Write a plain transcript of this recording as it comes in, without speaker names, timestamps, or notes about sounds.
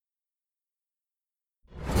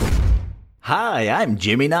Hi, I'm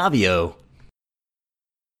Jimmy Navio.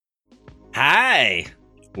 Hi,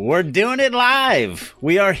 we're doing it live.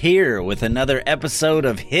 We are here with another episode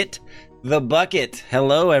of Hit the Bucket.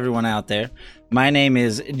 Hello, everyone out there. My name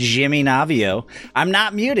is Jimmy Navio. I'm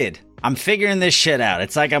not muted. I'm figuring this shit out.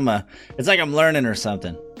 It's like I'm learning or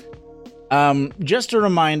something. Just a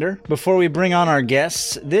reminder, before we bring on our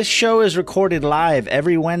guests, this show is recorded live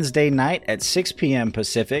every Wednesday night at 6 p.m.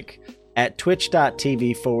 Pacific at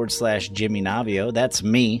twitch.tv/Jimmy Navio. That's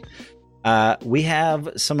me. We have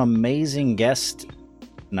some amazing guest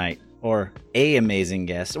tonight, or a amazing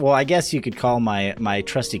guest. Well, I guess you could call my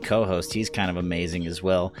trusty co-host. He's kind of amazing as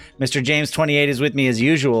well. Mr. James28 is with me as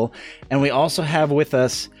usual, and we also have with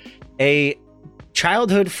us a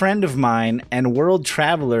childhood friend of mine and world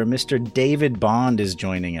traveler, Mr. David Bond, is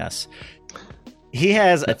joining us. He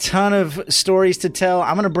has a ton of stories to tell.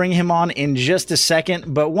 I'm going to bring him on in just a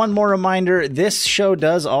second, but one more reminder, this show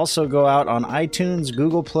does also go out on iTunes,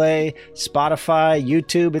 Google Play, Spotify,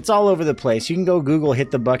 YouTube. It's all over the place. You can go Google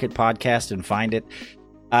Hit the Bucket Podcast and find it.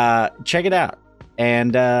 Check it out.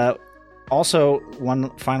 And also, one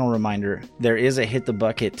final reminder, there is a Hit the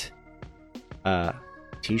Bucket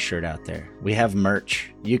t-shirt out there. We have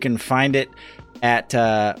merch. You can find it at...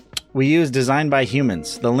 we use Designed by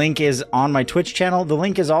Humans. The link is on my Twitch channel. The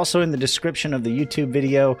link is also in the description of the YouTube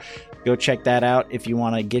video. Go check that out if you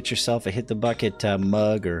want to get yourself a Hit the Bucket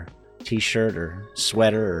mug or t-shirt or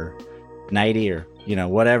sweater or nightie or,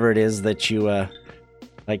 whatever it is that you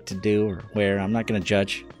like to do or wear. I'm not going to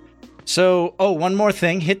judge. So, one more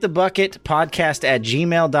thing.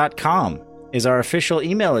 hitthebucketpodcast@gmail.com is our official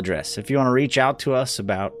email address. If you want to reach out to us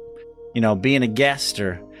about, being a guest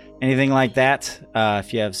or anything like that,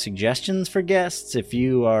 if you have suggestions for guests, if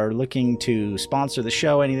you are looking to sponsor the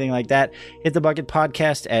show, anything like that,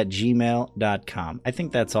 hitthebucketpodcast@gmail.com. I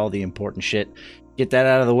think that's all the important shit. Get that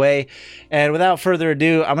out of the way. And without further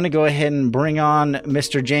ado, I'm going to go ahead and bring on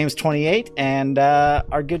Mr. James28 and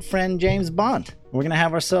our good friend James Bond. We're going to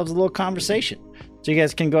have ourselves a little conversation. So you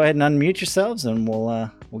guys can go ahead and unmute yourselves and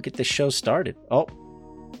we'll get this show started. Oh,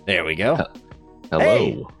 there we go. Hello.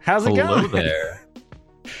 Hey, how's it going? Hello there.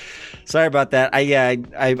 Sorry about that. I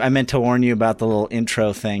meant to warn you about the little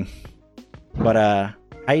intro thing. But how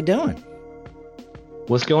you doing?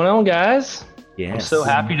 What's going on, guys? Yes. I'm so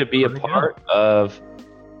happy to be a part of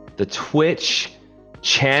the Twitch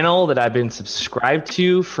channel that I've been subscribed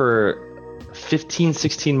to for 15,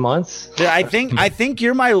 16 months. Yeah, I think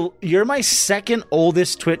you're my second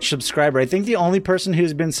oldest Twitch subscriber. I think the only person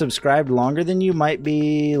who's been subscribed longer than you might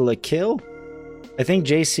be Lakill. I think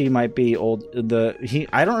JC might be old.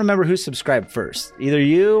 I don't remember who subscribed first. Either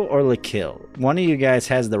you or Lakill. One of you guys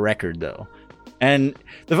has the record though. And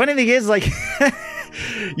the funny thing is, like,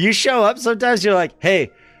 you show up sometimes. You're like,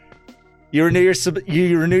 "Hey," you renew your sub.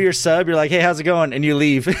 You're like, "Hey, how's it going?" And you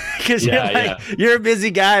leave because you're a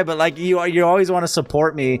busy guy. But like you always want to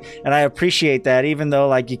support me, and I appreciate that. Even though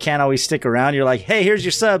like you can't always stick around. You're like, "Hey, here's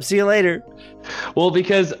your sub. See you later." Well,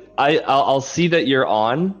 because I'll see that you're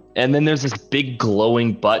on, and then there's this big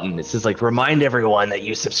glowing button. It says like, "Remind everyone that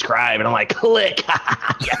you subscribe," and I'm like, "Click,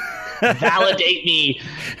 validate me."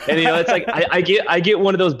 And it's like I get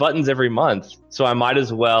one of those buttons every month, so I might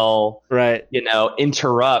as well, right?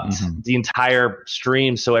 Interrupt the entire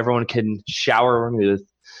stream so everyone can shower me with.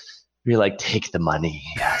 Be like, take the money.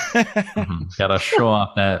 Gotta show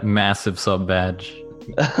off that massive sub badge.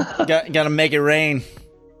 Gotta make it rain.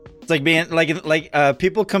 It's like being like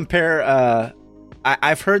people compare.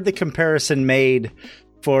 I've heard the comparison made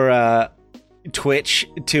for Twitch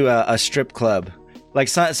to a strip club. Like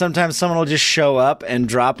sometimes someone will just show up and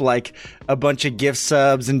drop like a bunch of gift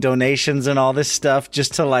subs and donations and all this stuff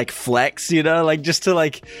just to like flex, like just to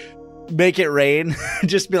like make it rain.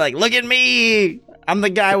 Just be like, look at me. I'm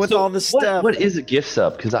the guy with all this stuff. What is a gift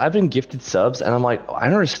sub? Because I've been gifted subs and I'm like, I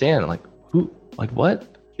don't understand. I'm like, who? Like what?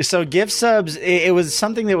 So gift subs, it was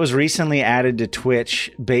something that was recently added to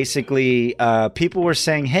Twitch. Basically, people were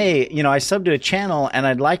saying, hey, I subbed to a channel and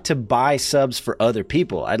I'd like to buy subs for other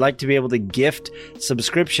people. I'd like to be able to gift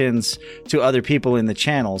subscriptions to other people in the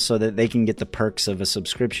channel so that they can get the perks of a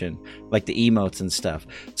subscription, like the emotes and stuff.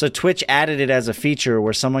 So Twitch added it as a feature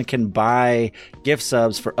where someone can buy gift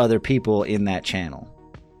subs for other people in that channel.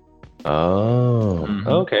 Oh,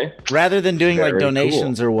 okay. Rather than doing like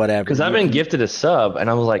donations or whatever. Because I've been gifted a sub, and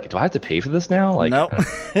I was like, do I have to pay for this now? Like, no.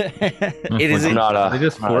 It is not. They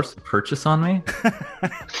just forced the purchase on me.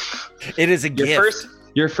 It is a gift.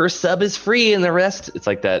 Your first sub is free, and the rest, it's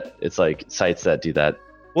like that. It's like sites that do that.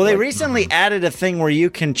 Well, they recently added a thing where you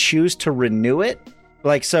can choose to renew it.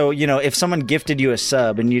 Like, so, you know, if someone gifted you a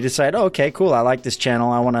sub and you decide, oh, okay, cool, I like this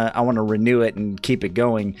channel, I want to renew it and keep it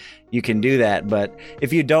going, you can do that. But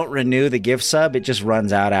if you don't renew the gift sub, it just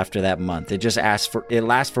runs out after that month. It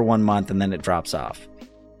lasts for 1 month and then it drops off.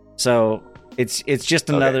 So it's just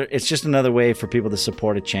another way for people to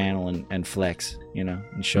support a channel and flex, you know,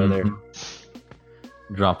 and show their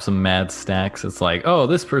drop some mad stacks. It's like, oh,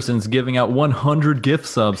 this person's giving out 100 gift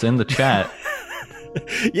subs in the chat.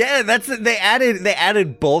 Yeah, they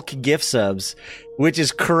added bulk gift subs, which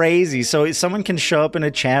is crazy. So someone can show up in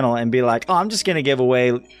a channel and be like, "Oh, I'm just going to give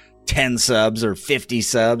away 10 subs or 50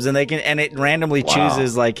 subs," and it randomly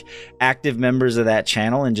chooses like active members of that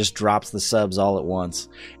channel and just drops the subs all at once.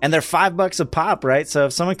 And they're $5 a pop, right? So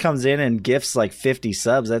if someone comes in and gifts like 50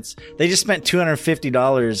 subs, they just spent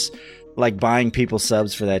 $250 like buying people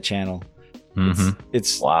subs for that channel.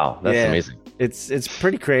 It's wow, that's amazing. It's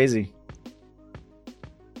pretty crazy.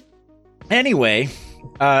 Anyway,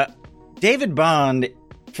 David Bond,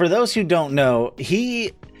 for those who don't know,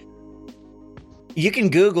 you can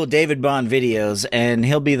Google David Bond videos and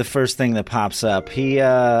he'll be the first thing that pops up. He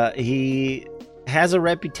has a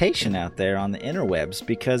reputation out there on the interwebs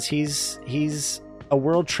because he's a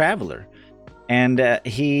world traveler, and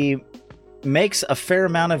he makes a fair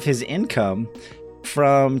amount of his income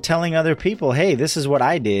from telling other people, hey, this is what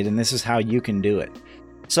I did and this is how you can do it.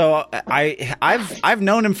 So I've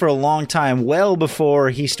known him for a long time, well before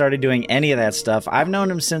he started doing any of that stuff. I've known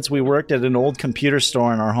him since we worked at an old computer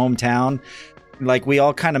store in our hometown. Like, we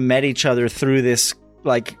all kind of met each other through this.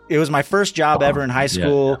 Like, it was my first job ever in high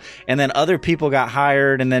school, and then other people got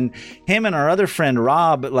hired, and then him and our other friend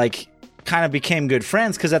Rob like kind of became good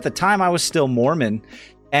friends because at the time I was still Mormon,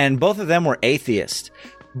 and both of them were atheists,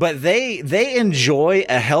 but they enjoy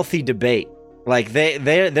a healthy debate. Like,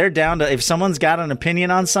 they're down to, if someone's got an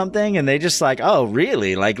opinion on something and they just like, oh,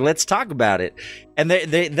 really? Like, let's talk about it. And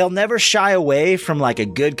they'll never shy away from like a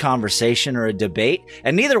good conversation or a debate.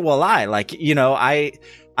 And neither will I. Like, you know, I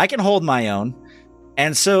can hold my own.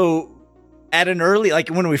 And so at an early, like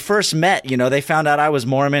when we first met, you know, they found out I was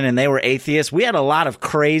Mormon and they were atheists. We had a lot of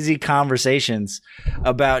crazy conversations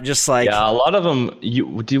about just like, yeah, a lot of them.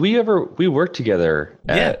 We worked together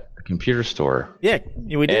at a computer store. Yeah,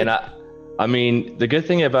 we did. And I mean, the good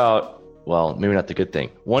thing about, well, maybe not the good thing.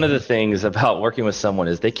 One of the things about working with someone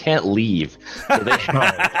is they can't leave. So they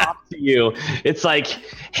have to talk to you. It's like,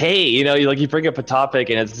 hey, you know, you bring up a topic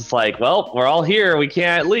and it's just like, well, we're all here. We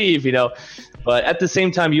can't leave, you know. But at the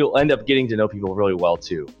same time, you'll end up getting to know people really well,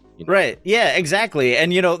 too. You know? Right. Yeah, exactly.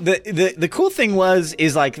 And, you know, the cool thing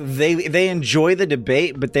is like they enjoy the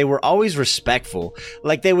debate, but they were always respectful.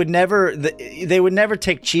 Like, they would never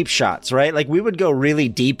take cheap shots, right? Like, we would go really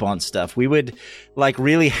deep on stuff. We would like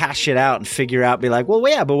really hash it out and figure out, be like, well,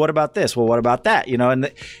 yeah, but what about this? Well, what about that? You know,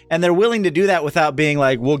 and they're willing to do that without being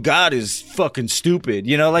like, well, God is fucking stupid.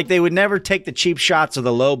 You know, like, they would never take the cheap shots or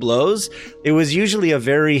the low blows. It was usually a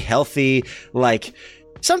very healthy, like,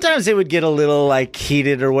 sometimes it would get a little like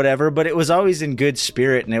heated or whatever, but it was always in good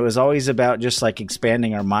spirit, and it was always about just like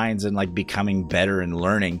expanding our minds and like becoming better and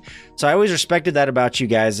learning. So I always respected that about you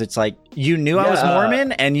guys. It's like, you knew I was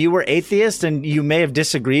Mormon and you were atheist and you may have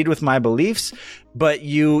disagreed with my beliefs, but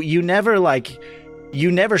you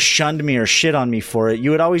never shunned me or shit on me for it.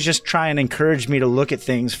 You would always just try and encourage me to look at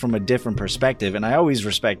things from a different perspective, and I always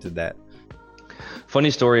respected that.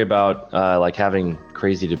 Funny story about like having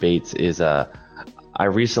crazy debates is I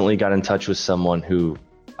recently got in touch with someone who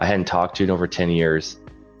I hadn't talked to in over 10 years,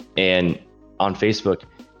 and on Facebook,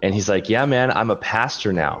 and he's like, yeah, man, I'm a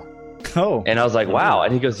pastor now. Oh. And I was like, wow.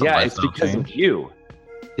 And he goes, yeah, it's because of you.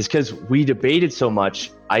 It's because we debated so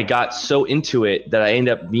much. I got so into it that I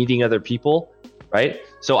ended up meeting other people, right?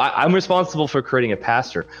 So I'm responsible for creating a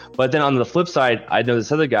pastor. But then on the flip side, I know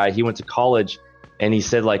this other guy, he went to college, and he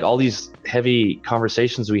said like all these heavy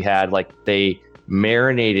conversations we had, like they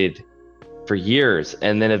marinated for years,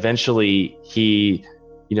 and then eventually he,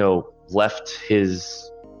 you know, left his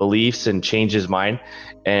beliefs and changed his mind,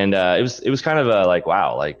 and it was kind of a like,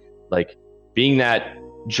 wow, like being that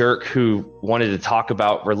jerk who wanted to talk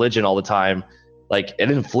about religion all the time, like it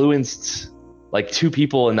influenced like two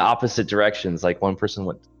people in the opposite directions. Like one person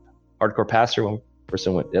went hardcore pastor, one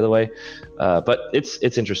person went the other way, but it's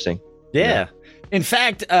interesting. Yeah, you know? In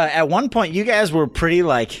fact, at one point you guys were pretty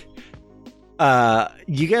like.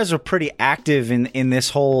 You guys are pretty active in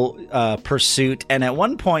this whole pursuit, and at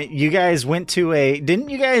one point you guys went to didn't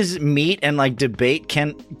you guys meet and like debate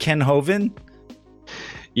Ken Hovind?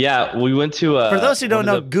 Yeah, we went to for those who don't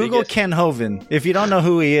know, Google Ken Hovind. If you don't know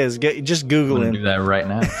who he is, just Google him. Do that right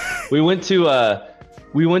now. we went to a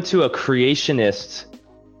creationist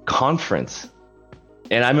conference,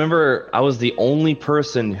 And I remember I was the only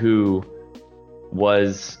person who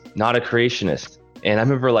was not a creationist. And I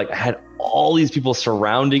remember like I had all these people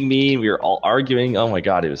surrounding me. We were all arguing. Oh my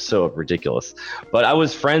God, it was so ridiculous. But I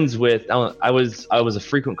was friends with, I was a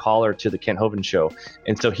frequent caller to the Kent Hovind show.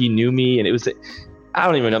 And so he knew me, and it was, I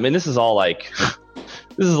don't even know. I mean, this is all like,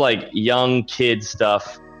 this is like young kid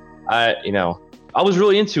stuff. I was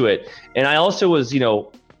really into it. And I also was,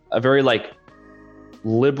 a very like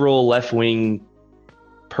liberal left-wing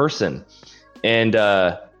person. And,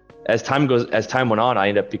 as time went on, I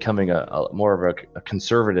ended up becoming a more of a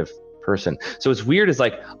conservative person. So it's weird. Is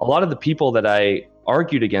like a lot of the people that I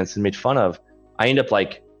argued against and made fun of, I end up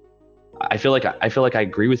like, I feel like I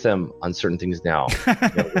agree with them on certain things now.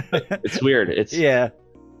 It's weird. It's yeah.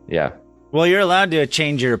 Well, you're allowed to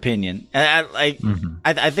change your opinion.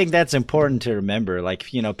 I think that's important to remember. Like,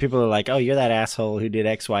 people are like, "Oh, you're that asshole who did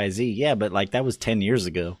X, Y, Z." Yeah, but like that was 10 years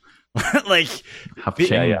ago. Like,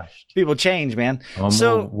 people change, man. I'm a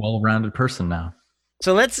more well-rounded person now.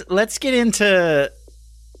 So let's get into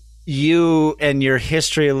you and your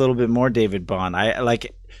history a little bit more, David Bond.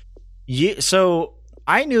 So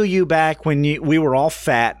I knew you back when we were all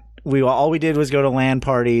fat. All we did was go to LAN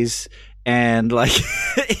parties. And like,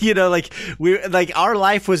 our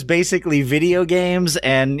life was basically video games,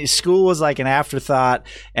 and school was like an afterthought,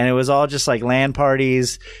 and it was all just like LAN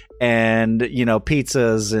parties and,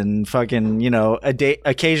 pizzas and fucking,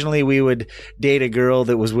 occasionally we would date a girl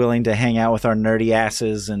that was willing to hang out with our nerdy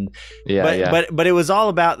asses. And, but it was all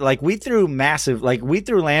about like, we threw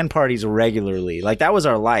LAN parties regularly. Like that was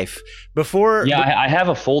our life before. Yeah. I have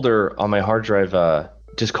a folder on my hard drive,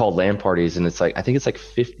 just called LAN parties, and I think it's like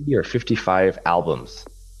 50 or 55 albums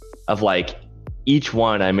of like each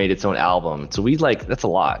one I made its own album. So that's a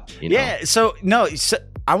lot. Yeah. So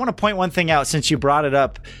I want to point one thing out since you brought it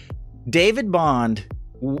up. David Bond,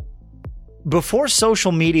 before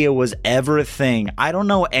social media was ever a thing, I don't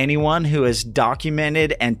know anyone who has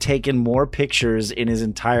documented and taken more pictures in his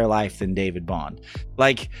entire life than David Bond.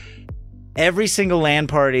 Like every single LAN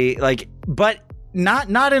party, but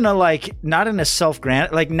not in a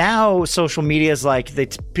self-grant. Like now social media is like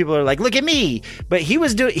people are like, look at me, but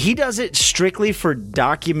he does it strictly for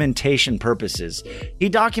documentation purposes. He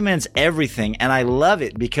documents everything, and I love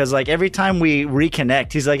it because like every time we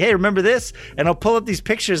reconnect, he's like, hey, remember this? And I'll pull up these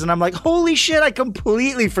pictures and I'm like, holy shit, I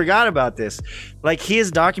completely forgot about this. Like he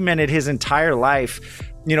has documented his entire life.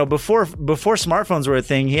 Before smartphones were a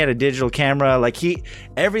thing, he had a digital camera. Like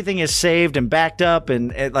everything is saved and backed up,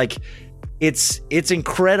 and it's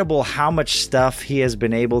incredible how much stuff he has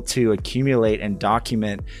been able to accumulate and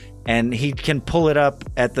document, and he can pull it up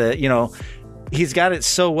at he's got it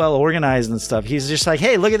so well organized and stuff. He's just like,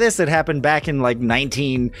 hey, look at this that happened back in like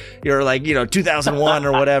 2001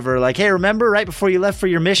 or whatever. Like, hey, remember right before you left for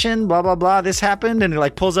your mission, blah, blah, blah, this happened. And it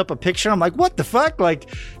like pulls up a picture. I'm like, what the fuck? Like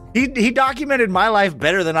he documented my life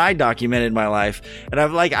better than I documented my life. And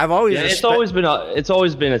I've always, it's always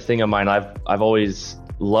been a thing of mine. I've always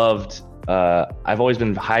loved, I've always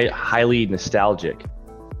been highly nostalgic,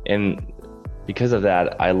 and because of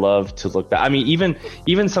that, I love to look back. I mean,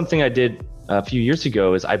 even something I did a few years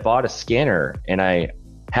ago is I bought a scanner, and I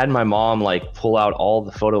had my mom like pull out all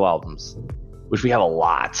the photo albums, which we have a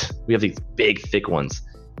lot. We have these big, thick ones,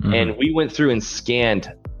 and we went through and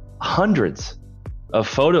scanned hundreds of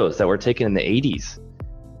photos that were taken in the 80s.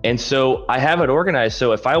 And so I have it organized.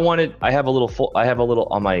 So if I wanted, I have a little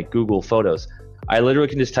on my Google Photos. I literally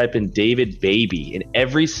can just type in David Baby, and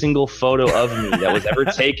every single photo of me that was ever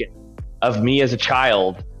taken of me as a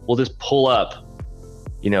child will just pull up,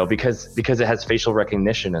 because it has facial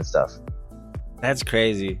recognition and stuff. That's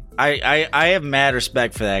crazy. I have mad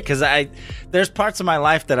respect for that, because there's parts of my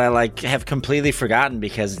life that I have completely forgotten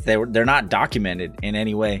because they're not documented in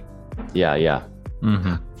any way. Yeah.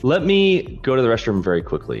 Mm-hmm. Let me go to the restroom very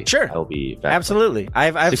quickly. Sure. I'll be back. Absolutely.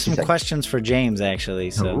 I have some questions for James,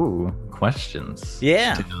 actually. So. Ooh, questions.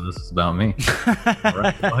 Yeah. I didn't know this is about me. All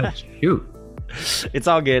right, go ahead, shoot. It's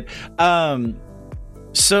all good.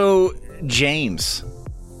 So, James.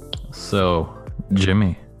 So,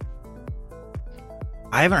 Jimmy.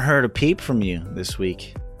 I haven't heard a peep from you this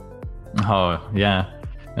week. Oh, yeah.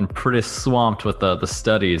 And pretty swamped with the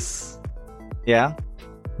studies. Yeah?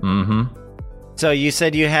 Mm-hmm. So you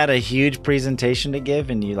said you had a huge presentation to give,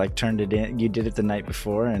 and you turned it in. You did it the night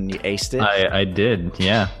before, and you aced it. I did,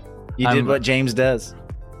 yeah. You did what James does.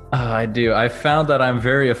 I do. I found that I'm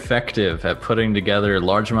very effective at putting together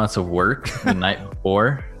large amounts of work the night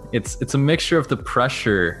before. It's a mixture of the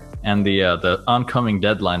pressure and the oncoming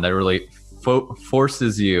deadline that really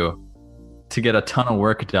forces you to get a ton of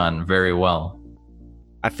work done very well.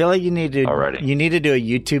 I feel like you need to Alrighty. you need to do a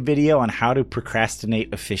YouTube video on how to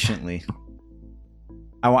procrastinate efficiently.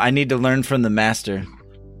 I need to learn from the master.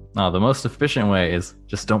 No, the most efficient way is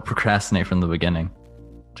just don't procrastinate from the beginning.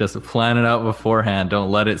 Just plan it out beforehand.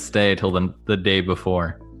 Don't let it stay till the day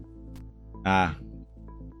before.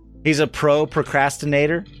 He's a pro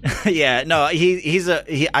procrastinator. Yeah, no,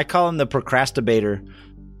 I call him the procrastinator.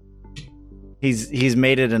 He's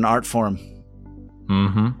made it an art form.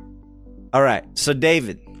 Mm-hmm. All right, so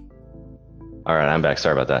David. All right, I'm back.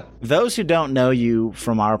 Sorry about that. Those who don't know you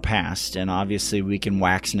from our past, and obviously we can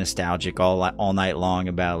wax nostalgic all night long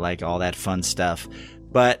about like all that fun stuff,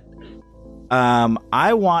 but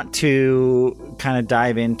I want to kind of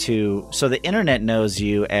dive into. So the internet knows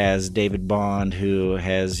you as David Bond, who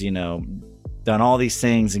has done all these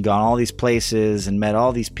things and gone all these places and met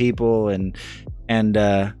all these people, and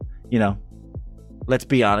let's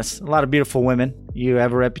be honest, a lot of beautiful women. You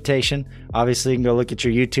have a reputation. Obviously, you can go look at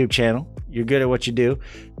your YouTube channel. You're good at what you do.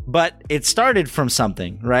 But it started from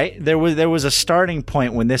something, right? There was a starting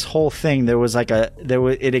point when this whole thing,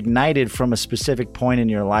 it ignited from a specific point in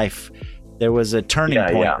your life. There was a turning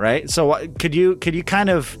point, right? So could you kind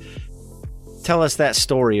of tell us that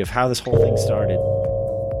story of how this whole thing started?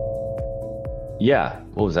 Yeah.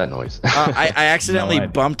 What was that noise? I accidentally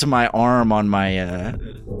bumped my arm on my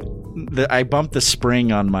I bumped the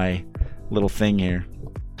spring on my little thing here.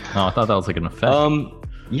 Oh, I thought that was like an effect.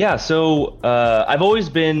 Yeah, so I've always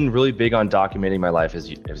been really big on documenting my life, as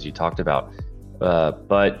you talked about.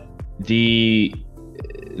 But the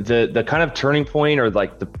kind of turning point, or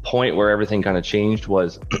like the point where everything kind of changed,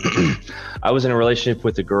 was I was in a relationship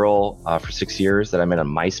with a girl for 6 years that I met on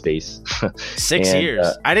MySpace. 6 years?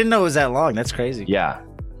 I didn't know it was that long. That's crazy. Yeah.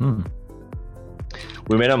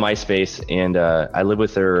 We met on MySpace, and I lived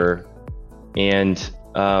with her, and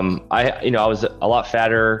I was a lot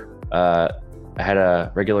fatter. I had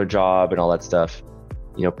a regular job and all that stuff.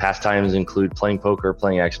 Pastimes include playing poker,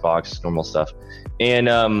 playing Xbox, normal stuff.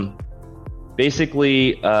 And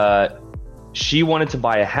basically, she wanted to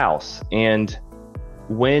buy a house. And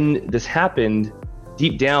when this happened,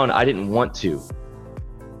 deep down, I didn't want to.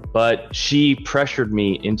 But she pressured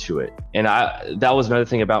me into it. And that was another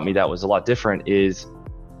thing about me that was a lot different, is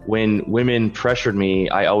when women pressured me,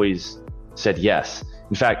 I always said yes.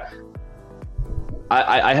 In fact,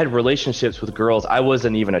 I had relationships with girls I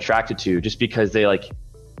wasn't even attracted to, just because they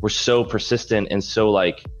were so persistent, and so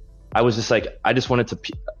I was just I just wanted to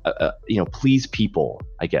please people,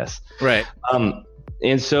 I guess. Right.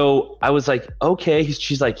 And so I was like, okay.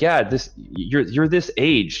 She's like, yeah, you're this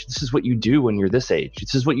age. This is what you do when you're this age.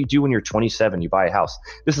 This is what you do when you're 27. You buy a house.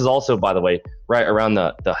 This is also, by the way, right around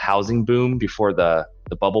the housing boom, before the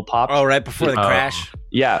bubble popped. Oh, right before the crash.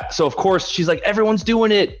 Yeah. So of course she's like, everyone's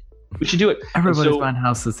doing it. We should do it. Everybody's buying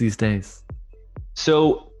houses these days.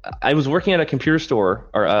 So I was working at a computer store,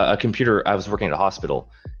 or I was working at a hospital.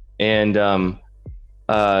 And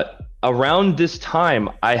around this time,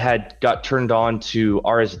 I got turned on to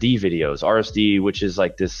RSD videos. RSD, which is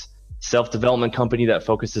this self-development company that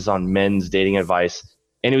focuses on men's dating advice.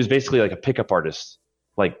 And it was basically a pickup artist,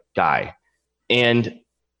 guy. And,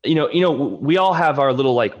 we all have our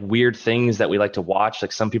little weird things that we like to watch.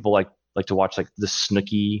 Some people like to watch the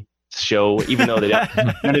Snooki show, even though they don't, you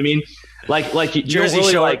know what I mean? You Jersey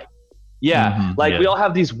really Shore. Yeah. We all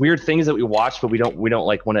have these weird things that we watch, but we don't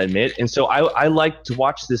want to admit. And so I like to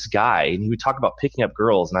watch this guy, and he would talk about picking up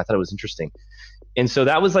girls, and I thought it was interesting. And so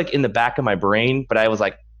that was in the back of my brain, but I was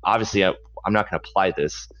obviously I'm not going to apply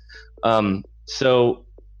this. So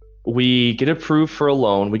we get approved for a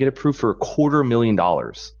loan. We get approved for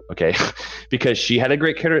 $250,000. Okay. Because she had a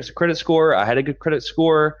great credit score. I had a good credit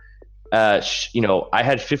score. I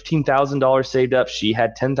had $15,000 saved up. She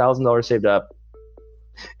had $10,000 saved up,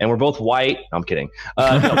 and we're both white. No, I'm kidding.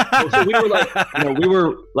 No. So we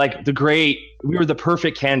were we were the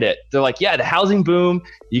perfect candidate. They're like, yeah, the housing boom.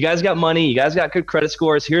 You guys got money. You guys got good credit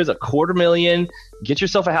scores. Here's $250,000. Get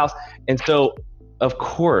yourself a house. And so, of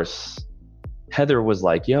course, Heather was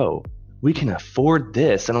like, yo, we can afford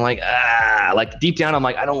this. And I'm like, deep down, I'm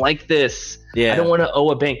like, I don't like this. Yeah. I don't want to owe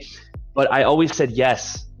a bank. But I always said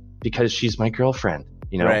yes, because she's my girlfriend,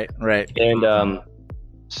 Right. And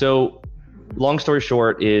so long story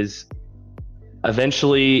short is,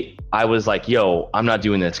 eventually I was like, yo, I'm not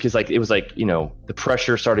doing this, because it was the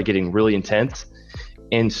pressure started getting really intense.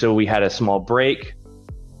 And so we had a small break.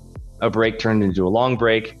 A break turned into a long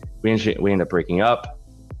break. We ended up breaking up.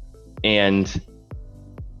 And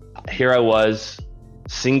here I was,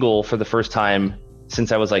 single for the first time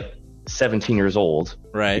since I was 17 years old.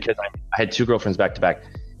 Right. Because I had two girlfriends back to back.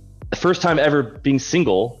 The first time ever being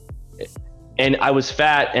single, And I was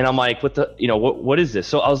fat, and I'm like, what is this?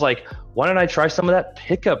 So I was like, why don't I try some of that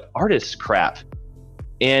pickup artist crap?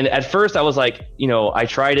 And at first I was like, I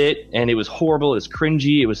tried it and it was horrible. It was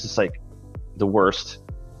cringy. It was just like the worst.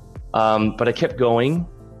 But I kept going.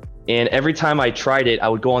 And every time I tried it, I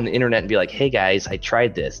would go on the internet and be like, hey guys, I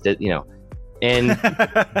tried this, and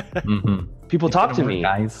people talk to me.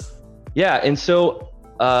 Guys. Yeah. And so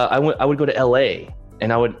I would go to LA,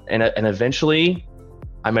 and and eventually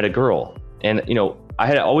I met a girl, and I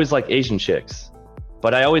had always liked Asian chicks,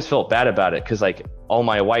 but I always felt bad about it because like all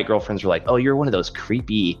my white girlfriends were like, oh, you're one of those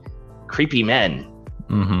creepy men.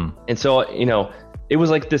 And so it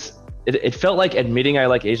was like this. It felt like admitting I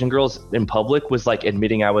like Asian girls in public was like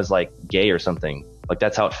admitting I was like gay or something. Like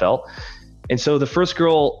that's how it felt. And so the first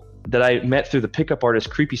girl that I met through the pickup artist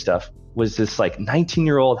creepy stuff was this like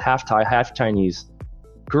 19-year-old half Thai, half Chinese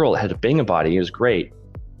girl that had a banging body. It was great.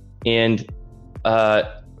 And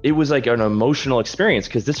it was like an emotional experience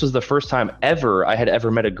because this was the first time ever I had ever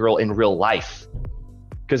met a girl in real life.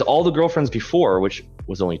 Because all the girlfriends before, which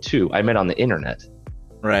was only 2, I met on the internet.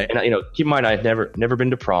 Right. And keep in mind, I had never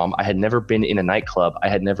been to prom. I had never been in a nightclub. I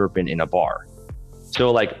had never been in a bar.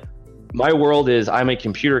 So like my world is I'm a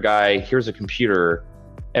computer guy. Here's a computer.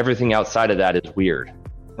 Everything outside of that is weird.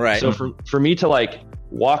 Right. So for me to like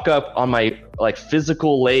walk up on my like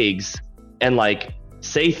physical legs and like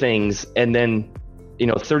say things, and then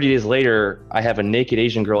 30 days later I have a naked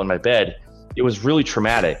Asian girl in my bed, it was really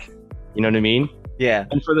traumatic. You know what I mean? Yeah.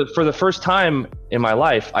 And for the first time in my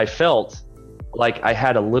life, I felt like I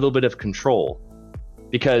had a little bit of control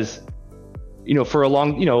because, for a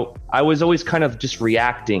long, I was always kind of just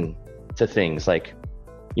reacting to things like,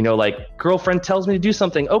 like girlfriend tells me to do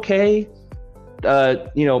something. Okay.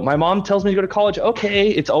 My mom tells me to go to college. Okay.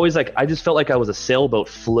 It's always like, I just felt like I was a sailboat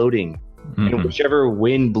floating and whichever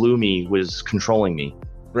wind blew me was controlling me.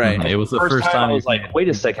 Right. It was the first time I was like, wait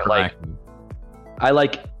a second. Like I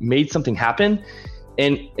like made something happen.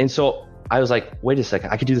 And so I was like, wait a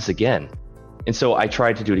second, I could do this again. And so I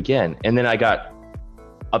tried to do it again. And then I got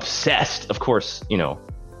obsessed, of course, you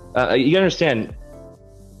gotta understand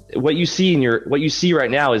what you see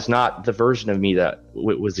right now is not the version of me that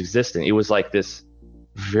was existing. It was like this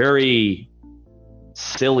very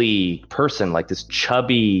silly person, like this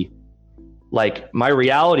chubby, like my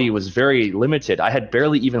reality was very limited. I had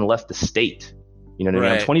barely even left the state. You know what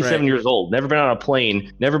I mean? I'm 27 years old, never been on a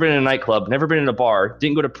plane, never been in a nightclub, never been in a bar,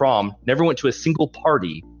 didn't go to prom, never went to a single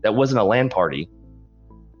party that wasn't a LAN party.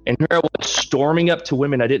 And here I was storming up to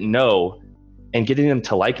women I didn't know and getting them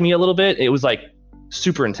to like me a little bit. It was like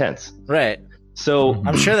super intense. Right. So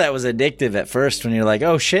I'm sure that was addictive at first when you're like,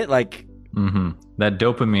 oh shit, like that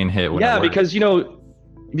dopamine hit. Yeah, because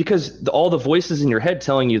because all the voices in your head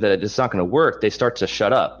telling you that it's not going to work, they start to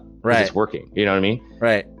shut up. Right. It's working. You know what I mean?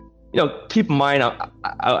 Right. Keep in mind,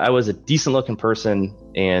 I was a decent looking person,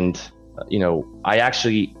 and I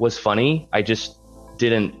actually was funny. I just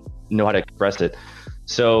didn't know how to express it.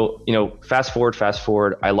 So fast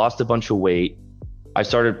forward, I lost a bunch of weight. I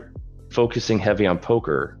started focusing heavy on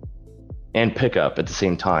poker and pickup at the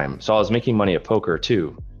same time. So I was making money at poker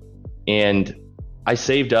too, and I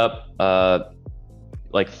saved up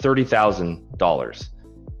like $30,000.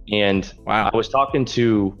 And wow. I was talking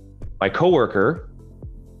to my coworker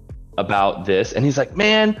about this, and he's like,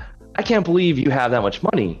 man, I can't believe you have that much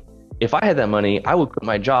money. If I had that money, I would quit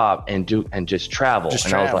my job and just travel.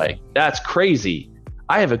 I was like, that's crazy.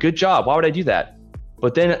 I have a good job. Why would I do that?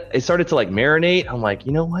 But then it started to like marinate. I'm like,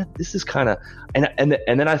 you know what? This is kind of, and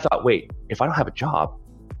then I thought, wait, if I don't have a job,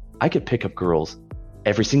 I could pick up girls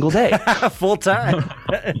every single day. Full time.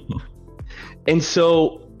 And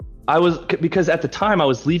so because at the time I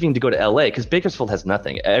was leaving to go to LA because Bakersfield has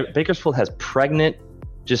nothing. Bakersfield has pregnant,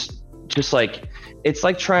 just like, it's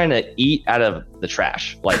like trying to eat out of the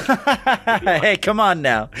trash. Like, hey, come on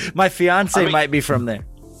now. My fiance might be from there.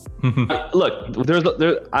 Look,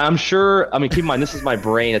 I'm sure. I mean, keep in mind, this is my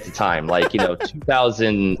brain at the time, like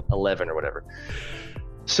 2011 or whatever.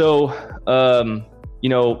 So,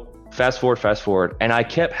 fast forward, and I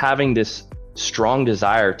kept having this strong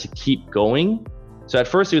desire to keep going. So at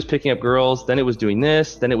first it was picking up girls, then it was doing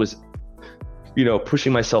this, then it was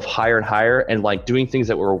pushing myself higher and higher, and like doing things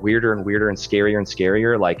that were weirder and weirder and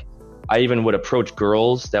scarier. Like I even would approach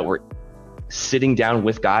girls that were sitting down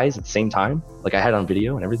with guys at the same time, like I had on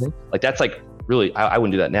video and everything. Like that's like really, I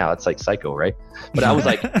wouldn't do that now. That's like psycho, right? But I was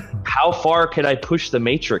like, how far could I push the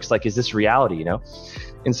matrix? Like, is this reality,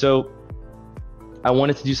 And so I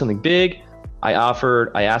wanted to do something big. I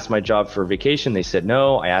asked my job for a vacation. They said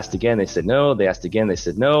no. I asked again. They said no. They asked again. They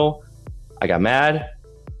said no. I got mad.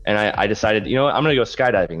 And I decided, I'm going to go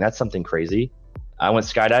skydiving. That's something crazy. I went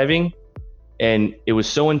skydiving, And it was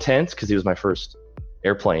so intense because it was my first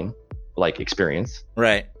airplane like experience.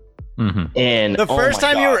 Right. Mm-hmm. And The first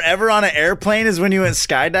time you God. were ever on an airplane is when you went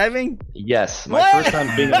skydiving? Yes, my What? first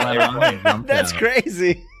time being on an airplane. That's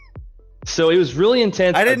crazy. So it was really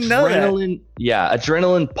intense. I didn't know that. Yeah,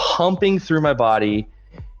 adrenaline pumping through my body,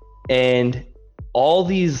 and all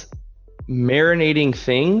these marinating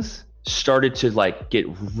things started to like get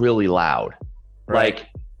really loud. Right. Like,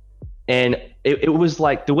 and it was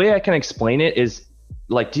like, the way I can explain it is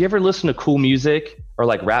like, do you ever listen to cool music or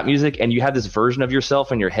like rap music and you have this version of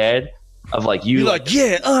yourself in your head of like you You're like,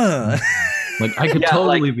 yeah, Like I could Yeah,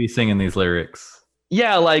 totally like- be singing these lyrics.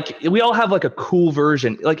 Yeah, like we all have like a cool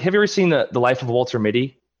version. Like, have you ever seen the Life of Walter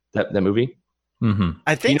Mitty, that movie? Mm-hmm.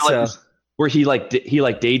 I think like, so. where he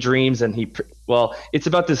daydreams and it's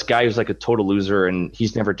about this guy who's like a total loser and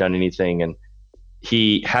he's never done anything and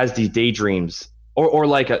he has these daydreams or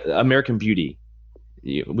like American Beauty.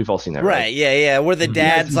 We've all seen that, right? Right, yeah. Where the Mhm.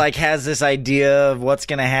 dad's like has this idea of what's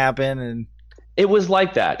gonna happen, and It was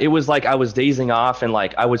like that. It was like I was dazing off and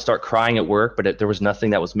like I would start crying at work, but there was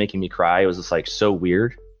nothing that was making me cry. It was just like so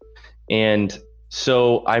weird. And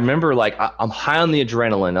so I remember like I'm high on the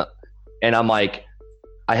adrenaline and I'm like,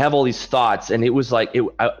 I have all these thoughts, and it was like,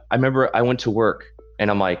 I remember I went to work and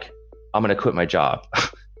I'm like, I'm going to quit my job.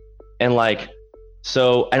 And like,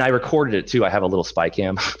 so, and I recorded it too. I have a little spy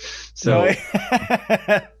cam. So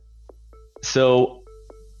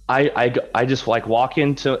I just like walk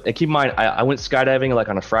into, and keep in mind, I went skydiving like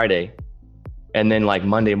on a Friday, and then like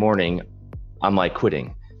Monday morning, I'm like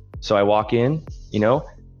quitting. So I walk in,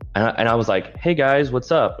 and I was like, hey guys,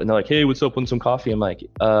 what's up? And they're like, hey, what's up? Want some coffee? I'm like,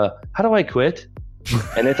 how do I quit?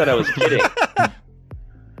 And they thought I was kidding.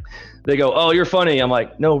 They go, oh, you're funny. I'm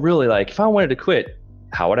like, no, really, like if I wanted to quit,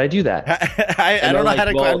 how would I do that? I don't know how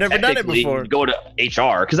to quit. I've never done it technically, before. Go to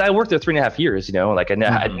HR, because I worked there 3.5 years, like I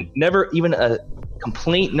never even a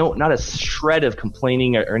complaint, no, not a shred of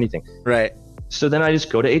complaining or anything. Right. So then I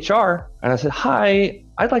just go to HR and I said, hi,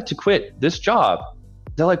 I'd like to quit this job.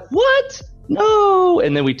 They're like, what? No.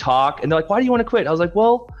 And then we talk and they're like, why do you want to quit? I was like,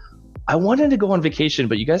 well, I wanted to go on vacation,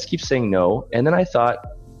 but you guys keep saying no. And then I thought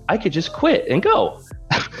I could just quit and go.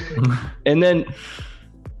 And then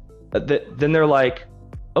they're like,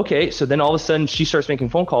 okay. So then all of a sudden she starts making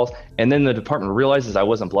phone calls, and then the department realizes I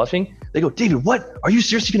wasn't bluffing. They go, David, what? Are you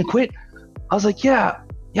seriously going to quit? I was like, yeah,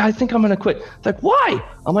 I think I'm going to quit. They're like, why?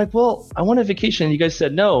 I'm like, well, I want a vacation and you guys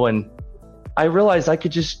said no. And I realized I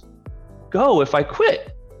could just go if I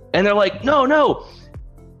quit. And they're like, no.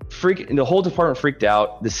 And the whole department freaked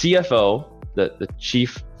out. The CFO, the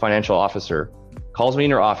chief financial officer, calls me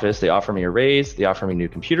in her office. They offer me a raise. They offer me a new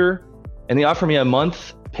computer. And they offer me a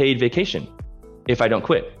month paid vacation if I don't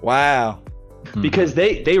quit. Wow. Because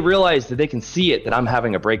they realize that they can see it, that I'm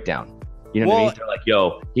having a breakdown. You know what I mean? They're like,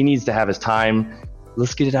 yo, he needs to have his time.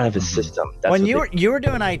 Let's get it out of his system. That's when what you were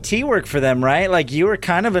doing IT work for them, right? Like you were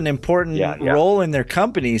kind of an important role in their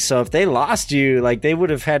company. So if they lost you, like they would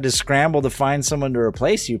have had to scramble to find someone to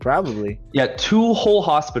replace you, probably. Yeah, 2 whole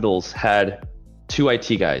hospitals had 2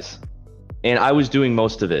 IT guys, and I was doing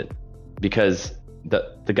most of it because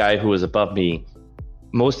the guy who was above me,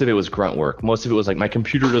 most of it was grunt work. Most of it was like, my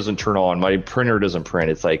computer doesn't turn on, my printer doesn't print.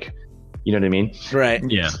 It's like, you know what I mean? Right.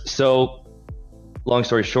 Yeah. So long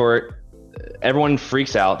story short, everyone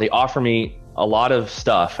freaks out. They offer me a lot of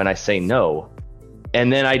stuff and I say no.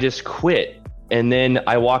 And then I just quit. And then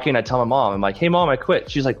I walk in, I tell my mom, I'm like, hey mom, I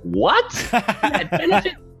quit. She's like, what?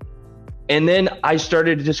 And then I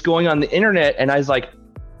started just going on the internet and I was like,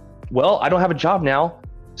 well, I don't have a job now.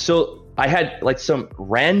 So I had like some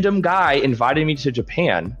random guy invited me to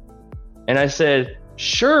Japan. And I said,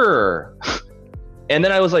 sure. And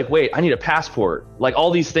then I was like, wait, I need a passport. Like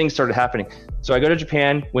all these things started happening. So I go to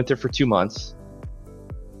Japan, went there for 2 months,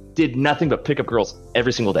 did nothing but pick up girls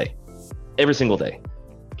every single day.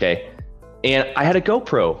 Okay. And I had a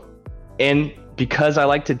GoPro. And because I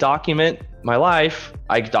like to document my life,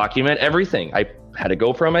 I document everything. I had a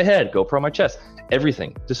GoPro on my head, GoPro on my chest,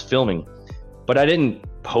 everything, just filming. But I didn't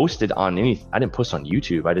post it on I didn't post on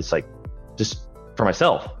YouTube. I just for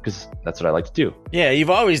myself, because that's what I like to do. Yeah, you've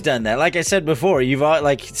always done that. Like I said before,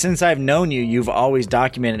 since I've known you, you've always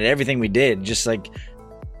documented everything we did. Just like,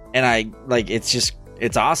 and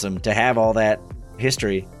it's awesome to have all that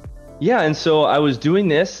history. Yeah, and so I was doing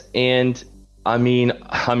this, and I mean,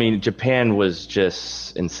 Japan was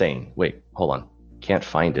just insane. Wait, hold on, can't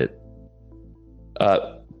find it.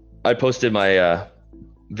 I posted my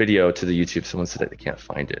video to the YouTube. Someone said they can't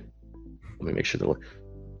find it. Let me make sure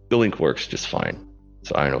the link works just fine.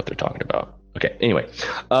 So I don't know what they're talking about. Okay, anyway.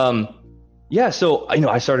 Yeah, so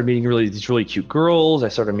I started meeting these really cute girls. I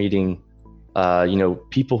started meeting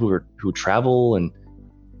people who travel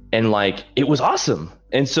and like it was awesome.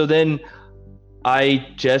 And so then I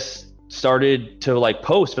just started to like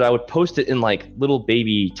post, but I would post it in like little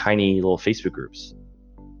baby tiny little Facebook groups.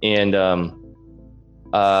 And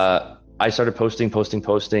I started posting,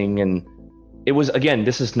 and it was, again,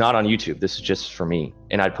 this is not on YouTube. This is just for me.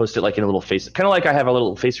 And I'd post it like in a little kind of like I have a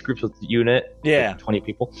little Facebook groups with unit, like 20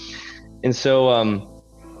 people. And so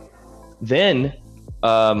then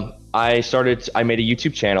I made a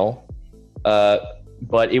YouTube channel,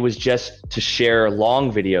 but it was just to share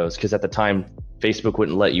long videos, because at the time Facebook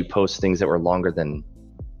wouldn't let you post things that were longer than,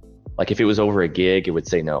 like if it was over a gig, it would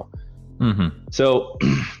say no. Mm-hmm. So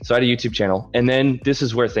I had a YouTube channel, and then this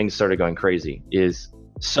is where things started going crazy. Is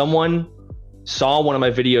someone saw one of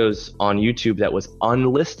my videos on YouTube that was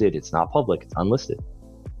unlisted. It's not public, it's unlisted.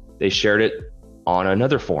 They shared it on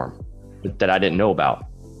another forum that I didn't know about.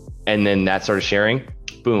 And then that started sharing,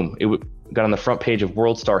 boom, it got on the front page of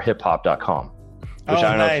worldstarhiphop.com. Which I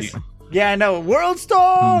don't know if you... Yeah, I know.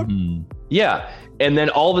 WorldStar! Mm-hmm. Yeah. And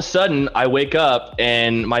then all of a sudden I wake up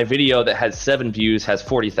and my video that has 7 views has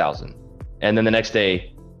 40,000. And then the next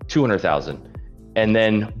day, 200,000. And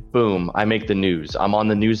then boom, I make the news. I'm on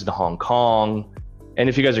the news in Hong Kong. And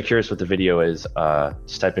if you guys are curious what the video is,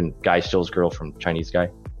 just type in Guy Steals Girl from Chinese Guy.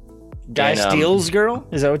 Guy Steals Girl?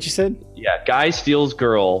 Is that what you said? Yeah, Guy Steals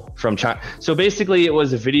Girl from China. So basically it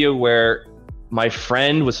was a video where my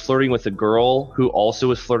friend was flirting with a girl who also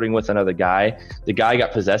was flirting with another guy. The guy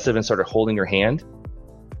got possessive and started holding her hand.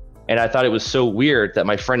 And I thought it was so weird that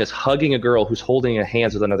my friend is hugging a girl who's holding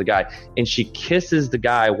hands with another guy, and she kisses the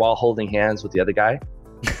guy while holding hands with the other guy.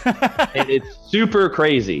 And it's super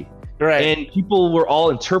crazy. Right. And people were all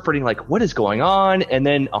interpreting like, what is going on? And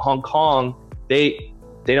then Hong Kong, they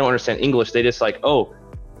don't understand English. They just like, oh,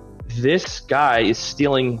 this guy is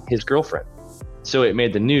stealing his girlfriend. So it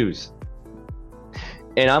made the news.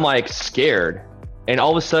 And I'm like scared. And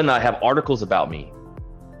all of a sudden I have articles about me.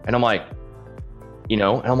 And I'm like, and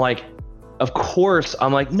I'm like, of course,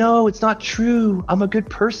 I'm like, no, it's not true. I'm a good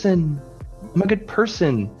person.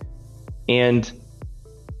 And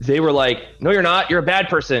they were like, no, you're not. You're a bad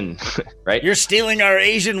person. Right? You're stealing our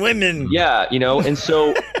Asian women. Yeah. And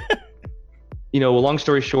so, long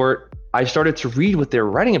story short, I started to read what they were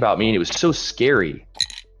writing about me, and it was so scary.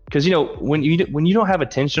 Because, when you don't have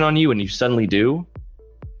attention on you and you suddenly do,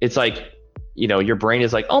 it's like, your brain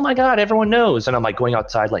is like, oh my God, everyone knows. And I'm like going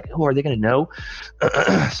outside like, oh, are they going to know?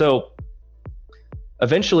 So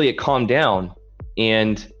eventually it calmed down,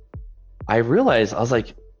 and I realized, I was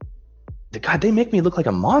like, God, they make me look like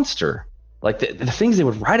a monster. Like the things they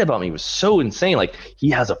would write about me was so insane. Like, he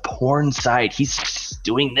has a porn site, he's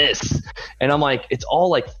doing this. And I'm like, it's all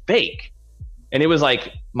like fake. And it was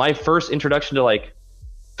like my first introduction to like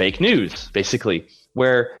fake news, basically,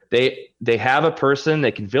 where they have a person,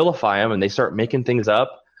 they can vilify them, and they start making things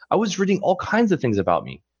up. I was reading all kinds of things about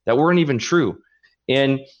me that weren't even true.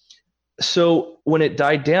 And so when it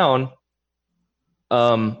died down,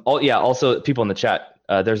 also people in the chat,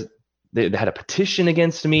 they had a petition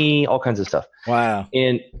against me, all kinds of stuff. Wow.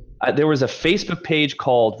 And there was a Facebook page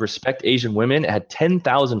called Respect Asian Women. It had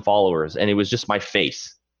 10,000 followers, and it was just my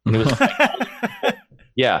face. And it was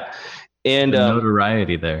yeah. And the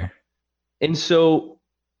notoriety there. And so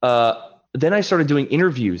then I started doing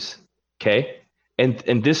interviews, okay?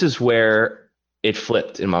 And this is where it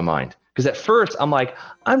flipped in my mind. Because at first I'm like,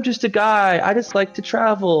 I'm just a guy. I just like to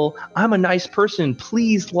travel. I'm a nice person.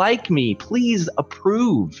 Please like me. Please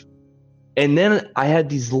approve. And then I had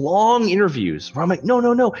these long interviews where I'm like, no,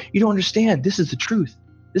 you don't understand. This is the truth.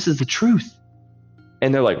 This is the truth.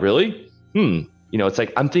 And they're like, really? It's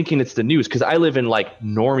like, I'm thinking it's the news, because I live in like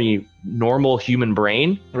normal human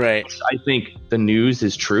brain. Right. So I think the news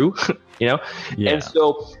is true, Yeah. And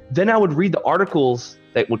so then I would read the articles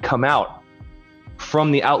that would come out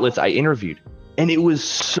from the outlets I interviewed. And it was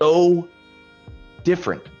so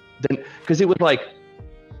different because it was like,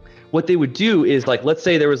 what they would do is like, let's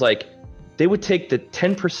say there was like, they would take the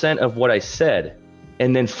 10% of what I said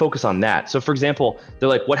and then focus on that. So for example, they're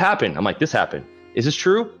like, what happened? I'm like, this happened. Is this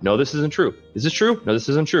true? No, this isn't true. Is this true? No, this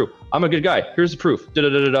isn't true. I'm a good guy. Here's the proof.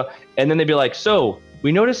 And then they'd be like, so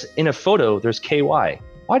we noticed in a photo, there's KY.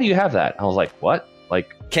 Why do you have that? I was like, what?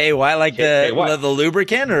 Like KY, like the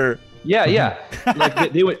lubricant, or? Yeah.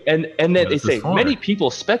 Like they would, and then they say, many people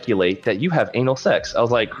speculate that you have anal sex. I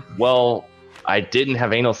was like, well, I didn't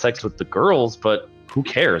have anal sex with the girls, but who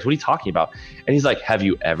cares? What are you talking about? And he's like, have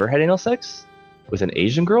you ever had anal sex with an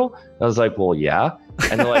Asian girl? I was like, well, yeah.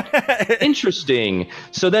 And they're like, interesting.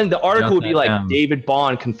 So then the article would be like, David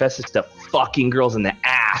Bond confesses to fucking girls in the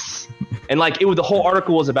ass. And like, the whole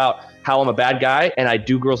article was about how I'm a bad guy and I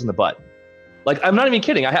do girls in the butt. Like, I'm not even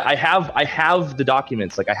kidding. I have the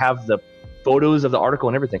documents. Like, I have the photos of the article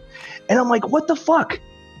and everything. And I'm like, what the fuck?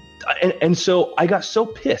 And so I got so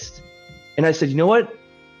pissed. And I said, you know what?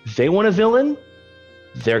 They want a villain.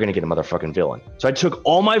 They're going to get a motherfucking villain. So I took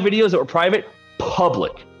all my videos that were private,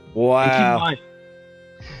 public. Wow.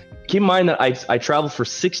 Keep in mind that I traveled for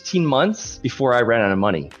 16 months before I ran out of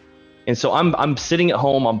money. And so I'm sitting at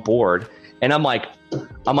home, I'm bored. And I'm like,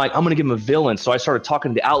 I'm going to give him a villain. So I started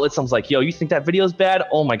talking to the outlets. I was like, yo, you think that video is bad?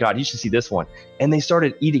 Oh my God, you should see this one. And they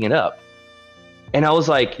started eating it up. And I was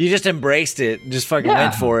like, you just embraced it, just fucking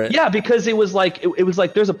went for it. Yeah, because it was like, it was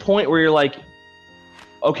like, there's a point where you're like,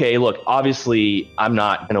 okay, look, obviously I'm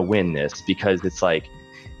not going to win this because it's like,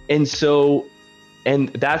 and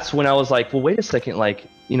that's when I was like, well, wait a second. Like,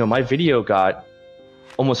 you know, my video got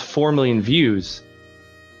almost 4 million views.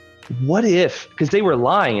 What if, because they were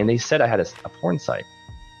lying and they said I had a porn site.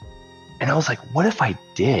 And I was like, what if I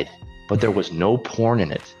did, but there was no porn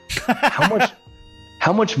in it?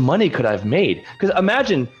 How much money could I have made? Because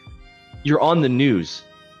imagine you're on the news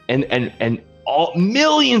and all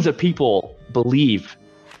millions of people believe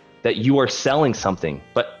that you are selling something.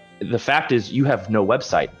 But the fact is you have no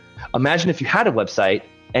website. Imagine if you had a website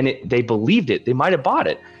and they believed it, they might have bought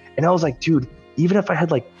it. And I was like, dude, even if I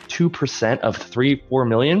had like 2% of 3-4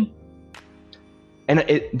 million, and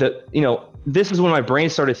this is when my brain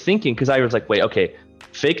started thinking, because I was like, wait, okay,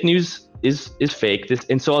 fake news is fake.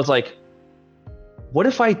 And so I was like, what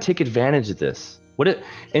if I take advantage of this?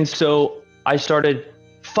 And so I started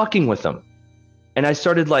fucking with them, and I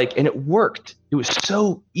started like, and it worked. It was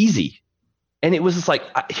so easy, and it was just like,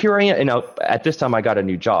 here I am. And at this time, I got a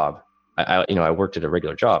new job. I worked at a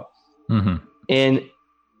regular job, and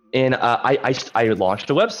I launched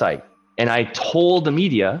a website, and I told the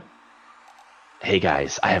media, hey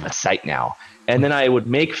guys, I have a site now. And then I would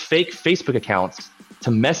make fake Facebook accounts to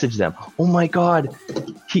message them. Oh my God,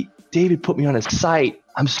 David put me on his site.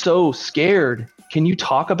 I'm so scared. Can you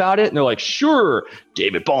talk about it? And they're like, sure.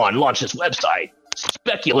 David Bond launched his website.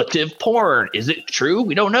 Speculative porn. Is it true?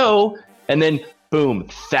 We don't know. And then boom,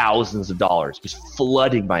 thousands of dollars just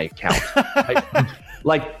flooding my account.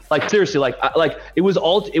 like seriously, like it was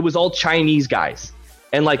all Chinese guys.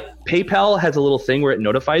 And like PayPal has a little thing where it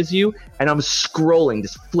notifies you, and I'm scrolling,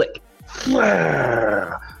 just flick,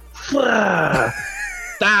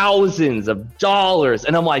 thousands of dollars,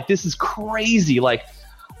 and I'm like, this is crazy. Like,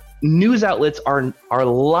 news outlets are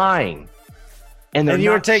lying, and you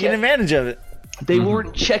were taking advantage of it. They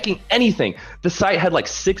weren't checking anything. The site had like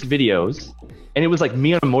 6 videos, and it was like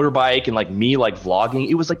me on a motorbike and like me like vlogging.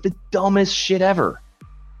 It was like the dumbest shit ever.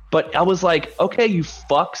 But I was like, okay, you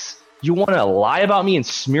fucks. You want to lie about me and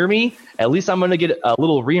smear me? At least I'm going to get a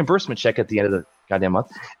little reimbursement check at the end of the goddamn month.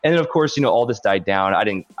 And then, of course, all this died down.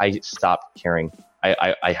 I stopped caring.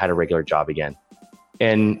 I had a regular job again.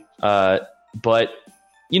 And, but,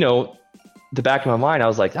 the back of my mind, I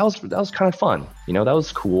was like, that was kind of fun. That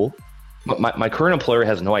was cool. My current employer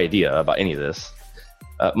has no idea about any of this.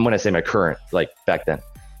 When I say my current, like back then.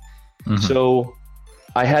 So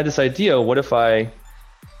I had this idea. What if I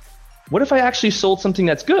actually sold something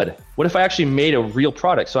that's good? What if I actually made a real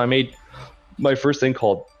product? So I made my first thing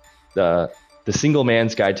called the Single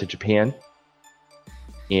Man's Guide to Japan.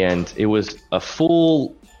 And it was a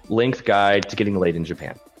full length guide to getting laid in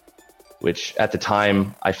Japan, which at the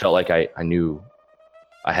time I felt like I knew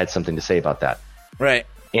I had something to say about that. Right.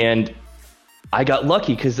 And I got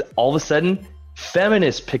lucky because all of a sudden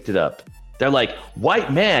feminists picked it up. They're like,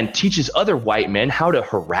 white man teaches other white men how to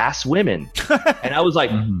harass women. And I was like,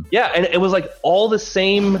 yeah. And it was like all the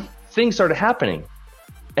same things started happening.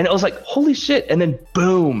 And it was like, holy shit. And then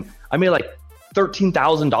boom, I made like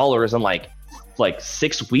 $13,000 in like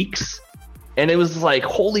 6 weeks. And it was like,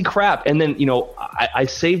 holy crap. And then, I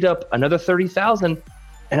saved up another 30,000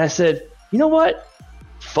 and I said, you know what?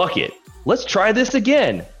 Fuck it. Let's try this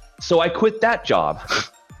again. So I quit that job.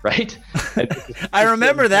 Right? I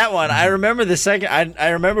remember that one. I remember the second. I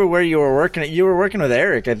remember where you were working. You were working with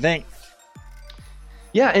Eric, I think.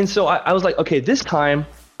 Yeah, and so I was like, okay, this time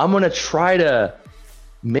I'm going to try to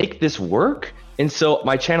make this work. And so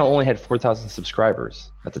my channel only had 4,000 subscribers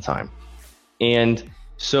at the time. And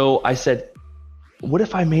so I said, what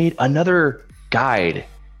if I made another guide?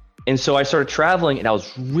 And so I started traveling, and I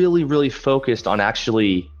was really, really focused on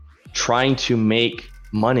actually trying to make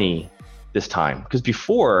money this time, because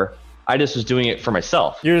before I just was doing it for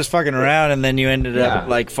myself. You're just fucking around, and then you ended up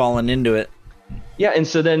like falling into it. Yeah, and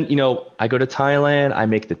so then I go to Thailand, I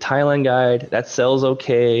make the Thailand guide, that sells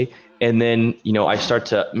okay, and then I start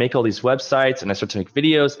to make all these websites, and I start to make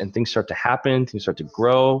videos, and things start to happen, things start to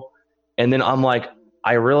grow, and then I'm like,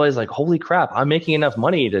 I realized like, holy crap, I'm making enough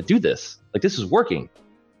money to do this. Like this is working.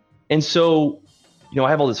 And so, I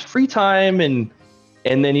have all this free time and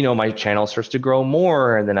then, my channel starts to grow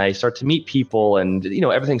more, and then I start to meet people, and,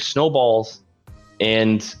 everything snowballs.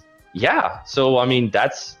 And yeah, so, I mean,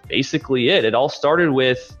 that's basically it. It all started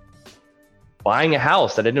with buying a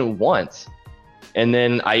house that I didn't want. And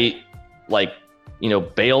then I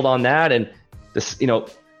bailed on that, and this,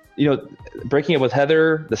 breaking up with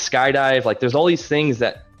Heather, the skydive, like there's all these things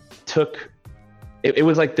that took, it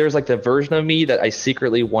was like, there's like the version of me that I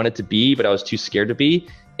secretly wanted to be, but I was too scared to be.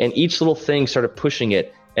 And each little thing started pushing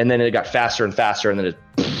it. And then it got faster and faster. And then it,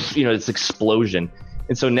 this explosion.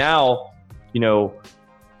 And so now,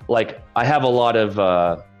 like I have a lot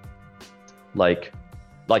of, like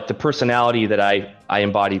the personality that I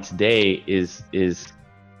embody today is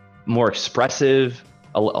more expressive,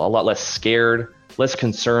 a lot less scared, less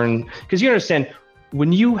concerned. Because you understand,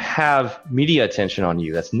 when you have media attention on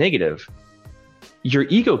you that's negative, your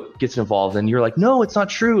ego gets involved, and you're like, no, it's not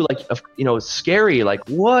true. Like, it's scary. Like,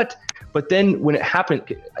 what? But then when it happened,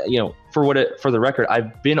 for the record,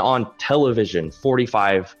 I've been on television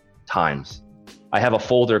 45 times. I have a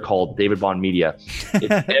folder called David Bond Media.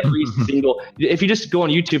 It's every single, if you just go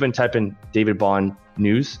on YouTube and type in David Bond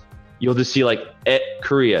news, you'll just see like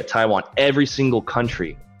Korea, Taiwan, every single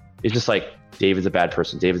country is just like, David's a bad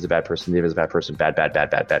person. David's a bad person. David's a bad person. Bad, bad,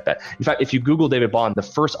 bad, bad, bad, bad. In fact, if you Google David Bond, the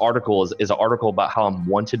first article is an article about how I'm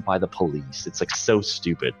wanted by the police. It's like so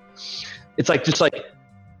stupid. It's like, just like,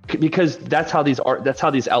 because that's how these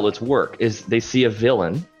outlets work, is they see a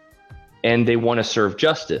villain and they want to serve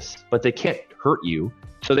justice, but they can't hurt you.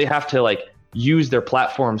 So they have to like use their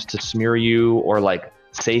platforms to smear you or like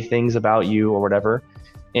say things about you or whatever.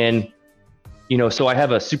 And, so I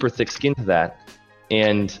have a super thick skin to that.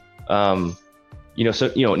 And, now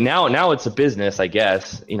it's a business, I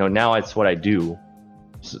guess, now it's what I do,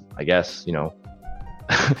 I guess,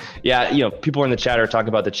 yeah, people in the chat are talking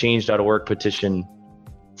about the change.org petition.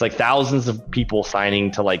 It's like thousands of people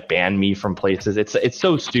signing to like ban me from places. It's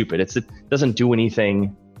so stupid. It doesn't do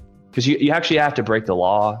anything, because you actually have to break the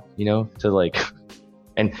law, to like,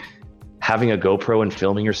 and having a GoPro and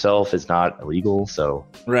filming yourself is not illegal. So,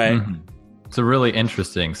 right. Mm-hmm. It's a really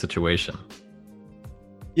interesting situation.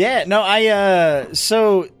 Yeah, no,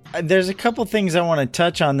 so there's a couple things I want to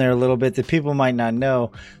touch on there a little bit that people might not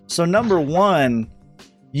know. So number one,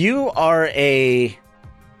 you are a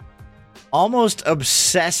almost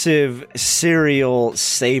obsessive serial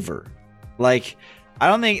saver. Like, I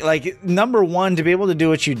don't think, like, number one, to be able to do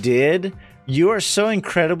what you did, you are so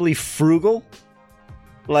incredibly frugal.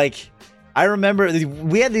 Like, I remember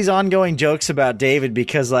we had these ongoing jokes about David,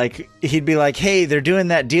 because like he'd be like, hey, they're doing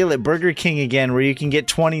that deal at Burger King again where you can get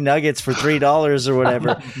 20 nuggets for $3 or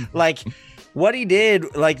whatever. Like, what he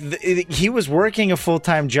did, like he was working a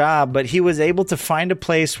full-time job, but he was able to find a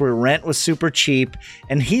place where rent was super cheap,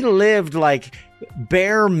 and he lived like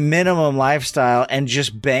bare minimum lifestyle and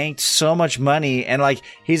just banked so much money. And like,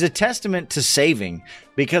 he's a testament to saving,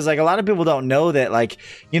 because like a lot of people don't know that, like,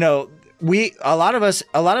 a lot of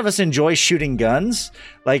us enjoy shooting guns.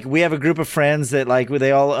 Like, we have a group of friends that like,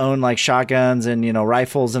 they all own like shotguns and,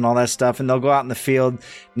 rifles and all that stuff. And they'll go out in the field.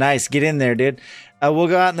 Nice. Get in there, dude. We'll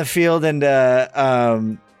go out in the field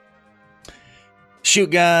and,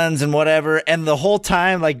 shoot guns and whatever. And the whole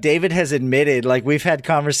time, like, David has admitted, like, we've had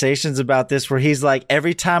conversations about this where he's like,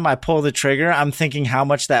 every time I pull the trigger, I'm thinking how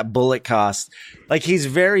much that bullet costs. Like, he's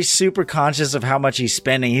very super conscious of how much he's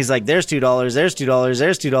spending. He's like, there's $2, there's $2,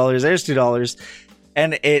 there's $2, there's $2.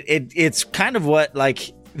 And it's kind of what,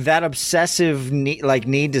 like, that obsessive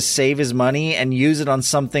need to save his money and use it on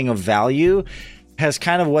something of value has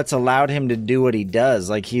kind of what's allowed him to do what he does.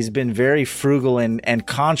 Like, he's been very frugal and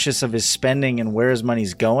conscious of his spending and where his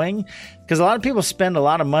money's going, because a lot of people spend a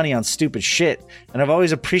lot of money on stupid shit. And I've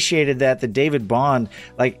always appreciated that the David Bond,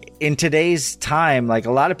 like, in today's time, like,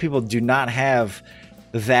 a lot of people do not have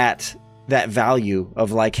that value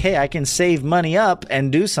of like, hey, I can save money up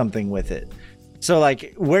and do something with it. So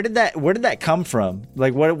like, where did that come from?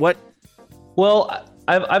 Like, what? Well,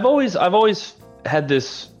 I've always had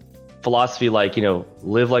this philosophy, like,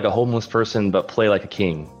 live like a homeless person but play like a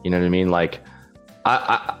king. You know what I mean? Like,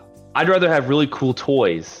 I'd rather have really cool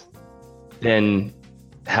toys than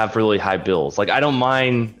have really high bills. Like, I don't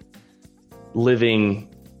mind living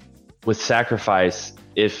with sacrifice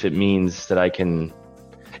if it means that I can,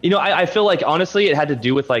 I feel like, honestly, it had to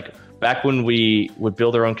do with like back when we would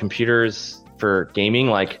build our own computers for gaming.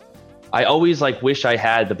 Like, I always like wish I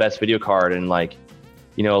had the best video card, and like,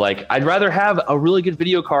 like, I'd rather have a really good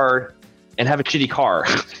video card and have a shitty car.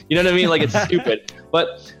 You know what I mean? Like, it's stupid.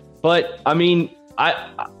 But I mean,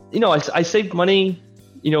 I saved money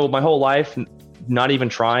my whole life, not even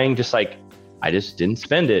trying, just like, I just didn't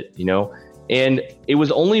spend it, and it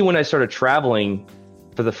was only when I started traveling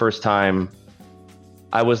for the first time,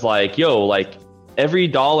 I was like, yo, like every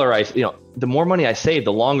dollar the more money I save,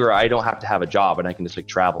 the longer I don't have to have a job and I can just like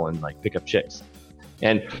travel and like pick up chicks.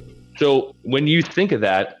 And so when you think of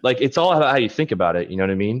that, like, it's all about how you think about it. You know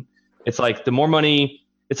what I mean? It's like the more money,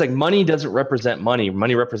 it's like money doesn't represent money.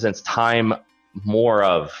 Money represents time more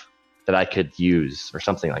of that I could use or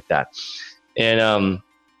something like that. And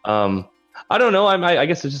I don't know. I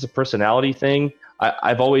guess it's just a personality thing.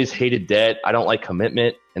 I've always hated debt. I don't like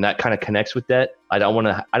commitment, and that kind of connects with debt. I don't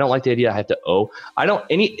like the idea I have to owe.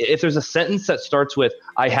 If there's a sentence that starts with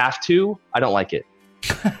 "I have to," I don't like it.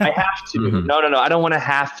 I have to. Mm-hmm. No. I don't want to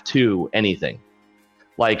have to anything.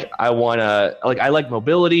 Like, I like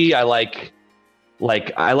mobility. I like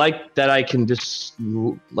that I can just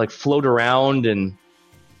like float around, and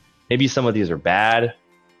maybe some of these are bad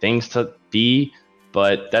things to be,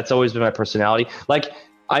 but that's always been my personality. Like,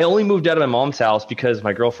 I only moved out of my mom's house because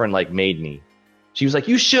my girlfriend like made me. She was like,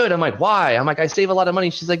 "You should." I'm like, "Why?" I'm like, "I save a lot of money."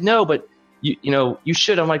 She's like, "No, but you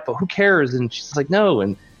should." I'm like, "But who cares?" And she's like, "No."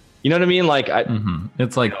 And you know what I mean? Like,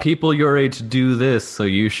 it's like people your age do this, so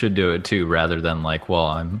you should do it too, rather than like, well,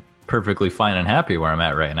 I'm perfectly fine and happy where I'm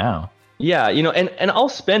at right now. Yeah, and I'll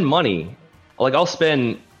spend money. Like, I'll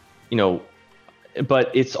spend,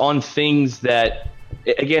 but it's on things that,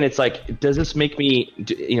 again, it's like, does this make me,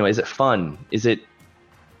 is it fun? Is it,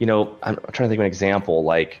 I'm trying to think of an example.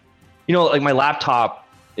 Like, like my laptop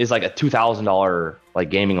is like a $2,000 like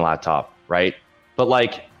gaming laptop, right? But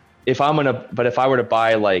like, if I were to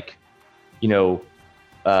buy like,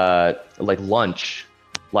 like lunch,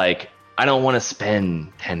 like, I don't want to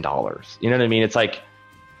spend $10. You know what I mean? It's like,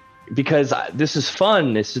 because this is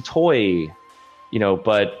fun, it's a toy,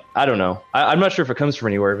 but I don't know. I'm not sure if it comes from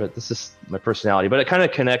anywhere, but this is my personality. But it kind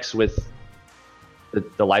of connects with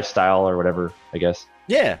the lifestyle or whatever, I guess.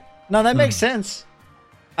 Yeah, no, that makes sense.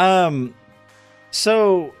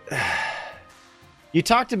 So you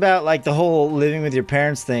talked about like the whole living with your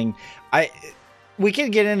parents thing. We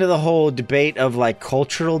could get into the whole debate of like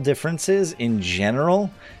cultural differences in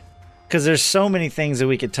general, because there's so many things that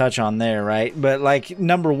we could touch on there, right? But like,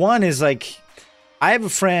 number one is like, I have a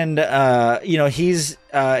friend, he's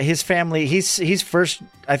his family, he's first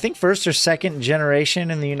or second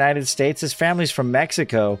generation in the United States. His family's from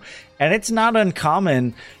Mexico, and it's not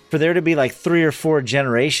uncommon for there to be like 3 or 4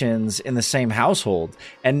 generations in the same household,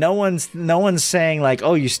 and no one's saying like,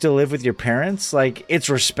 "Oh, you still live with your parents?" Like, it's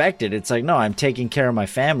respected. It's like, no, I'm taking care of my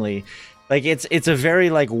family. Like, it's a very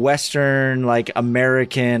like Western, like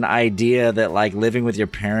American idea that like living with your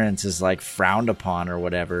parents is like frowned upon or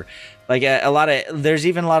whatever. Like there's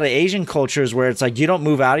even a lot of Asian cultures where it's like, you don't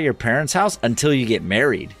move out of your parents' house until you get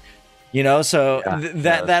married. So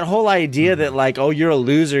that whole idea that like, oh, you're a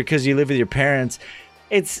loser because you live with your parents,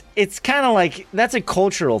 it's kind of like, that's a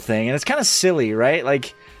cultural thing, and it's kind of silly, right?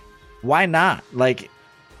 Like, why not? Like,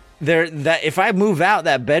 if I move out,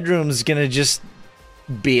 that bedroom's gonna just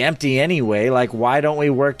be empty anyway. Like, why don't we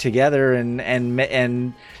work together and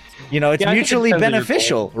it's mutually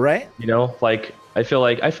beneficial, right? Like, I feel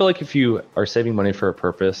like if you are saving money for a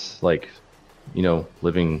purpose, like,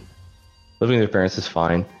 living with your parents is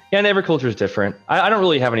fine. Yeah, and every culture is different. I don't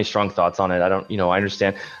really have any strong thoughts on it. I don't, I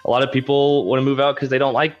understand a lot of people want to move out because they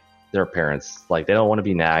don't like their parents. Like, they don't want to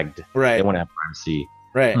be nagged. Right. They want to have privacy.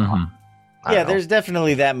 Right. Yeah, there's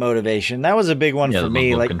definitely that motivation. That was a big one for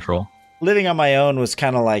me. Like, control. Living on my own was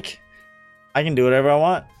kind of like, I can do whatever I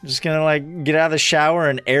want. I'm just gonna like get out of the shower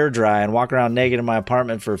and air dry and walk around naked in my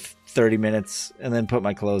apartment for 30 minutes and then put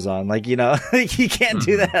my clothes on. Like, you can't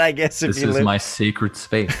do that, I guess. This is my sacred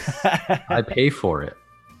space. I pay for it.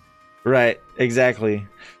 Right, exactly.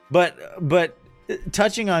 But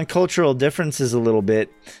touching on cultural differences a little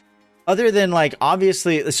bit, other than like,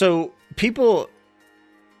 obviously, so people,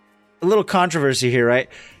 a little controversy here, right?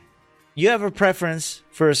 You have a preference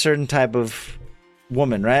for a certain type of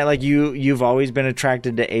woman, right? Like, you've always been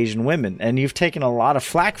attracted to Asian women, and you've taken a lot of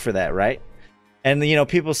flack for that, right? And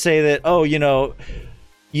people say that, oh, you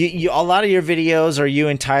a lot of your videos are you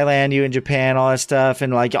in Thailand, you in Japan, all that stuff,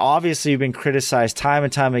 and like, obviously you've been criticized time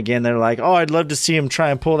and time again. They're like, oh, I'd love to see him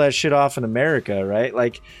try and pull that shit off in America, right?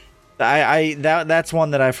 Like, that's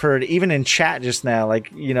one that I've heard even in chat just now.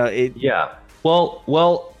 Like, it. Yeah.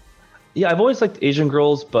 Well. Yeah, I've always liked Asian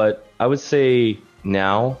girls, but I would say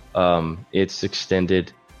now it's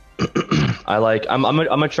extended.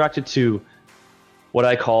 I'm attracted to what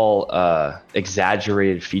I call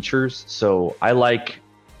exaggerated features. So I like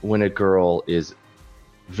when a girl is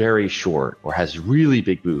very short or has really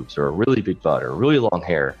big boobs or a really big butt or really long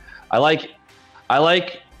hair. I like I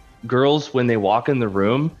like girls when they walk in the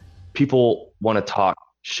room, people want to talk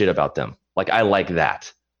shit about them. Like I like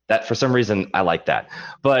that. That for some reason I like that.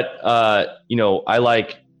 But I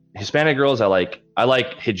like Hispanic girls. I like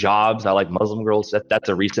hijabs. I like Muslim girls. That's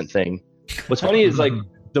a recent thing. What's funny is like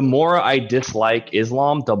the more I dislike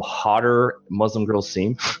Islam, the hotter Muslim girls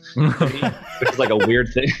seem. Which is like a weird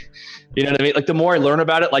thing. You know what I mean? Like the more I learn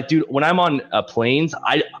about it, like dude, when I'm on planes,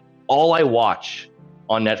 all I watch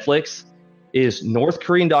on Netflix is North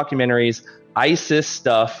Korean documentaries, ISIS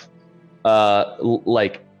stuff,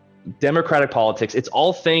 like democratic politics. It's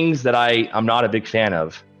all things that I'm not a big fan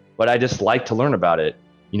of, but I just like to learn about it.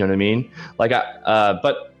 You know what I mean? Like,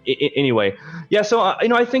 anyway, yeah. So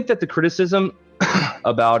I think that the criticism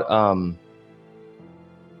about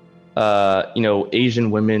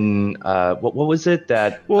Asian women, what was it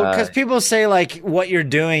that? Well, because people say like what you're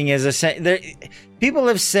doing is people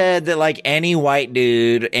have said that like any white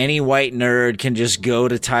dude, any white nerd can just go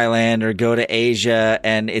to Thailand or go to Asia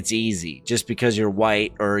and it's easy just because you're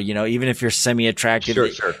white, or even if you're semi-attractive,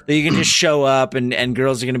 sure. that you can just show up and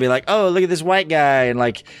girls are gonna be like, oh, look at this white guy, and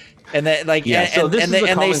like. And that, like, yeah,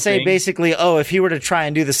 they say thing. basically, oh, if he were to try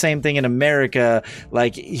and do the same thing in America,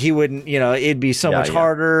 like he wouldn't, it'd be so much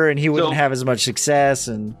harder, and he wouldn't have as much success.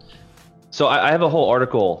 And so I have a whole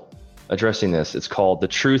article addressing this. It's called "The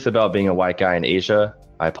Truth About Being a White Guy in Asia."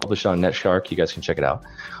 I published it on NetShark. You guys can check it out.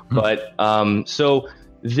 But so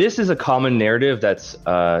this is a common narrative that's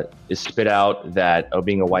is spit out that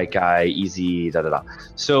being a white guy easy, da da da.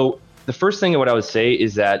 So the first thing what I would say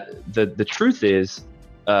is that the truth is.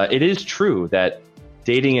 It is true that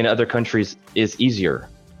dating in other countries is easier,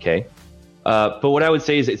 okay? But what I would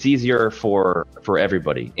say is it's easier for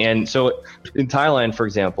everybody. And so in Thailand, for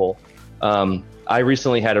example, I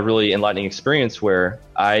recently had a really enlightening experience where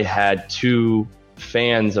I had two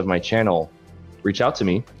fans of my channel reach out to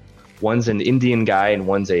me. One's an Indian guy and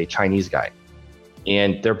one's a Chinese guy.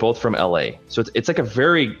 And they're both from LA. So it's like a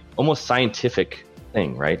very almost scientific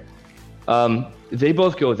thing, right? They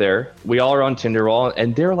both go there. We all are on Tinder,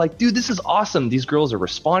 and they're like, dude, this is awesome. These girls are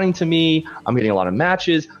responding to me. I'm getting a lot of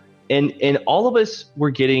matches. And all of us were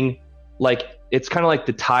getting like, it's kind of like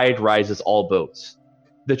the tide rises all boats.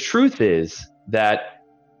 The truth is that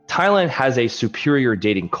Thailand has a superior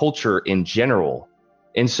dating culture in general.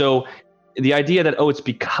 And so the idea that, it's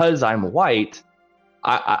because I'm white,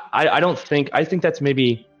 I don't think, I think that's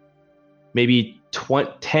maybe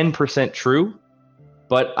 10% true.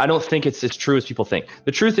 But I don't think it's as true as people think.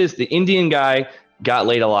 The truth is the Indian guy got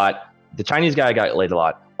laid a lot. The Chinese guy got laid a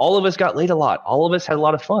lot. All of us got laid a lot. All of us had a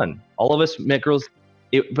lot of fun. All of us met girls.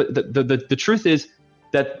 But the truth is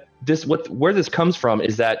that where this comes from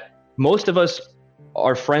is that most of us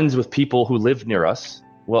are friends with people who live near us.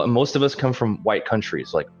 Well, most of us come from white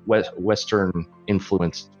countries, like Western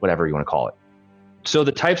influenced, whatever you want to call it. So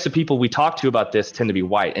the types of people we talk to about this tend to be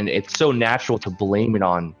white. And it's so natural to blame it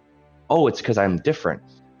on, it's because I'm different.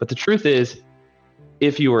 But the truth is,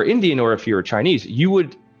 if you were Indian or if you were Chinese, you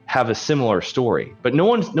would have a similar story. But no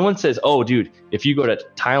one says, oh, dude, if you go to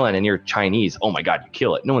Thailand and you're Chinese, oh my God, you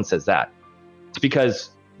kill it. No one says that. It's because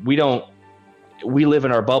we live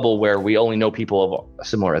in our bubble where we only know people of a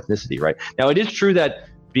similar ethnicity, right? Now, it is true that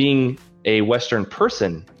being a Western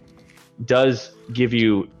person does give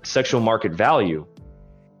you sexual market value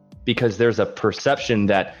because there's a perception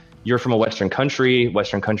that you're from a Western country.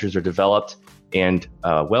 Western countries are developed and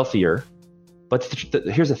wealthier. But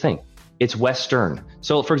here's the thing. It's Western.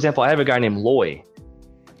 So, for example, I have a guy named Loy.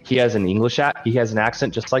 He has an he has an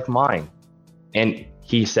accent just like mine. And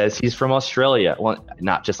he says he's from Australia. Well,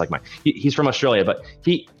 not just like mine. He's from Australia, but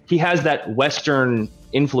he has that Western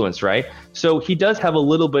influence, right? So he does have a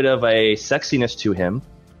little bit of a sexiness to him,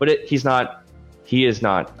 but he is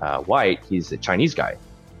not white. He's a Chinese guy.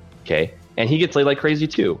 Okay. And he gets laid like crazy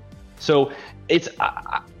too. So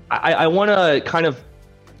I want to kind of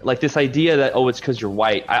like this idea that, it's because you're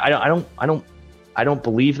white. I don't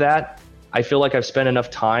believe that. I feel like I've spent enough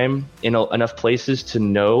time in enough places to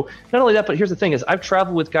know. Not only that, but here's the thing: is I've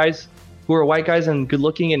traveled with guys who are white guys and good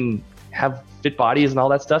looking and have fit bodies and all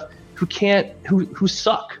that stuff who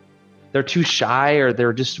suck. They're too shy or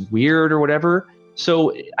they're just weird or whatever.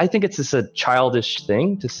 So I think it's just a childish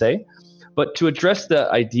thing to say. But to address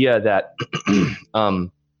the idea that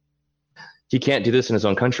he can't do this in his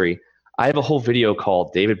own country, I have a whole video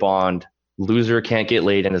called David Bond, Loser Can't Get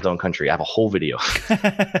Laid in His Own Country. I have a whole video. So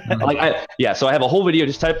I have a whole video.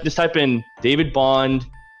 Just type in David Bond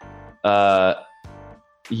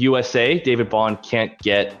USA, David Bond Can't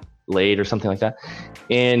Get Laid or something like that.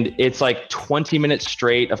 And it's like 20 minutes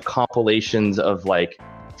straight of compilations of like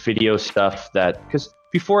video stuff because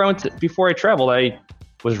before I traveled, I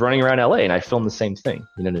was running around LA and I filmed the same thing.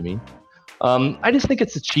 You know what I mean? I just think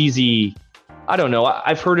it's a cheesy, I don't know.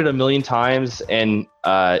 I've heard it a million times, and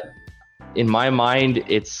in my mind,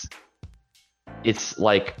 it's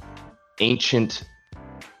like ancient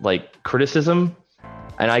like criticism.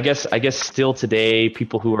 And I guess still today,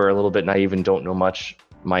 people who are a little bit naive and don't know much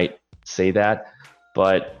might say that.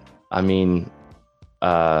 But I mean,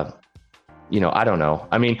 I don't know.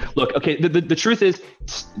 I mean, look, okay, the truth is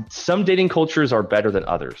some dating cultures are better than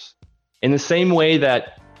others. In the same way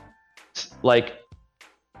that like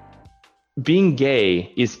being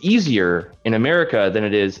gay is easier in America than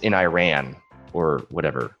it is in Iran or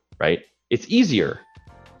whatever, right? It's easier.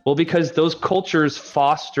 Well, because those cultures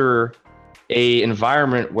foster a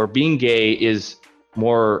environment where being gay is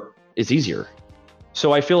easier.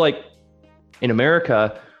 So I feel like in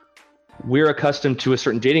America, we're accustomed to a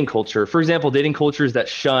certain dating culture. For example, dating cultures that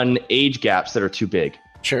shun age gaps that are too big.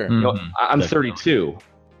 Sure. I'm 32.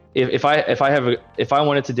 If I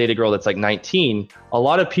wanted to date a girl that's like 19, a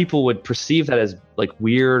lot of people would perceive that as like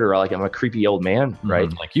weird or like I'm a creepy old man,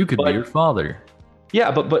 right? Like you could be your father.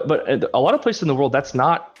 Yeah, but a lot of places in the world that's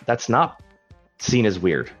not seen as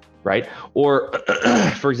weird, right? Or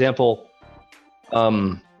for example,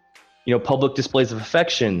 public displays of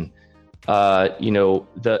affection,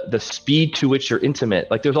 the speed to which you're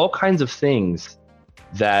intimate. Like there's all kinds of things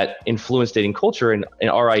that influence dating culture and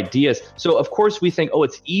our ideas. So of course we think, oh,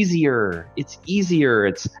 it's easier. Is it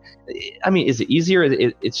easier?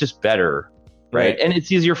 It's just better, right? And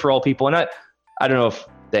it's easier for all people. And I don't know if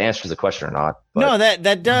the answer is the question or not. But. No,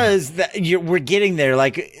 that does. We're getting there.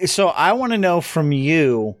 Like, so I want to know from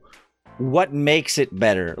you what makes it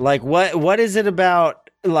better. Like, what is it about?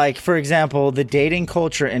 Like, for example, the dating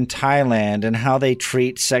culture in Thailand and how they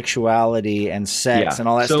treat sexuality and sex and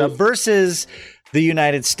all that stuff versus the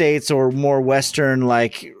United States or more Western,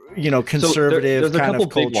 like, conservative kind of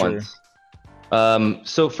culture.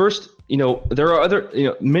 So first, there are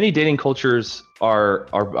other, many dating cultures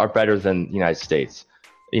are better than the United States.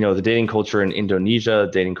 The dating culture in Indonesia,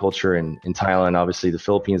 dating culture in Thailand, obviously the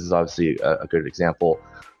Philippines is obviously a good example.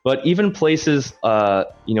 But even places,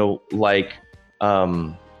 like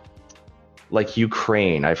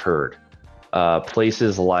Ukraine, I've heard.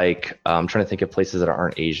 Places like, I'm trying to think of places that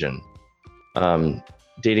aren't Asian.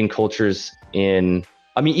 Dating cultures even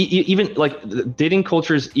like dating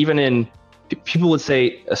cultures, even in, people would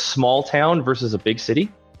say a small town versus a big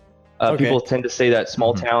city. People tend to say that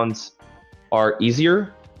small towns are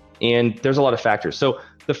easier, and there's a lot of factors. So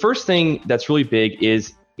the first thing that's really big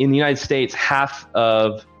is in the United States, half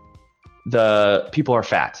of the people are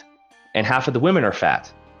fat and half of the women are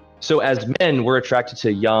fat. So as men, we're attracted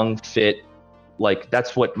to young, fit, like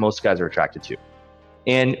that's what most guys are attracted to.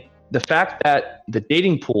 And the fact that the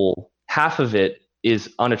dating pool, half of it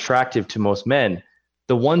is unattractive to most men,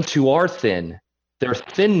 the ones who are thin, their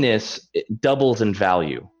thinness doubles in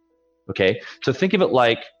value. Okay. So think of it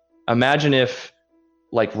like, imagine if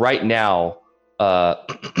like right now,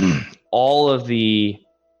 all of the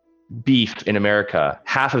beef in America,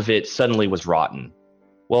 half of it suddenly was rotten.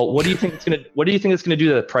 Well, what do you think it's gonna do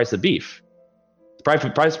to the price of beef? The price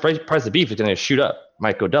of beef is gonna shoot up,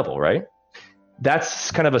 might go double, right?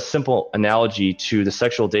 That's kind of a simple analogy to the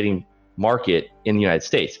sexual dating market in the United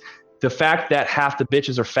States. The fact that half the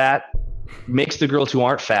bitches are fat makes the girls who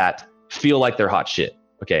aren't fat feel like they're hot shit.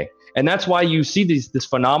 Okay. And that's why you see this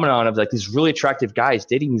phenomenon of like these really attractive guys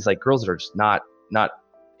dating these like girls that are just not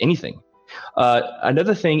anything.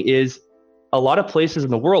 Another thing is a lot of places in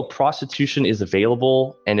the world, prostitution is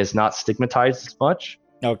available and is not stigmatized as much.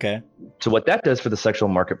 Okay. So what that does for the sexual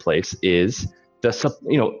marketplace is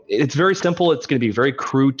it's very simple. It's going to be very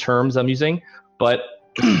crude terms I'm using, but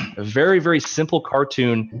a very, very simple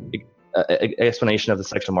cartoon explanation of the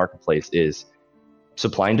sexual marketplace is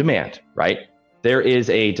supply and demand, right? There is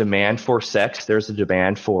a demand for sex. There's a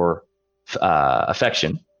demand for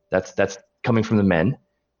affection. That's coming from the men.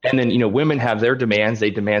 And then, women have their demands. They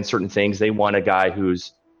demand certain things. They want a guy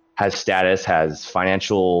has status, has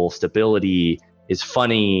financial stability, is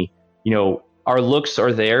funny. Our looks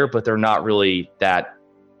are there, but they're not really that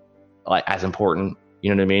as important. You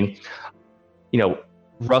know what I mean?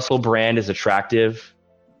 Russell Brand is attractive,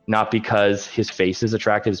 not because his face is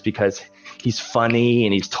attractive. It's because he's funny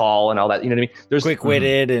and he's tall and all that. You know what I mean? There's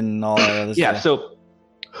quick-witted and all that other stuff. Yeah. So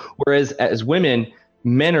whereas as women,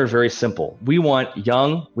 men are very simple. We want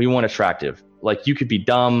young, we want attractive. Like you could be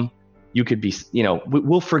dumb, you could be,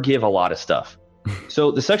 we'll forgive a lot of stuff.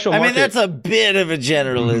 So the sexual market, that's a bit of a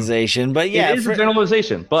generalization, but yeah. It is a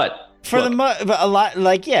generalization, but a lot,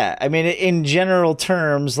 like, yeah, I mean, in general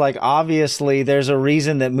terms, like, obviously there's a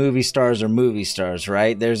reason that movie stars are movie stars,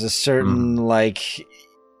 right? There's a certain, like,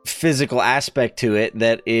 physical aspect to it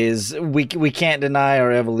that is we can't deny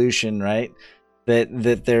our evolution, right?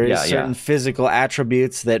 That there is certain physical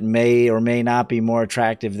attributes that may or may not be more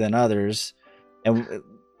attractive than others. And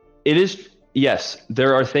it is, yes,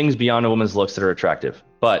 there are things beyond a woman's looks that are attractive,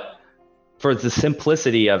 but for the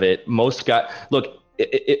simplicity of it, most guys, look,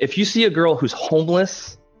 if you see a girl who's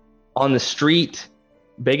homeless on the street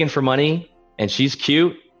begging for money and she's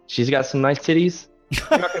cute, she's got some nice titties,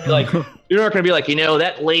 you're not gonna be like, you know,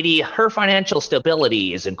 that lady, her financial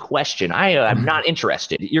stability is in question. I'm not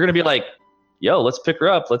interested. You're gonna be like, yo, let's pick her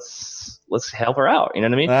up. Let's help her out. You know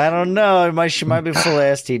what I mean? I don't know. She might be full of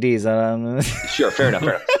STDs. I don't know. Sure, fair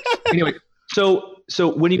enough. Anyway, so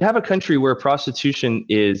when you have a country where prostitution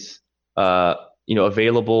is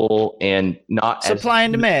available and not supply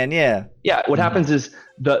and demand, yeah. What happens is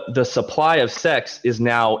the supply of sex is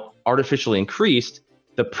now artificially increased.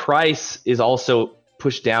 The price is also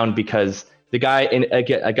pushed down because the guy, and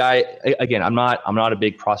again, I'm not a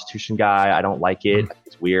big prostitution guy. I don't like it.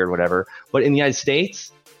 It's weird, whatever. But in the United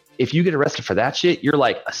States, if you get arrested for that shit, you're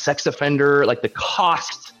like a sex offender. Like the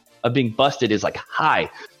cost of being busted is like high.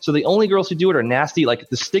 So the only girls who do it are nasty. Like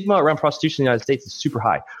the stigma around prostitution in the United States is super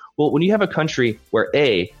high. Well, when you have a country where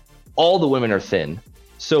all the women are thin,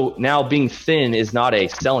 so now being thin is not a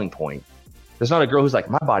selling point. There's not a girl who's like,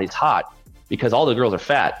 my body's hot because all the girls are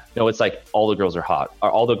fat. No, it's like all the girls are hot.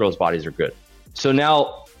 Or all the girls' bodies are good. So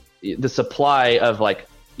now the supply of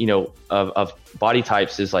of body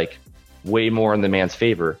types is like way more in the man's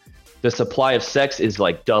favor. The supply of sex is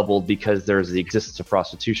like doubled because there's the existence of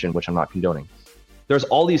prostitution, which I'm not condoning. There's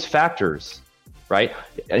all these factors, right?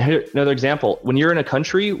 Here, another example, when you're in a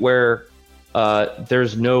country where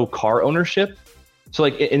there's no car ownership, so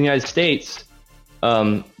like in the United States,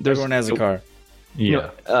 everyone has a car.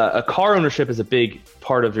 A car ownership is a big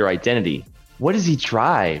part of your identity. What does he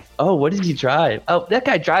drive? Oh, what does he drive? Oh, that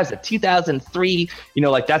guy drives a 2003.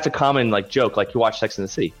 Like that's a common like joke. Like you watch Sex and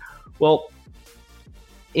the City. Well,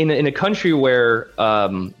 in a country where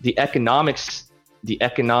the economic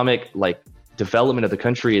like development of the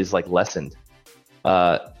country is like lessened,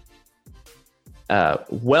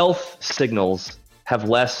 wealth signals have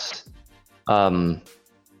less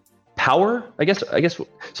power. I guess.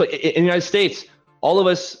 So in the United States, all of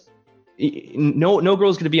us. No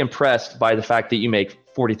girl's going to be impressed by the fact that you make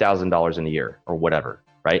 $40,000 in a year or whatever,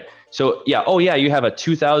 right? So you have a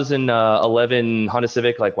 2011 Honda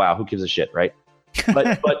Civic, like wow, who gives a shit, right?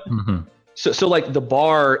 But so like the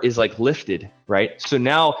bar is like lifted, right? So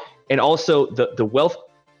now, and also the wealth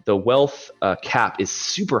cap is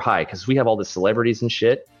super high because we have all the celebrities and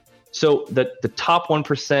shit. So the top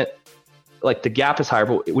 1%, like the gap is higher.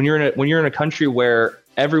 But when you're in a country where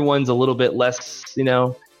everyone's a little bit less,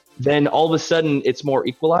 then all of a sudden it's more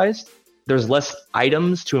equalized. There's less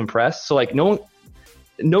items to impress. So like no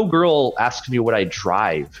girl asks me what I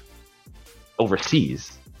drive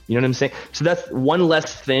overseas. You know what I'm saying? So that's one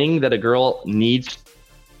less thing that a girl needs,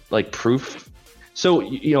 like proof. So,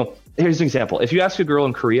 here's an example. If you ask a girl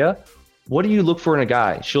in Korea, what do you look for in a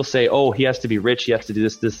guy? She'll say, oh, he has to be rich. He has to do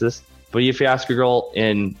this, this, this. But if you ask a girl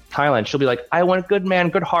in Thailand, she'll be like, I want a good man,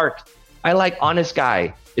 good heart. I like honest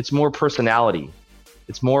guy. It's more personality.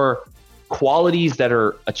 It's more qualities that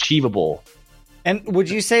are achievable. And would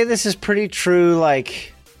you say this is pretty true?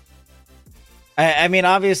 Like, I mean,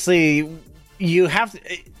 obviously, you have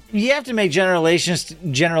to make generalizations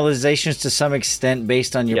to some extent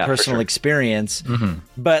based on your personal experience. Mm-hmm.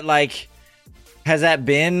 But like, has that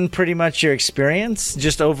been pretty much your experience,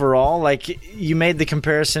 just overall? Like, you made the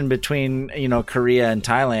comparison between Korea and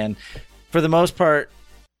Thailand. For the most part,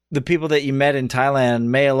 the people that you met in Thailand,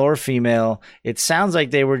 male or female, it sounds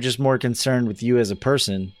like they were just more concerned with you as a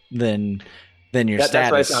person than your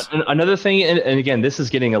status. That's right. Another thing, and again, this is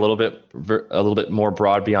getting a little bit more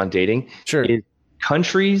broad beyond dating. Sure. Is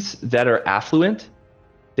countries that are affluent,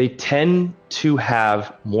 they tend to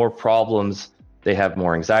have more problems. They have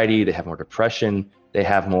more anxiety. They have more depression. They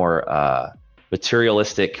have more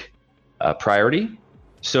materialistic priority.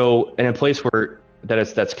 So in a place where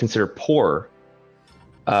that's considered poor,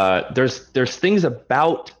 there's things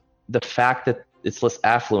about the fact that it's less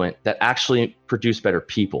affluent that actually produce better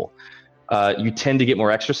people. You tend to get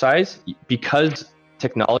more exercise because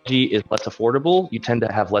technology is less affordable. You tend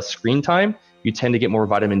to have less screen time. You tend to get more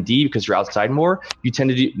vitamin D because you're outside more. You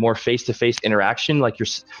tend to do more face-to-face interaction. Like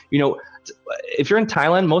if you're in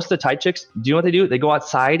Thailand, most of the Thai chicks, do you know what they do? They go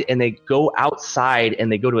outside and they go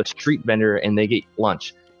to a street vendor and they get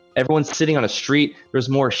lunch. Everyone's sitting on a street. There's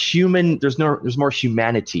more more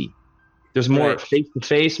humanity. There's more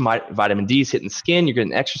face-to-face. Vitamin D is hitting the skin. You're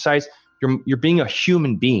getting exercise. You're being a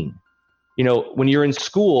human being. When you're in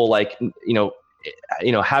school, like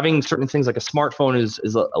having certain things like a smartphone is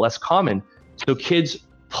less common. So kids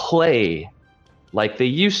play like they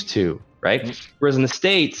used to, right? Whereas in the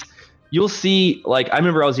States, you'll see, like, I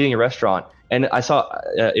remember I was eating at a restaurant and I saw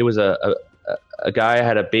it was a guy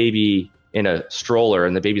had a baby in a stroller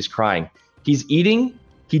and the baby's crying. He's eating.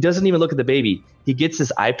 He doesn't even look at the baby. He gets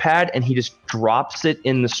his iPad and he just drops it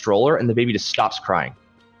in the stroller and the baby just stops crying,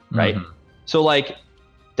 right? Mm-hmm. So like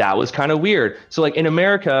that was kind of weird. So like in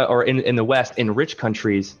America or in the West, in rich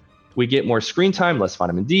countries, we get more screen time, less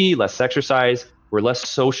vitamin D, less exercise. We're less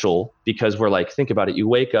social because we're like, think about it. You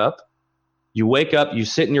wake up, you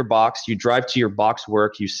sit in your box, you drive to your box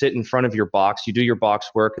work, you sit in front of your box, you do your box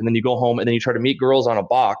work, and then you go home and then you try to meet girls on a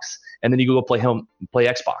box and then you go play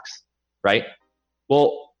Xbox, right?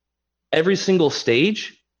 Well, every single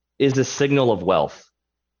stage is a signal of wealth.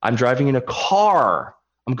 I'm driving in a car.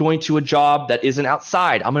 I'm going to a job that isn't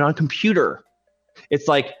outside. I'm on a computer. It's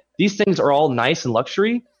like these things are all nice and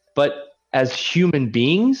luxury, but as human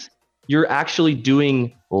beings, you're actually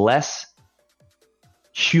doing less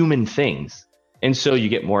human things. And so you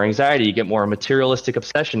get more anxiety, you get more materialistic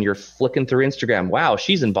obsession. You're flicking through Instagram. Wow,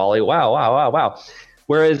 she's in Bali. Wow.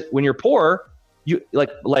 Whereas when you're poor, you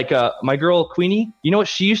like my girl Queenie, you know what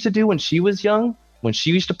she used to do when she was young? When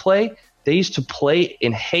she used to play, they used to play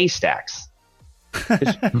in haystacks.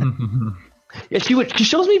 Yeah, she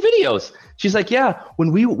shows me videos. She's like, yeah,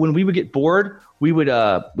 when we would get bored, we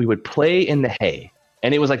would play in the hay.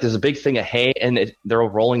 And it was like there's a big thing of hay and they're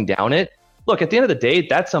rolling down it. Look, at the end of the day,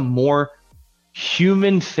 that's a more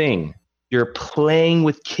human thing. You're playing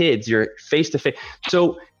with kids, you're face to face.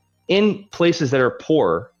 So in places that are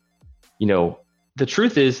poor, the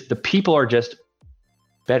truth is the people are just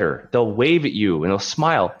better. They'll wave at you and they'll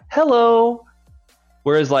smile, hello.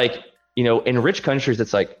 Whereas like, in rich countries,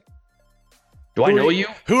 it's like, do I know you?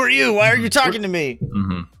 Who are you? Why are you talking to me?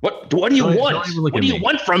 Mm-hmm. What do you want? What do you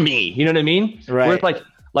want from me? You know what I mean? Right. Whereas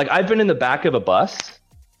like I've been in the back of a bus,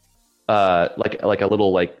 like a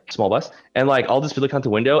little like small bus, and like I'll just be looking out the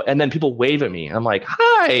window, and then people wave at me, and I'm like,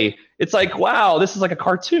 hi. It's like, wow, this is like a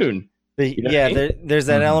cartoon. There's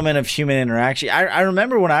that element of human interaction. I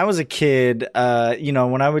remember when I was a kid,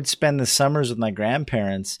 when I would spend the summers with my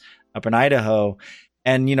grandparents up in Idaho.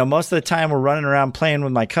 And, most of the time we're running around playing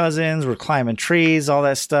with my cousins, we're climbing trees, all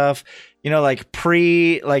that stuff,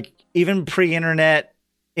 even pre-internet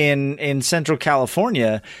in Central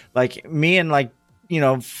California, like me and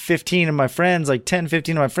 15 of my friends, like 10,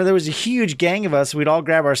 15 of my friends, there was a huge gang of us. We'd all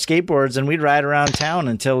grab our skateboards and we'd ride around town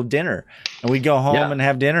until dinner and we'd go home and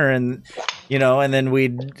have dinner and, and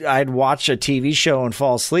then I'd watch a TV show and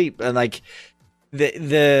fall asleep. And like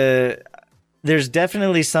there's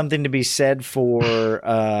definitely something to be said for,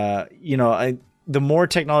 the more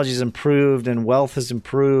technology has improved and wealth has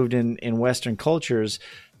improved in Western cultures.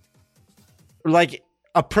 Like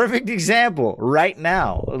a perfect example right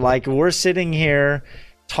now, like we're sitting here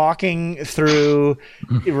talking through,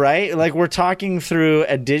 right? Like we're talking through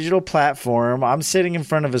a digital platform. I'm sitting in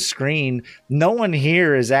front of a screen. No one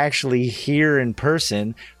here is actually here in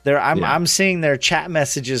person. I'm seeing their chat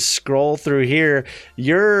messages scroll through here.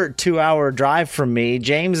 You're 2-hour drive from me.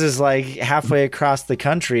 James is like halfway across the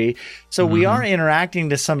country. So we are interacting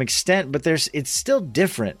to some extent, but it's still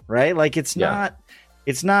different, right? Like it's not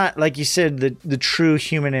like you said, the true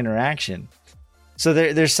human interaction. So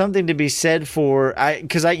there's something to be said for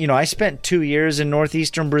because I spent 2 years in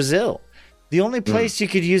northeastern Brazil. The only place you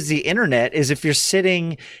could use the internet is if you're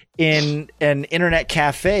sitting in an internet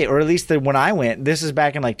cafe, or at least when I went. This is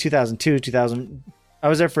back in like 2002, 2000. I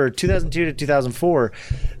was there for 2002 to 2004.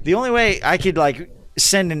 The only way I could like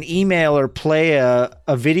send an email or play a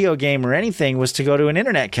video game or anything was to go to an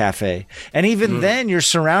internet cafe. And even then you're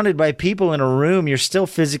surrounded by people in a room. You're still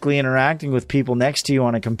physically interacting with people next to you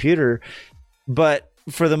on a computer. But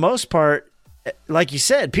for the most part, like you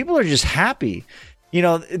said, people are just happy.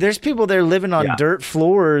 There's people there living on dirt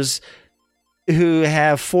floors who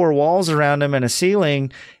have 4 walls around them and a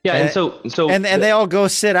ceiling. Yeah, and they all go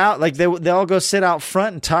sit out, like they all go sit out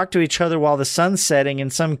front and talk to each other while the sun's setting,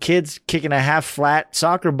 and some kid's kicking a half flat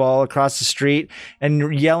soccer ball across the street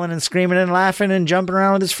and yelling and screaming and laughing and jumping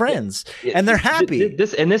around with his friends. And they're happy.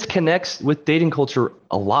 This connects with dating culture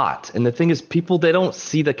a lot. And the thing is, people, they don't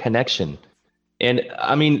see the connection. And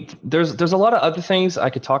I mean, there's a lot of other things I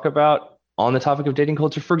could talk about on the topic of dating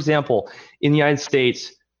culture. For example, in the United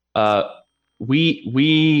States,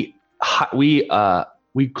 we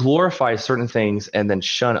glorify certain things and then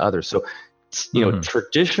shun others. So,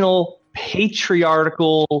 traditional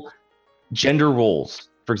patriarchal gender roles,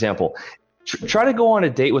 for example, try to go on a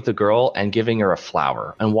date with a girl and giving her a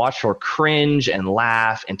flower and watch her cringe and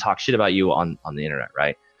laugh and talk shit about you on the internet,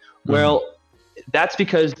 right? Well, that's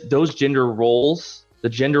because those gender roles,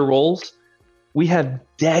 we have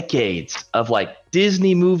decades of like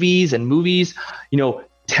Disney movies and movies,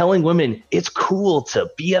 telling women it's cool to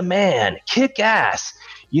be a man, kick ass.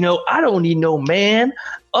 I don't need no man.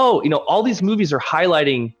 Oh, all these movies are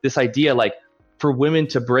highlighting this idea, like, for women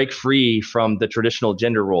to break free from the traditional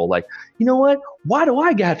gender role. Like, you know what? Why do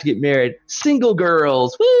I have to get married? Single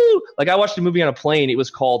girls, woo! Like, I watched a movie on a plane. It was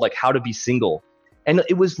called like How to Be Single. And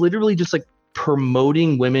it was literally just like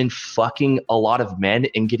promoting women fucking a lot of men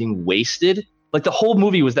and getting wasted. Like, the whole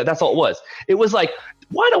movie was that's all it was. It was like,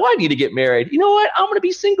 why do I need to get married? You know what? I'm going to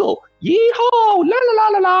be single. Yeehaw, la la la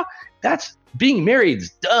la la. That's being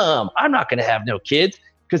married's dumb. I'm not going to have no kids.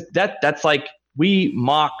 Because that's like, we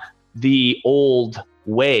mock the old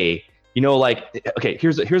way. Like, okay,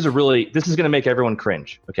 here's a really, this is going to make everyone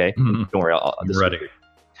cringe. Okay. Mm-hmm. Don't worry. I'm ready.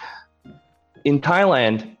 In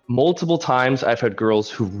Thailand, multiple times I've had girls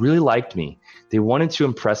who really liked me. They wanted to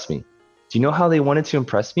impress me. Do you know how they wanted to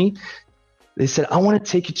impress me? They said, I want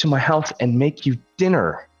to take you to my house and make you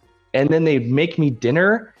dinner. And then they'd make me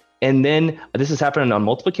dinner. And then, this has happened on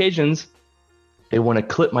multiple occasions, they want to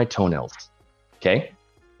clip my toenails. Okay.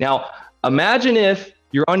 Now, imagine if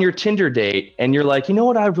you're on your Tinder date and you're like, you know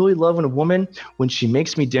what I really love in a woman? When she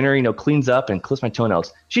makes me dinner, cleans up and clips my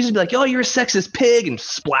toenails. She's just be like, oh, you're a sexist pig, and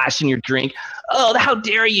splashing your drink. Oh, how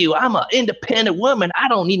dare you? I'm an independent woman. I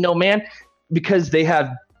don't need no man. Because they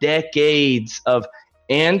have decades of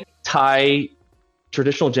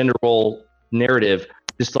anti-traditional gender role narrative,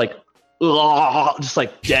 just like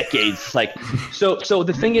decades. Like, so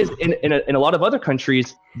the thing is, in a lot of other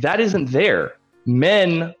countries, that isn't there.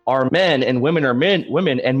 Men are men and women are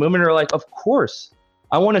women, and women are like, of course,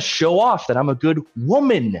 I want to show off that I'm a good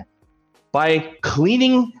woman by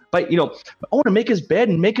cleaning, I want to make his bed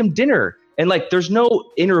and make him dinner. And like, there's no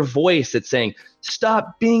inner voice that's saying,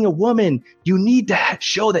 stop being a woman. You need to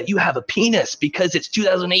show that you have a penis because it's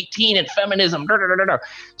 2018 and feminism.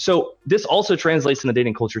 So this also translates in the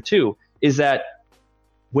dating culture too, is that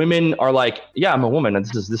women are like, yeah, I'm a woman and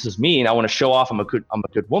this is me. And I want to show off I'm a good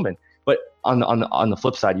woman. But on the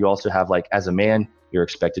flip side, you also have, like, as a man, you're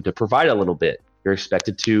expected to provide a little bit. You're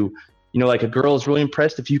expected to, like, a girl is really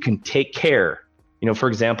impressed if you can take care, for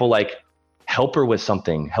example, like, help her with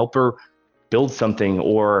something, help her build something,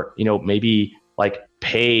 or, maybe like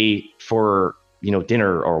pay for,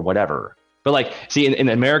 dinner or whatever. But like, see, in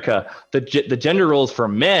America, the gender roles for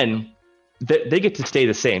men, they get to stay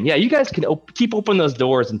the same. Yeah, you guys can keep open those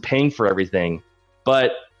doors and paying for everything,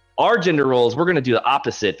 but our gender roles, we're going to do the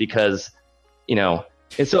opposite because, and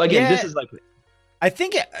so again, this is like, I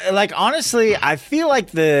think, like, honestly, I feel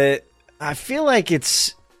like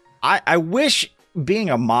I wish, being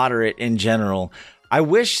a moderate in general, I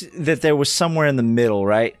wish that there was somewhere in the middle,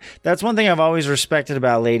 right? That's one thing I've always respected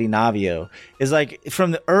about Lady Navio, is like,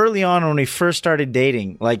 from the early on when we first started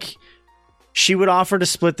dating, like, she would offer to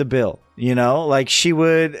split the bill, like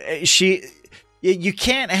you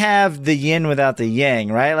can't have the yin without the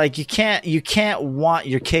yang, right? Like, you can't want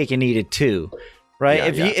your cake and eat it too,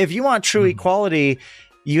 right? If you want true equality,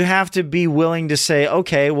 you have to be willing to say,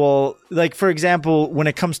 okay, well, like, for example, when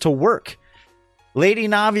it comes to work, Lady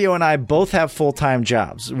Navio and I both have full-time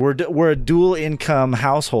jobs. We're a dual income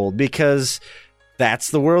household because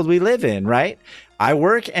that's the world we live in, right? I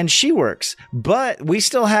work and she works, but we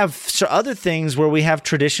still have other things where we have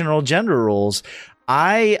traditional gender roles.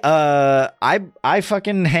 I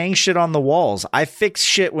fucking hang shit on the walls. I fix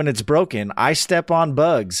shit when it's broken. I step on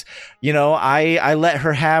bugs. I let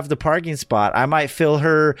her have the parking spot. I might fill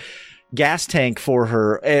her gas tank for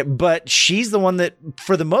her, but she's the one that,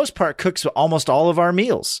 for the most part, cooks almost all of our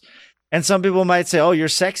meals. And some people might say, oh, you're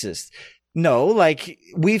sexist. No, like,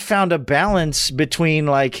 we found a balance between,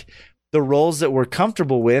 like, the roles that we're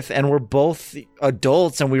comfortable with, and we're both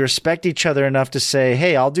adults and we respect each other enough to say,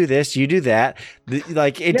 hey, I'll do this, you do that.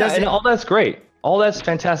 Like, it doesn't. And all that's great. All that's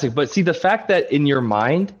fantastic. But see, the fact that in your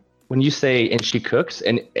mind, when you say, and she cooks,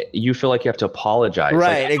 and you feel like you have to apologize.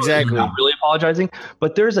 Right, like, exactly. You're not really apologizing,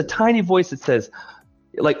 but there's a tiny voice that says,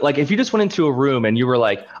 like if you just went into a room and you were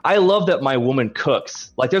like, I love that my woman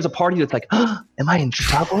cooks. Like, there's a party that's like, oh, am I in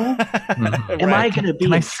trouble? Am I going to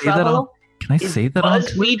be in trouble? Can I say that on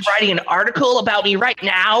BuzzFeed writing an article about me right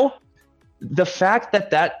now? The fact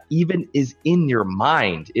that even is in your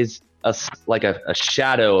mind is a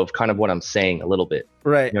shadow of kind of what I'm saying a little bit.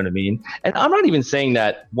 Right. You know what I mean? And I'm not even saying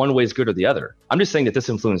that one way is good or the other. I'm just saying that this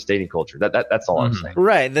influenced dating culture. That's all I'm saying.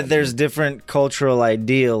 Right. That there's different cultural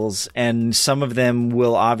ideals, and some of them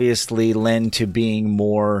will obviously lend to being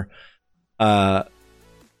more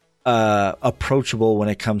approachable when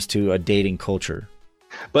it comes to a dating culture.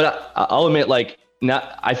 But I'll admit, like,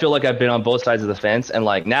 now I feel like I've been on both sides of the fence, and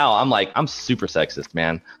like now I'm super sexist,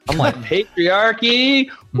 man. I'm like patriarchy,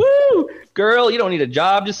 woo, girl, you don't need a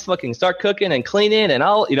job, just fucking start cooking and cleaning, and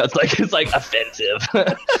it's like offensive.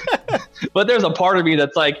 But there's a part of me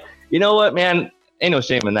that's like, you know what, man, ain't no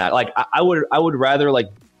shame in that. Like I would rather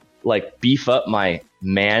like beef up my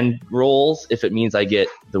man roles if it means I get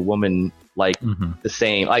the woman like the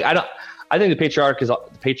same. Like I think the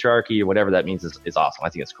patriarchy or whatever that means is awesome. I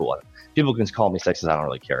think it's cool. People can call me sexist. I don't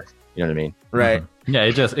really care. You know what I mean? Right. Yeah,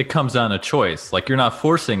 it comes down to choice. Like, you're not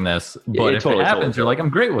forcing this, but if it happens, you're like, I'm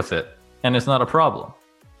great with it, and it's not a problem.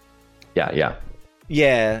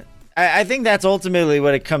 Yeah. I think that's ultimately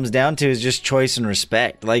what it comes down to, is just choice and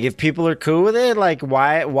respect. Like, if people are cool with it, like,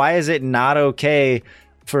 why is it not okay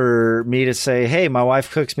for me to say, hey, my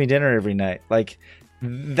wife cooks me dinner every night? Like,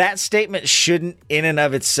 that statement shouldn't in and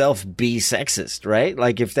of itself be sexist, right?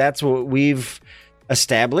 Like, if that's what we've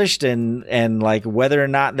established, and like whether or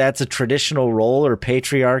not that's a traditional role or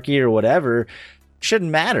patriarchy or whatever, shouldn't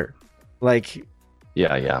matter. Like,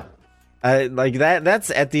 yeah. Like that's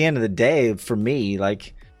at the end of the day for me,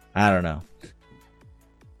 like, I don't know.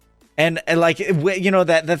 And like, you know,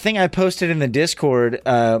 that the thing I posted in the Discord,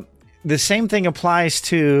 the same thing applies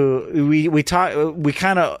to, we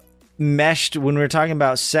kind of meshed when we were talking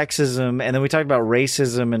about sexism, and then we talked about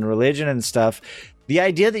racism and religion and stuff. The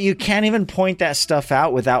idea that you can't even point that stuff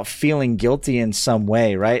out without feeling guilty in some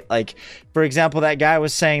way, right? Like, for example, that guy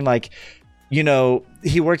was saying, like, you know,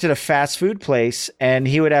 he worked at a fast food place, and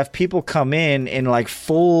he would have people come in like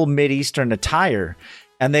full Mideastern attire,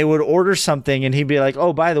 and they would order something, and he'd be like,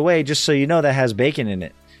 oh, by the way, just so you know, that has bacon in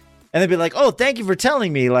it. And they'd be like, oh, thank you for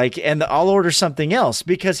telling me, like, and I'll order something else,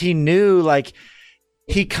 because he knew, like,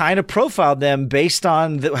 he kind of profiled them based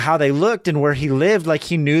on how they looked and where he lived. Like,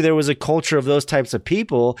 he knew there was a culture of those types of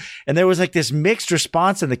people. And there was like this mixed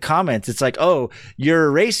response in the comments. It's like, oh, you're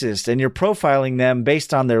a racist and you're profiling them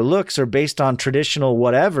based on their looks or based on traditional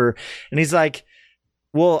whatever. And he's like,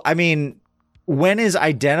 well, I mean, when is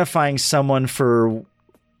identifying someone for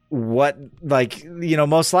what, like, you know,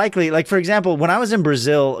 most likely, like, for example, when I was in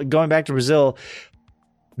Brazil, going back to Brazil,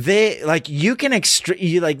 they like, you can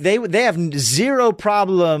they have zero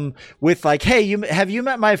problem with like, hey, have you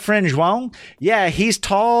met my friend João? Yeah, he's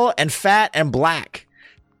tall and fat and black.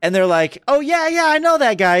 And they're like, oh yeah, I know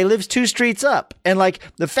that guy. He lives 2 streets up. And like,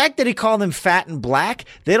 the fact that he called him fat and black,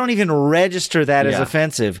 they don't even register that as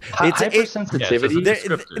offensive. It's hypersensitivity.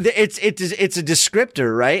 It's a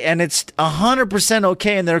descriptor, right? And it's 100%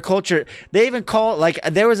 okay in their culture. They even call, like,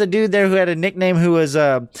 there was a dude there who had a nickname who was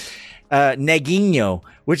Neguinho,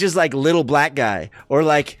 which is like little black guy, or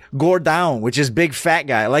like Gordão, which is big fat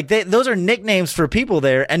guy. Like, those are nicknames for people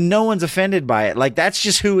there, and no one's offended by it. Like, that's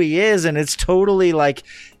just who he is, and it's totally like,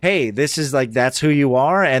 hey, this is like, that's who you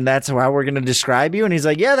are, and that's how we're going to describe you. And he's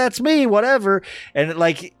like, yeah, that's me, whatever. And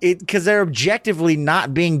like, because they're objectively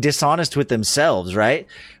not being dishonest with themselves, right?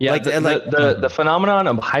 Yeah, like, the phenomenon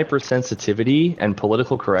of hypersensitivity and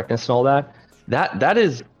political correctness and all that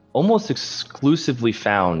is almost exclusively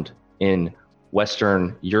found in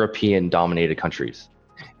Western European dominated countries.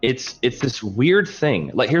 It's this weird thing.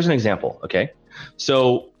 Like, here's an example. Okay.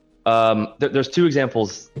 So, there's 2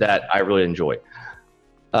 examples that I really enjoy.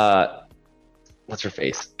 What's her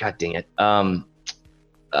face? God dang it. One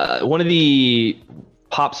of the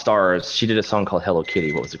pop stars, she did a song called Hello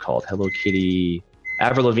Kitty. What was it called? Hello Kitty.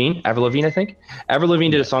 Avril Lavigne, I think. Avril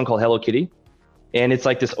Lavigne did a song called Hello Kitty. And it's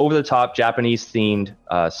like this over the top Japanese themed,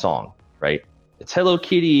 song, right? It's Hello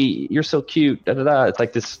Kitty, you're so cute, da da da. It's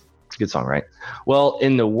like this, it's a good song, right? Well,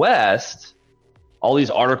 in the West, all these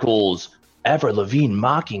articles, Avril Lavigne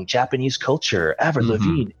mocking Japanese culture, Avril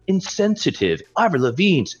Lavigne insensitive, Avril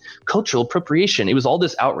Lavigne's cultural appropriation. It was all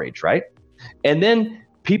this outrage, right? And then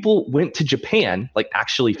people went to Japan, like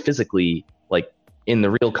actually physically, like in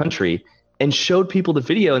the real country, and showed people the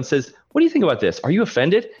video and says, what do you think about this? Are you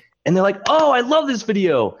offended? And they're like, oh, I love this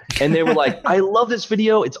video. And they were like, I love this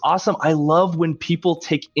video. It's awesome. I love when people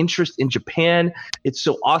take interest in Japan. It's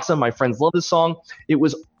so awesome. My friends love this song. It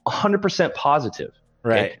was 100% positive.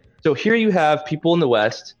 Right. Okay? So here you have people in the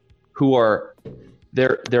West who are,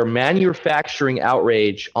 they're manufacturing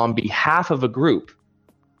outrage on behalf of a group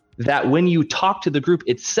that when you talk to the group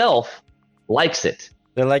itself, likes it.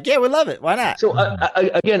 They're like, yeah, we love it. Why not? So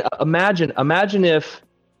again, imagine if,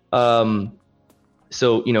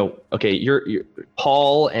 so, you know, okay, you're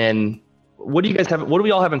Paul, and what do you guys have? What do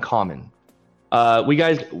we all have in common?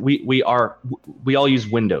 We all use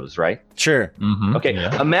Windows, right? Sure. Mm-hmm. Okay.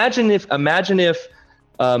 Yeah. Imagine if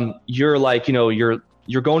you're like, you know, you're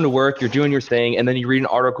going to work, you're doing your thing, and then you read an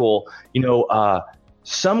article, you know,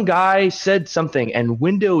 some guy said something and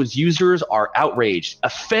Windows users are outraged,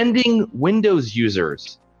 offending Windows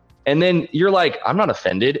users. And then you're like, I'm not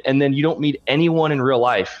offended. And then you don't meet anyone in real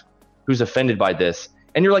life who's offended by this.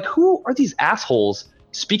 And you're like, who are these assholes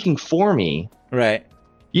speaking for me? Right.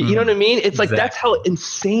 You know what I mean? It's like, Exactly. that's how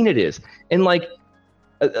insane it is. And like,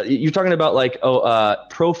 you're talking about like,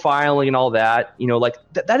 profiling and all that, you know, like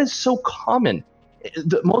that is so common.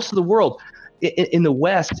 Most of the world in the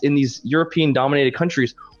West, in these European dominated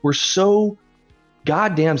countries, we're so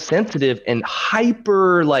goddamn sensitive and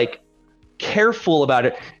hyper like careful about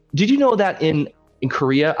it. Did you know that in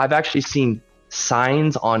Korea, I've actually seen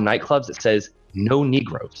signs on nightclubs that says no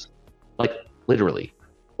Negroes, like literally,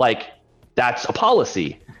 like that's a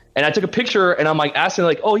policy. And I took a picture and I'm like asking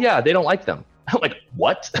like, oh yeah, they don't like them. I'm like,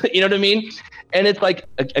 what? You know what I mean? And it's like,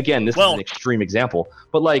 again, this is an extreme example,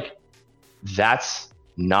 but like, that's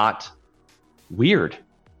not weird.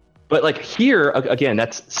 But like here, again,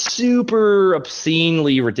 that's super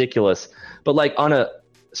obscenely ridiculous. But like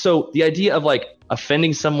so the idea of like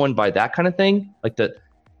offending someone by that kind of thing, like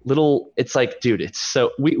it's like, dude, it's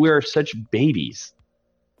so, we are such babies.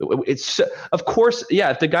 It's, of course, yeah,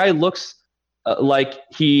 if the guy looks like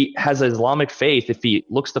he has an Islamic faith, if he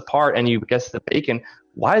looks the part and you guess the bacon,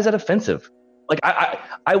 why is that offensive? Like,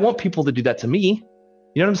 I want people to do that to me.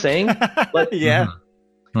 You know what I'm saying? Like, yeah.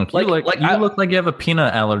 Look, you look like you have a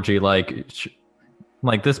peanut allergy. Like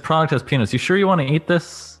this product has peanuts. You sure you want to eat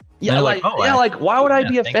this? Yeah, like why would I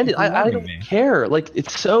be offended? I don't care. Like,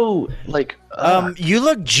 it's so like. You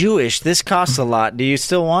look Jewish. This costs a lot. Do you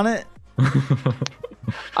still want it?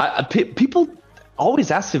 People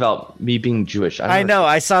always ask about me being Jewish. I know.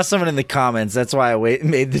 I saw someone in the comments. That's why I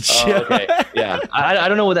made the show. Okay. Yeah. I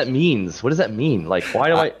don't know what that means. What does that mean? Like, why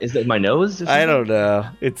do is it my nose? I don't know.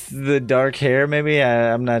 It's the dark hair, maybe.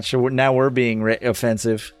 I'm not sure. Now we're being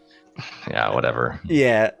offensive. Yeah, whatever.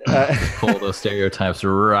 Yeah. Pull those stereotypes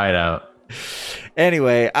right out.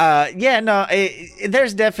 Anyway,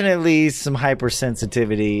 there's definitely some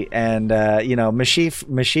hypersensitivity, and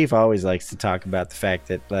Mashif always likes to talk about the fact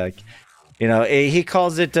that, like, you know, he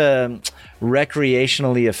calls it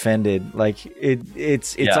recreationally offended. Like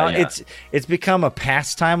it's become a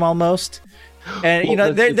pastime almost. And you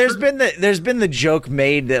know, there's been the joke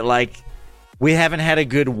made that like we haven't had a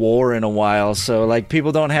good war in a while, so like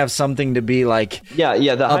people don't have something to be like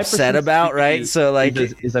the upset about, right? So like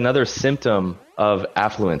is another symptom of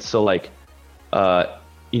affluence. So like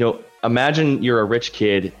imagine you're a rich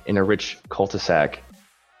kid in a rich cul-de-sac.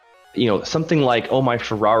 You know, something like, oh, my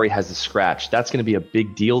Ferrari has a scratch. That's going to be a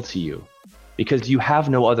big deal to you because you have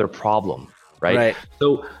no other problem, right?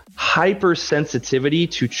 So hypersensitivity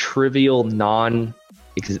to trivial,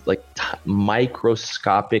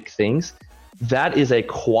 microscopic things, that is a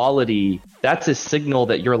quality, that's a signal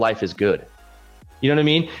that your life is good. You know what I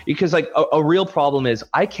mean? Because like a real problem is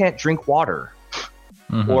I can't drink water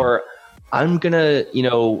or I'm going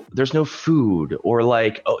to, there's no food or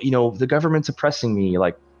like, the government's oppressing me.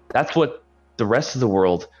 Like, that's what the rest of the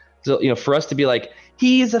world. So, for us to be like,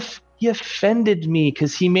 he offended me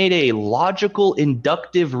because he made a logical,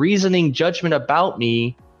 inductive reasoning judgment about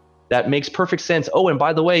me that makes perfect sense. Oh, and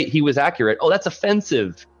by the way, he was accurate. Oh, that's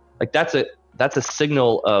offensive. Like that's a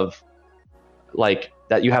signal of like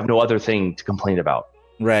that you have no other thing to complain about.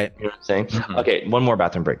 Right. You know what I'm saying? Mm-hmm. Okay, one more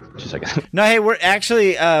bathroom break. Just a second. No, hey, we're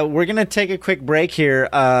actually we're gonna take a quick break here.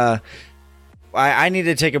 I need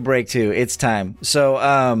to take a break too. It's time. So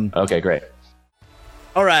okay, great.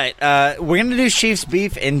 All right, we're gonna do Chiefs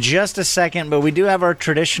Beef in just a second, but we do have our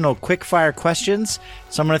traditional quick-fire questions.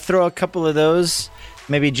 So I'm gonna throw a couple of those.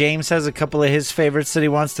 Maybe James has a couple of his favorites that he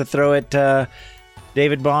wants to throw at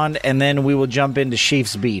David Bond, and then we will jump into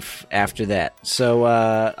Chiefs Beef after that. So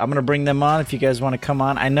I'm gonna bring them on if you guys want to come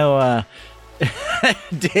on. I know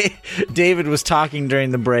David was talking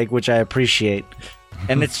during the break, which I appreciate.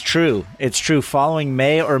 And it's true. It's true. Following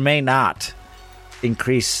may or may not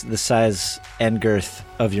increase the size and girth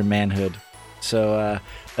of your manhood. So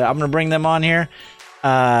I'm going to bring them on here.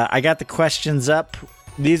 I got the questions up.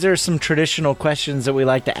 These are some traditional questions that we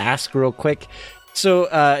like to ask real quick.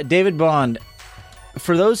 So, David Bond,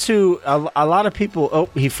 for those who, a lot of people, oh,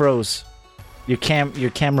 he froze. Your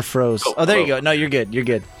camera froze. Oh, there you go. No, you're good. You're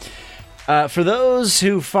good. For those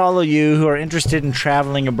who follow you, who are interested in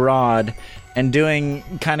traveling abroad and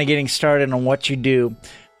getting started on what you do,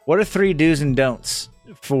 what are 3 do's and don'ts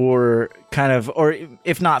for or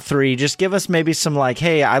if not 3, just give us maybe some like,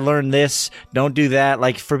 hey, I learned this, don't do that.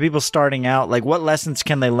 Like for people starting out, like what lessons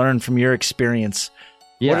can they learn from your experience?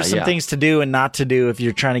 What are some things to do and not to do if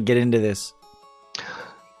you're trying to get into this?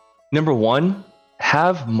 Number 1,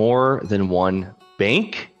 have more than one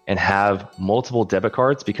bank and have multiple debit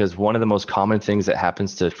cards, because one of the most common things that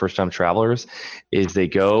happens to first-time travelers is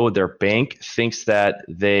their bank thinks that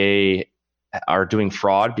they are doing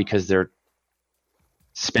fraud because they're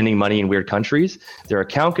spending money in weird countries. Their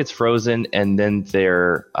account gets frozen, and then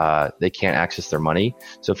they can't access their money.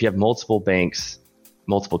 So if you have multiple banks,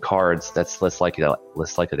 multiple cards, that's less likely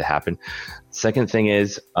to happen. Second thing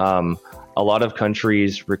is, a lot of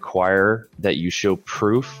countries require that you show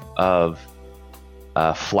proof of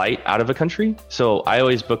flight out of a country. So I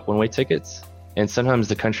always book one-way tickets, and sometimes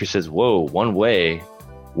the country says, whoa, one way,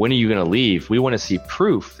 when are you going to leave? We want to see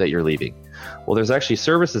proof that you're leaving. Well, there's actually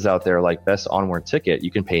services out there like Best Onward Ticket. You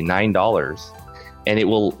can pay $9 and it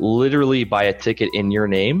will literally buy a ticket in your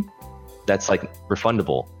name that's like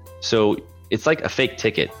refundable. So it's like a fake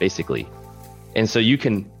ticket basically. And so you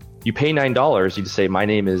pay $9, you just say, my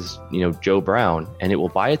name is, Joe Brown, and it will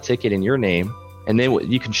buy a ticket in your name. And then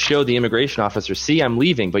you can show the immigration officer, see, I'm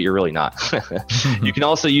leaving, but you're really not. You can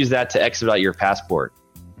also use that to expedite your passport,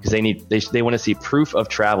 because they want to see proof of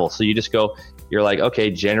travel. So you just go, you're like, okay,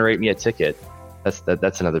 generate me a ticket.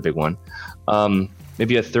 That's another big one.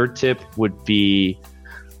 Maybe a third tip would be,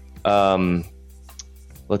 let's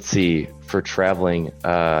see, for traveling,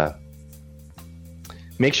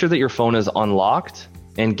 make sure that your phone is unlocked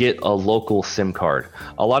and get a local SIM card.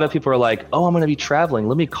 A lot of people are like, oh, I'm going to be traveling,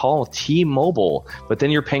 let me call T-Mobile. But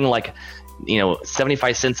then you're paying like,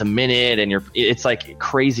 75 cents a minute, and it's like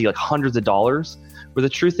crazy, like hundreds of dollars. Where the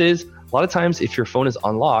truth is, a lot of times if your phone is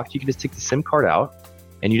unlocked, you can just take the SIM card out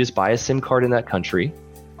and you just buy a SIM card in that country.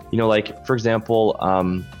 Like for example,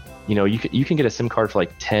 you can get a SIM card for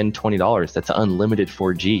like $10, $20. That's unlimited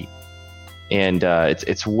 4G. And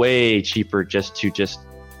it's way cheaper just to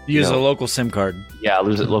use a local SIM card. Yeah,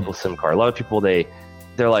 local SIM card. A lot of people, they're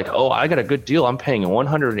like, oh, I got a good deal. I'm paying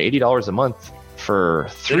 $180 a month for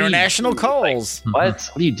 3 international calls. Like,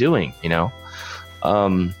 what are you doing?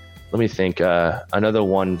 Let me think. Another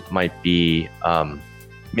one might be,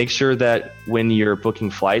 make sure that when you're booking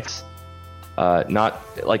flights,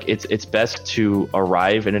 it's best to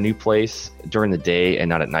arrive in a new place during the day and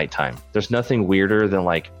not at nighttime. There's nothing weirder than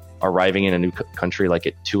like arriving in a new country like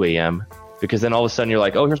at 2 a.m. because then all of a sudden you're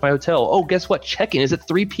like, oh, here's my hotel. Oh, guess what? Check-in is at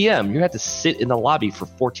 3 p.m. You have to sit in the lobby for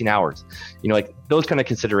 14 hours. Like those kind of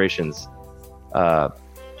considerations.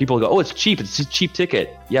 People go, oh, it's cheap. It's a cheap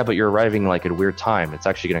ticket. Yeah, but you're arriving like at a weird time. It's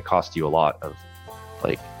actually going to cost you a lot of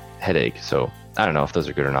like headache. So I don't know if those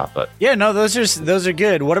are good or not, but yeah, no, those are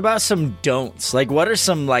good. What about some don'ts? Like, what are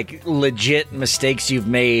some like legit mistakes you've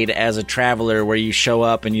made as a traveler where you show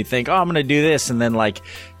up and you think, oh, I'm going to do this, and then like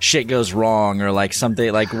shit goes wrong, or like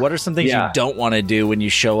something like, what are some things you don't want to do when you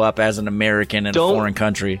show up as an American in a foreign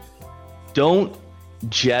country? Don't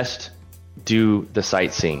just do the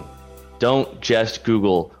sightseeing. Don't just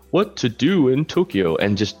Google what to do in Tokyo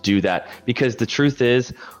and just do that, because the truth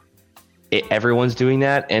is, everyone's doing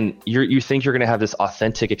that, and you think you're going to have this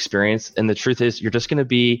authentic experience, and the truth is it's going to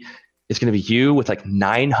be you with like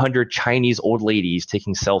 900 Chinese old ladies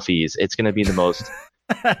taking selfies. It's going to be the most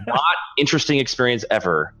not interesting experience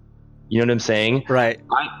ever. You know what I'm saying? Right.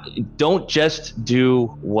 Don't just do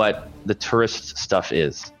what the tourist stuff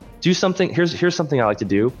is. Do something. Here's something I like to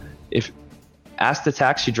do. Ask the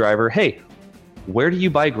taxi driver, hey, where do you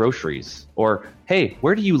buy groceries? Or hey,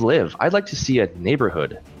 where do you live? I'd like to see a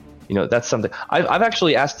neighborhood. That's something I've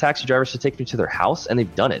actually asked taxi drivers to take me to their house, and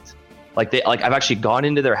they've done it. I've actually gone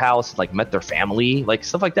into their house, like met their family, like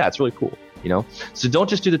stuff like that. It's really cool, So don't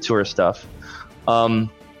just do the tourist stuff.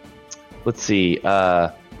 Let's see.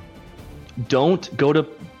 Don't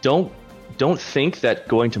think that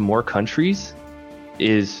going to more countries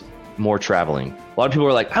is more traveling. A lot of people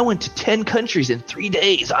are like, I went to 10 countries in 3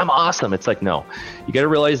 days. I'm awesome. It's like, no, you got to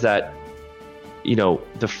realize that,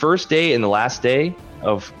 the first day and the last day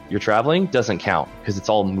of your traveling doesn't count, because it's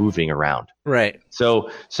all moving around. Right. So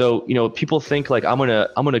people think like I'm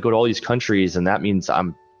gonna go to all these countries, and that means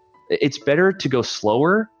it's better to go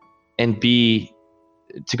slower and do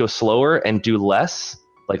less,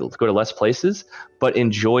 like go to less places, but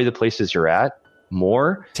enjoy the places you're at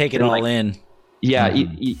more. Take it all in. Yeah.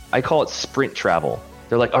 I call it sprint travel.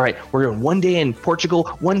 They're like, all right, we're going 1 day in Portugal,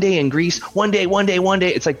 1 day in Greece, 1 day.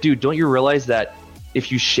 It's like, dude, don't you realize that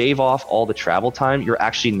if you shave off all the travel time, you're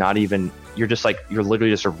actually you're literally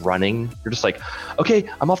just running. You're just like, okay,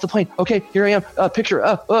 I'm off the plane. Okay, here I am. Picture.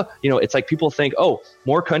 It's like people think, oh,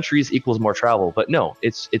 more countries equals more travel. But no,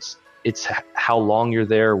 it's how long you're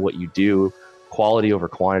there, what you do, quality over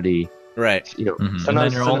quantity. Right. And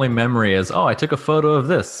then your only memory is, oh, I took a photo of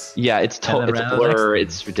this. Yeah, it's a blur.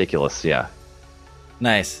 It's ridiculous. Yeah.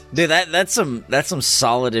 Nice, dude. That's some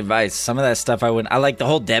solid advice. Some of that stuff I like the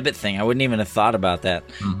whole debit thing. I wouldn't even have thought about that.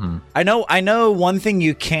 Mm-hmm. I know one thing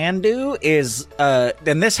you can do is,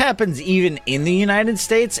 and this happens even in the United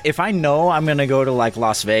States. If I know I'm gonna go to like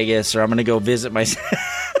Las Vegas or I'm gonna go visit my,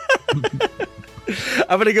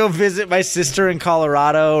 I'm gonna go visit my sister in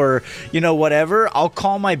Colorado or whatever. I'll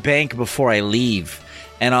call my bank before I leave.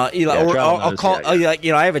 And I'll call,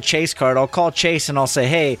 I have a Chase card. I'll call Chase and I'll say,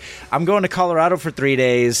 hey, I'm going to Colorado for 3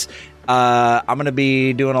 days. I'm going to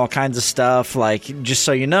be doing all kinds of stuff, like, just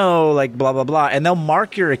so you know, like, blah, blah, blah. And they'll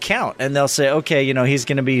mark your account and they'll say, okay, he's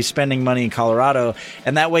going to be spending money in Colorado.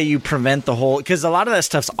 And that way you prevent the whole, because a lot of that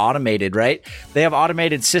stuff's automated, right? They have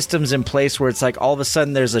automated systems in place where it's like all of a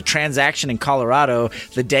sudden there's a transaction in Colorado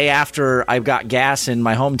the day after I've got gas in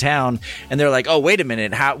my hometown. And they're like, oh, wait a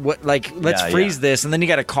minute. Let's freeze this. And then you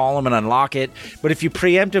got to call them and unlock it. But if you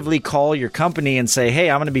preemptively call your company and say, hey,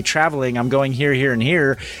 I'm going to be traveling, I'm going here, here, and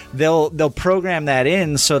here, they'll program that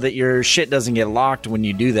in so that your shit doesn't get locked when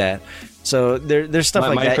you do that. So there's stuff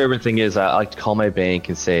like that. My favorite thing is I like to call my bank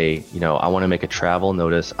and say, I want to make a travel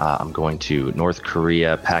notice. I'm going to North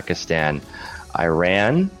Korea, Pakistan,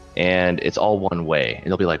 Iran, and it's all one way. And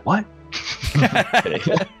they'll be like, what?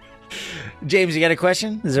 James, you got a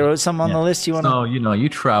question? Is there something on the list you want to? So, you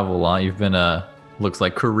travel a lot. You've been looks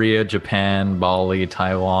like Korea, Japan, Bali,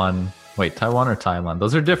 Taiwan. Wait, Taiwan or Thailand?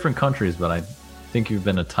 Those are different countries, but I think you've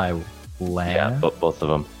been to Thailand. Yeah, both of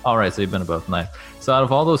them. All right, so you've been to both. Nice. So out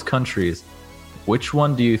of all those countries, which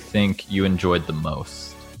one do you think you enjoyed the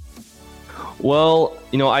most? Well,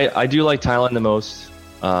 I do like Thailand the most.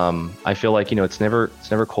 I feel like it's never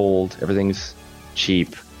cold. Everything's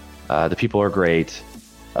cheap. The people are great.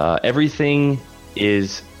 Everything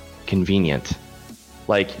is convenient.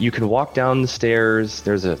 Like, you can walk down the stairs.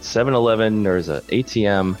 There's a 7-Eleven. There's a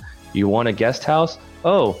ATM. You want a guest house?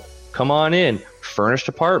 Oh, come on in. Furnished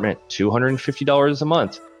apartment, $250 a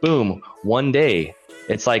month. Boom, 1 day.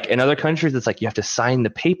 It's like in other countries, it's like you have to sign the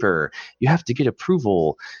paper, you have to get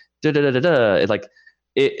approval. There's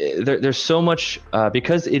so much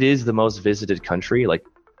because it is the most visited country. Like,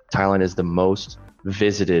 Thailand is the most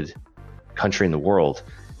visited country in the world.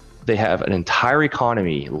 They have an entire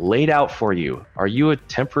economy laid out for you. Are you a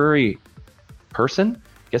temporary person?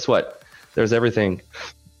 Guess what? There's everything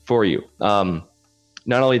for you.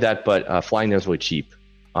 Not only that, but flying there is really cheap.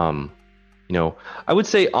 I would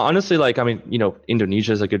say honestly,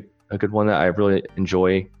 Indonesia is a good one that I really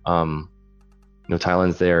enjoy.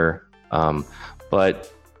 Thailand's there,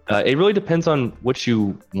 but it really depends on what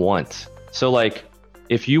you want. So, like,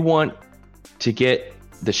 if you want to get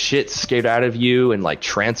the shit scared out of you and like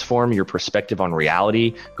transform your perspective on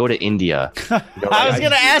reality, go to India. I was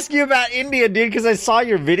gonna ask you about India, dude, because I saw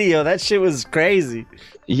your video. That shit was crazy.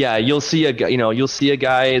 Yeah, you'll see a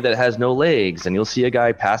guy that has no legs, and you'll see a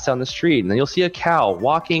guy pass down the street, and then you'll see a cow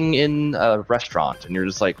walking in a restaurant, and you're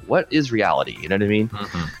just like, what is reality? You know what I mean?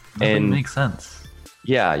 Mm-hmm. And makes sense.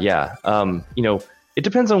 Yeah. It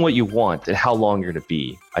depends on what you want and how long you're gonna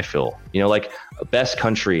be. I feel, like a best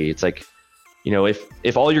country. It's like,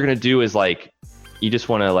 if all you're gonna do is like, you just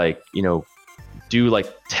want to like, do like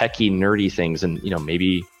techie nerdy things, and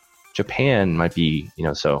maybe Japan might be,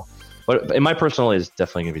 so. But in my personal is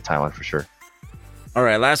definitely gonna be Thailand for sure. All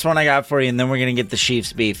right, last one I got for you, and then we're gonna get the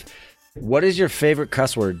Chiefs beef. What is your favorite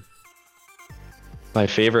cuss word? My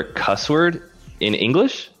favorite cuss word in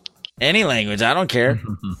English? Any language, I don't care.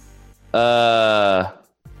 My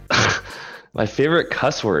favorite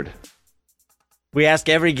cuss word. We ask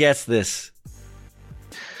every guest this.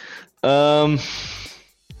 I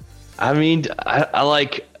mean, I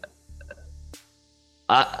like.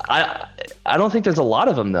 I don't think there's a lot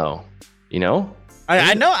of them though.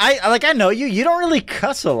 I know. I know you. You don't really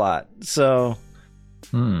cuss a lot, so.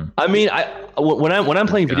 I mean, when I'm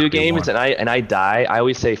playing video games and I die, I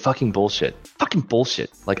always say fucking bullshit.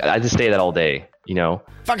 Like, I just say that all day.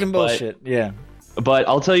 Fucking bullshit. Yeah. But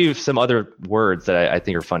I'll tell you some other words that I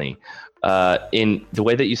think are funny. In the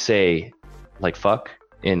way that you say, like, fuck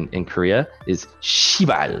in Korea is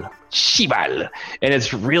shibal, and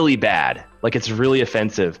it's really bad. Like, it's really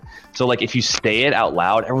offensive. So, like, if you say it out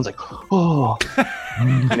loud, everyone's like, oh,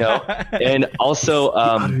 And also,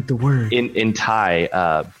 the word in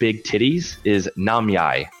Thai, big titties is nam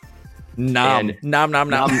yai. Nam.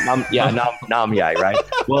 Yeah, nam yai, right?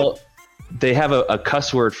 Well, they have a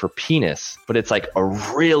cuss word for penis, but it's like a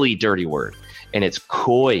really dirty word, and it's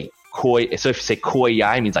koi. So if you say koi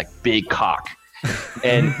yai, it means like big cock.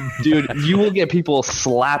 And dude, you will get people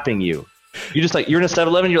slapping you. You just like, you're in a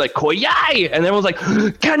 7-Eleven, you're like, koi yai, and everyone's like,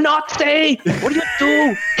 cannot say. What do you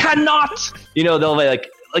do? Cannot. They'll be like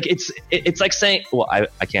it's like saying, well,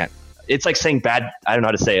 I can't. it's like saying bad. I don't know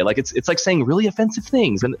how to say it. Like it's like saying really offensive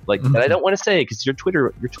things, and like that I don't want to say because your Twitch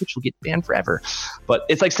will get banned forever. But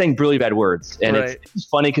it's like saying really bad words, and it's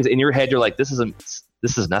funny because in your head you're like, this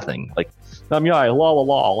is nothing. Like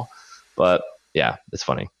lol. But yeah, it's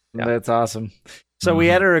funny. Yeah. That's awesome. So we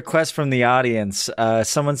had a request from the audience.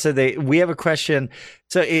 Someone said we have a question.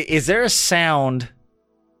 So is there a sound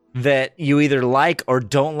that you either like or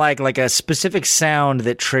don't like a specific sound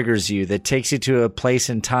that triggers you, that takes you to a place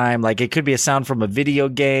in time? Like it could be a sound from a video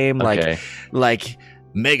game, like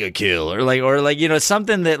Mega Kill, or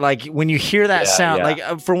something that like when you hear that sound,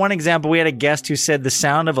 like for one example, we had a guest who said the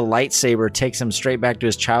sound of a lightsaber takes him straight back to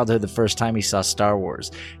his childhood the first time he saw Star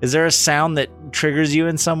Wars. Is there a sound that triggers you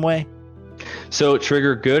in some way? So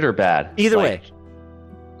trigger good or bad? Either way.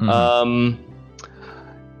 The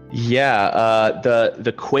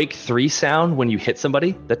Quake 3 sound when you hit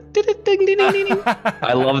somebody. The ding, ding, ding, ding, ding.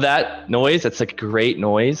 I love that noise. It's like a great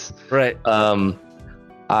noise. Right. I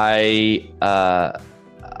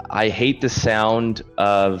hate the sound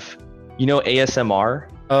of, ASMR.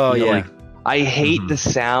 Oh yeah. Like, I hate the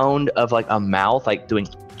sound of like a mouth like doing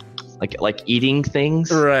like eating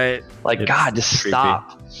things. Right. Like it's God, just creepy.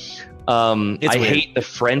 Stop. I hate the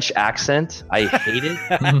French accent. I hate it.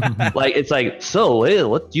 Like it's like, so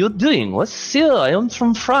what you doing? Let's see. I am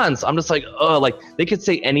from France. I'm just like, oh, like they could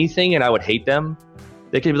say anything and I would hate them.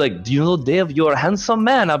 They could be like, do you know Dave, you're a handsome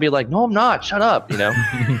man? I'll be like, no, I'm not. Shut up.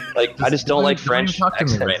 Like I just don't like French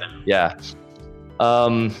accents. Right now. Yeah.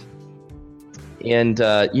 And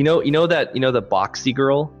the Boxy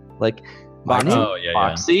girl, like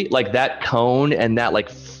Boxy, like that cone and that like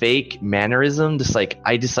fake mannerism,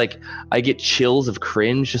 I get chills of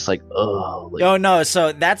cringe, just like, oh. Like, oh no,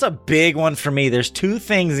 so that's a big one for me. There's two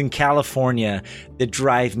things in California that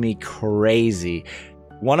drive me crazy.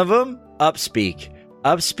 One of them, upspeak.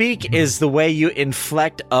 Upspeak is the way you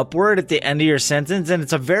inflect upward at the end of your sentence, and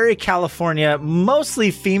it's a very California, mostly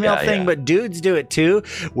female thing, but dudes do it too,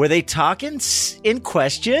 where they talk in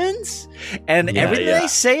questions, and everything they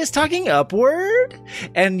say is talking upward,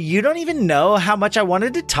 and you don't even know how much I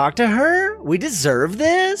wanted to talk to her. We deserve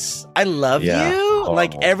this. I love you. Horrible.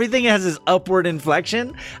 Like everything has this upward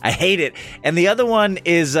inflection. I hate it. And the other one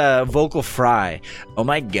is vocal fry. Oh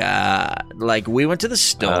my God. Like we went to the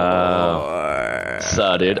store.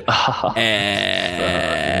 So, dude.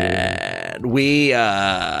 And we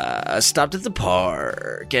stopped at the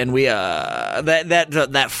park, and we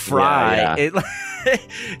that fry.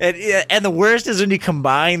 And the worst is when you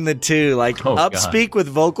combine the two, like upspeak with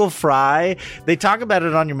vocal fry. They talk about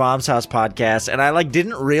it on Your Mom's House podcast, and I like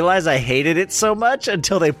didn't realize I hated it so much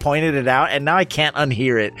until they pointed it out, and now I can't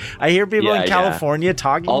unhear it. I hear people in California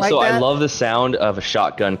talking also, like that. I love the sound of a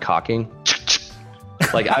shotgun cocking.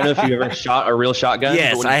 Like, I don't know if you've ever shot a real shotgun.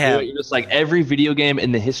 Yes, I have. You're just like, every video game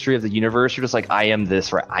in the history of the universe, you're just like, I am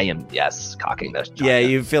this, right? I am, cocking this shotgun. Yeah,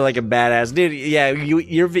 you feel like a badass. Dude, yeah,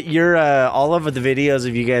 you're all over the videos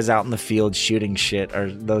of you guys out in the field shooting shit.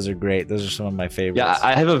 Those are great. Those are some of my favorites. Yeah,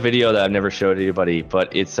 I have a video that I've never showed anybody,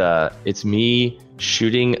 but it's me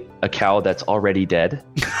shooting a cow that's already dead.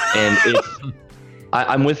 And it's...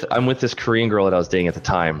 I'm with this Korean girl that I was dating at the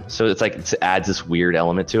time, so it's like it adds this weird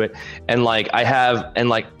element to it. And like I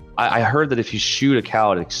heard that if you shoot a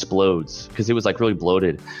cow, it explodes because it was like really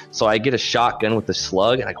bloated. So I get a shotgun with the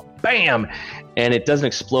slug and I go bam, and it doesn't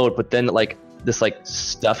explode, but then like this like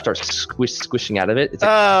stuff starts squishing out of it. It's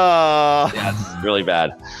like, it's really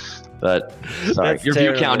bad. But sorry, your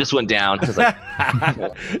view count just went down. Like,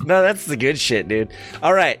 no, that's the good shit, dude.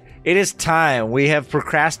 All right. It is time. We have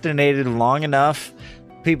procrastinated long enough.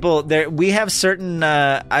 People, we have certain.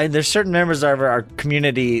 There's certain members of our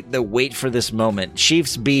community that wait for this moment.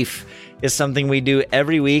 Chief's Beef is something we do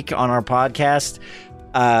every week on our podcast.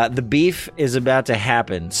 The beef is about to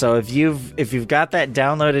happen. So if you've got that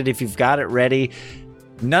downloaded, if you've got it ready,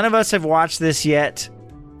 none of us have watched this yet.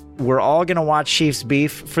 We're all going to watch Chief's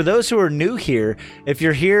Beef. For those who are new here, if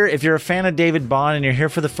you're a fan of David Bond and you're here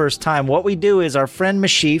for the first time, what we do is our friend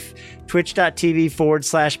Mashif,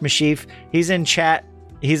 twitch.tv/Mashif, he's in chat.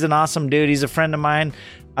 He's an awesome dude. He's a friend of mine.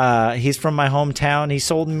 He's from my hometown. He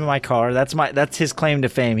sold me my car. That's his claim to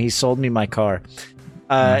fame. He sold me my car.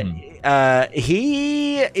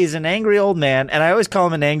 He is an angry old man, and I always call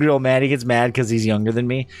him an angry old man. He gets mad because he's younger than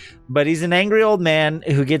me, but he's an angry old man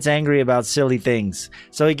who gets angry about silly things.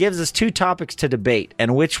 So he gives us two topics to debate,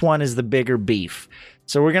 and which one is the bigger beef.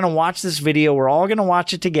 So we're going to watch this video. We're all going to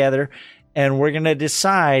watch it together, and we're going to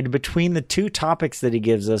decide between the two topics that he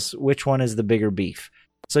gives us, which one is the bigger beef.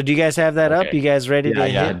 So do you guys have that up? You guys ready to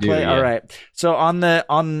hit play? Yeah. All right. So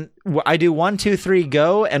I do 1, 2, 3,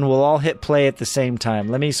 go, and we'll all hit play at the same time.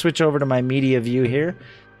 Let me switch over to my media view here.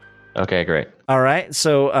 Okay, great. All right.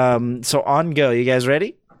 So on go. You guys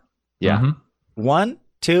ready? Yeah. Mhm. 1,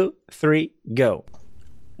 2, 3, go.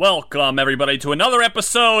 Welcome, everybody, to another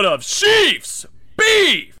episode of Chiefs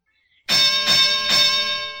Beef!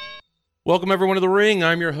 Welcome, everyone, to The Ring.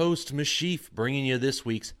 I'm your host, Mashif, bringing you this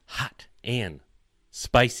week's hot and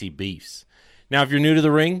spicy beefs. Now, if you're new to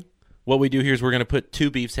The Ring, what we do here is we're going to put two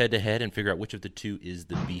beefs head-to-head and figure out which of the two is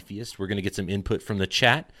the beefiest. We're going to get some input from the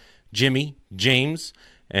chat, Jimmy, James,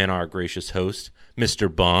 and our gracious host,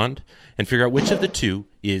 Mr. Bond, and figure out which of the two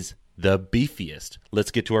is the beefiest. Let's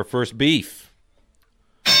get to our first beef.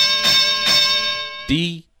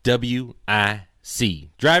 DWIC,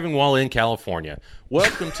 driving while in California.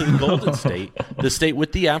 Welcome to the Golden State, the state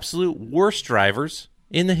with the absolute worst drivers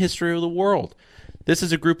in the history of the world. This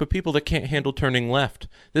is a group of people that can't handle turning left.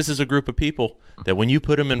 This is a group of people that when you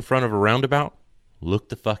put them in front of a roundabout, look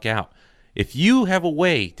the fuck out. If you have a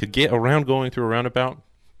way to get around going through a roundabout,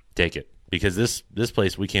 take it. Because this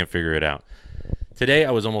place, we can't figure it out. Today,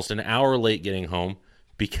 I was almost an hour late getting home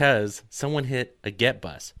because someone hit a Get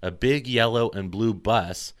bus, a big yellow and blue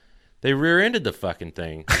bus. They rear-ended the fucking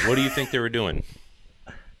thing. What do you think they were doing?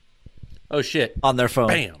 Oh, shit. On their phone.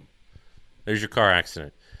 Bam. There's your car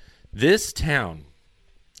accident. This town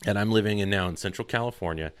that I'm living in now in Central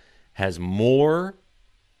California has more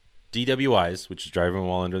DWIs, which is driving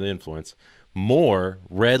while under the influence, more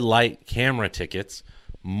red light camera tickets,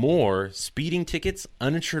 more speeding tickets,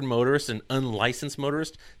 uninsured motorists, and unlicensed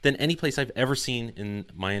motorists than any place I've ever seen in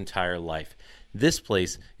my entire life. This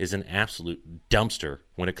place is an absolute dumpster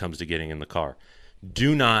when it comes to getting in the car.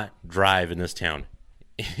 Do not drive in this town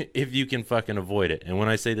if you can fucking avoid it. And when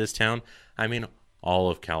I say this town, I mean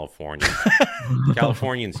all of California.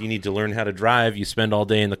 Californians, you need to learn how to drive. You spend all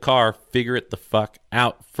day in the car. Figure it the fuck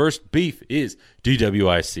out. First beef is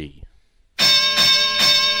DWIC.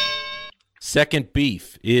 Second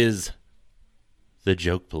beef is the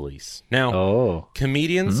joke police. Now,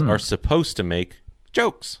 comedians are supposed to make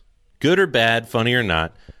jokes. Good or bad, funny or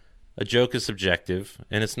not. A joke is subjective,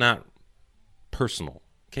 and it's not personal.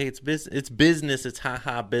 Okay, it's business. It's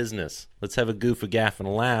ha-ha business. Let's have a goof, a gaff, and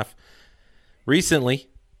a laugh. Recently,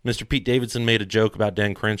 Mr. Pete Davidson made a joke about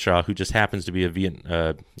Dan Crenshaw, who just happens to be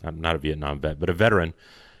not a Vietnam vet, but a veteran,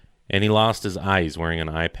 and he lost his eye. He's wearing an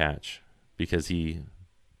eye patch because he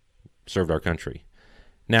served our country.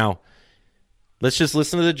 Now, let's just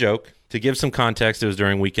listen to the joke. To give some context, it was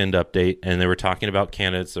during Weekend Update, and they were talking about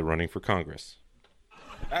candidates that are running for Congress.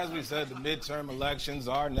 As we said, the midterm elections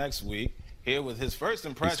are next week. Here with his first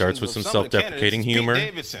impressions. He starts with some self-deprecating humor,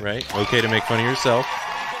 right? Okay to make fun of yourself.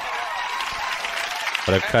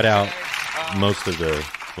 But I've cut out most of the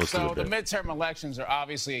bit. The midterm elections are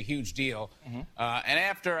obviously a huge deal. And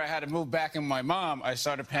after I had to move back in with my mom, I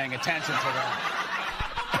started paying attention to that.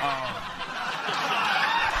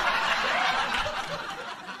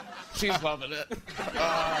 She's loving it.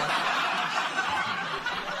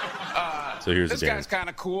 So here's this guy's kind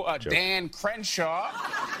of cool. Dan Crenshaw.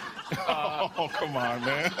 Oh, come on,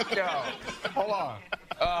 man. Yo, hold on.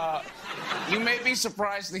 You may be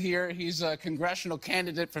surprised to hear he's a congressional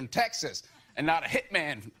candidate from Texas and not a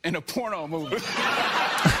hitman in a porno movie.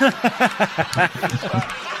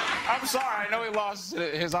 I'm sorry. I know he lost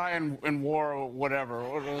his eye in war or whatever.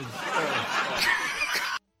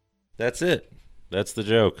 That's it. That's the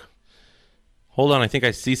joke. Hold on. I think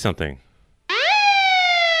I see something.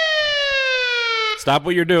 Stop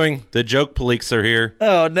what you're doing. The joke police are here.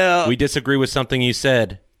 Oh, no. We disagree with something you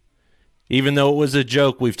said. Even though it was a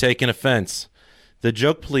joke, we've taken offense. The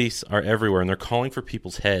joke police are everywhere, and they're calling for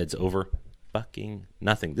people's heads over fucking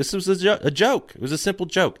nothing. This was a joke. It was a simple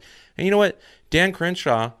joke. And you know what? Dan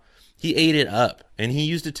Crenshaw, he ate it up, and he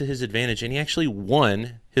used it to his advantage, and he actually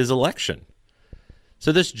won his election.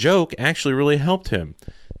 So this joke actually really helped him.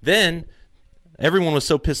 Then everyone was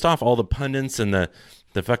so pissed off, all the pundits and the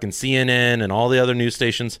fucking CNN and all the other news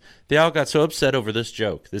stations, they all got so upset over this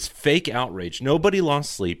joke, this fake outrage. Nobody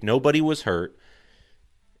lost sleep. Nobody was hurt.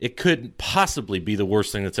 It couldn't possibly be the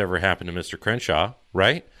worst thing that's ever happened to Mr. Crenshaw,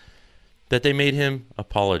 right? That they made him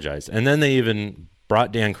apologize. And then they even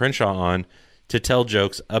brought Dan Crenshaw on to tell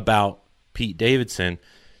jokes about Pete Davidson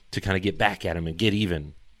to kind of get back at him and get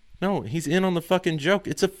even. No, he's in on the fucking joke.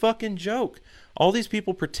 It's a fucking joke. All these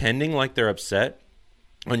people pretending like they're upset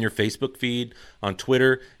on your Facebook feed, on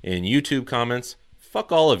Twitter, and YouTube comments,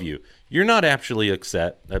 fuck all of you. You're not actually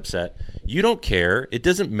upset. You don't care. It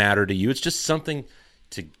doesn't matter to you. It's just something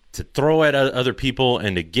to throw at other people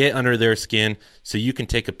and to get under their skin so you can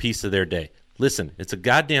take a piece of their day. Listen, it's a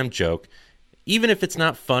goddamn joke. Even if it's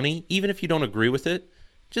not funny, even if you don't agree with it,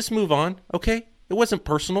 just move on, okay? It wasn't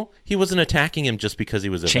personal. He wasn't attacking him just because he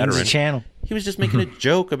was a Change veteran. the channel. He was just making a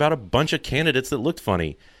joke about a bunch of candidates that looked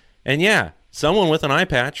funny. And yeah, someone with an eye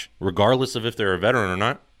patch, regardless of if they're a veteran or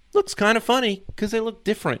not, looks kind of funny because they look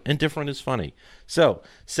different, and different is funny. So,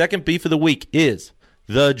 second beef of the week is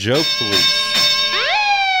the Joke Police.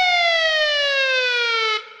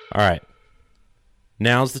 All right.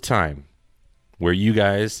 Now's the time where you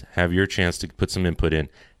guys have your chance to put some input in.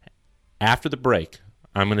 After the break,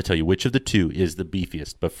 I'm going to tell you which of the two is the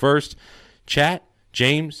beefiest. But first, chat,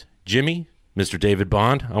 James, Jimmy, Mr. David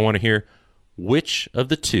Bond, I want to hear which of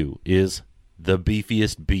the two is the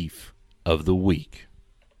beefiest beef of the week.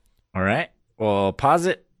 All right. Well, pause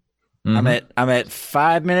it. I'm at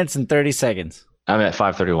 5 minutes and 30 seconds. I'm at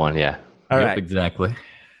 5:31. Yeah. All Yep, right. exactly.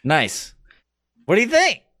 Nice. What do you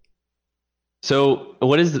think? So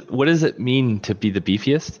what does it mean to be the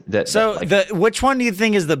beefiest? Which one do you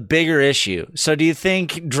think is the bigger issue? So do you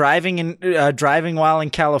think driving while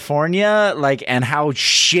in California, and how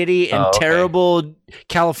shitty and terrible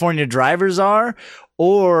California drivers are,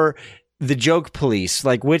 or the joke police?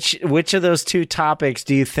 Like which of those two topics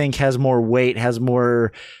do you think has more weight, has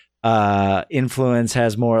more influence,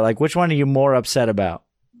 has more, which one are you more upset about?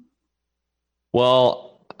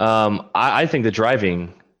 Well, I think the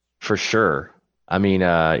driving for sure. I mean,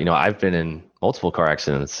 I've been in multiple car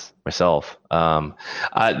accidents myself.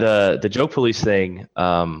 The joke police thing,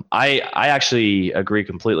 I actually agree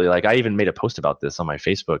completely. I even made a post about this on my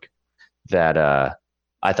Facebook that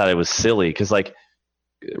I thought it was silly because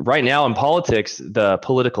right now in politics, the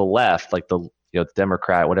political left, the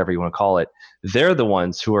Democrat, whatever you want to call it, they're the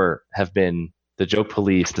ones who have been the joke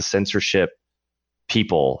police, the censorship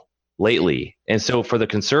people lately. And so for the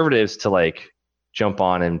conservatives to jump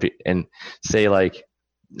on and say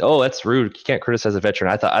oh, that's rude, you can't criticize a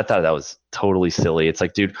veteran, I thought that was totally silly. It's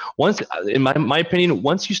dude, once, in my opinion,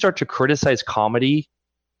 once you start to criticize comedy,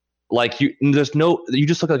 you just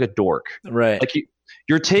look like a dork, right?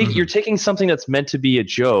 You're taking something that's meant to be a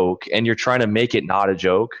joke and you're trying to make it not a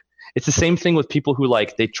joke. It's the same thing with people who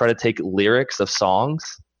they try to take lyrics of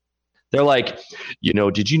songs. They're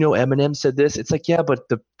did you know Eminem said this? It's yeah, but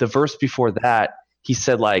the verse before that, he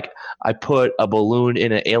said I put a balloon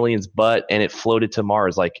in an alien's butt and it floated to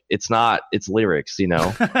Mars. It's not, it's lyrics, you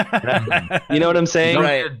know? You know what I'm saying? You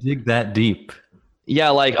don't have to dig that deep.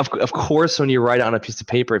 Yeah, of course when you write it on a piece of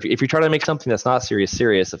paper, if you try to make something that's not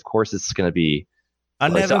serious, of course it's going to be. I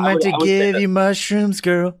never meant to give you mushrooms,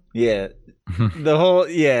 girl. Yeah. The whole,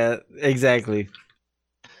 yeah, exactly.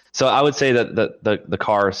 So I would say that the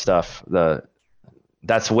car stuff,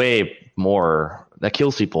 that's way more, that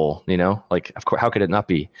kills people, of course, how could it not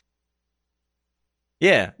be?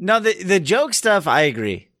 Yeah. No, the joke stuff, I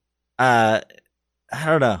agree. I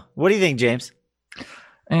don't know. What do you think, James?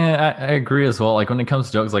 I agree as well. When it comes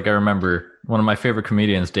to jokes, I remember one of my favorite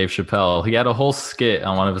comedians, Dave Chappelle, he had a whole skit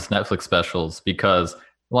on one of his Netflix specials because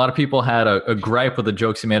a lot of people had a gripe with the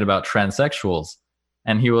jokes he made about transsexuals.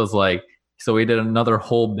 And he was so he did another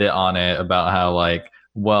whole bit on it about how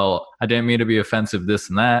well, I didn't mean to be offensive, this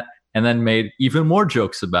and that. And then made even more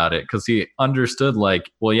jokes about it because he understood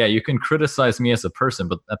well, yeah, you can criticize me as a person,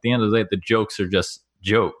 but at the end of the day, the jokes are just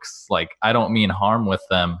jokes. I don't mean harm with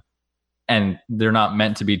them. And they're not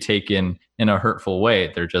meant to be taken in a hurtful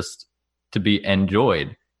way. They're just to be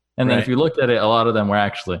enjoyed. And then if you looked at it, a lot of them were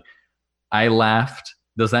actually, I laughed.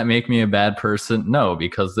 Does that make me a bad person? No,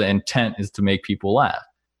 because the intent is to make people laugh.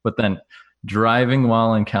 But then driving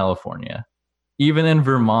while in California, even in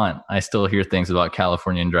Vermont, I still hear things about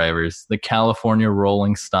Californian drivers. The California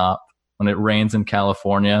rolling stop. When it rains in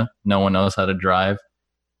California, no one knows how to drive.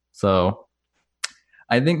 So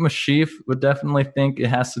I think Mashif would definitely think it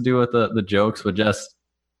has to do with the jokes, but just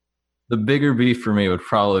the bigger beef for me would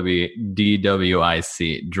probably be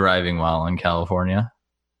DWIC, driving while in California.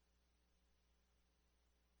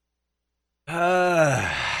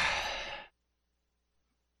 I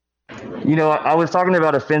was talking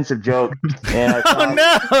about offensive jokes. And I thought,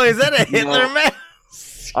 oh no, is that a Hitler mask?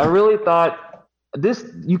 I really thought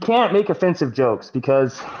you can't make offensive jokes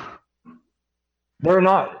because they're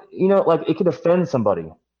not, it could offend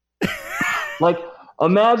somebody.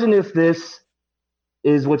 Imagine if this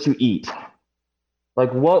is what you eat.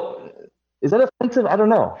 What is that offensive? I don't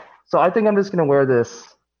know. So I think I'm just going to wear this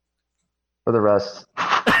for the rest.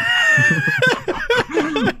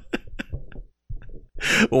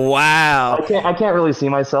 Wow. I can't really see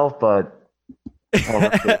myself, but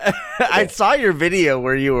I saw your video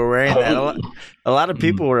where you were wearing that. A lot of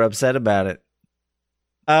people were upset about it.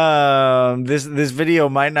 This video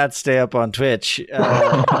might not stay up on Twitch.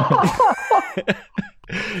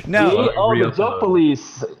 No. The joke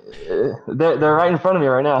police. They're right in front of me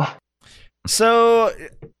right now. So,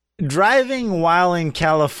 driving while in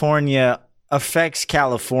California affects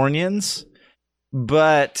Californians,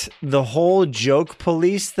 but the whole joke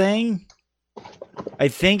police thing, I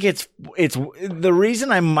think it's the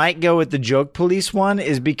reason I might go with the joke police one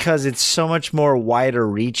is because it's so much more wider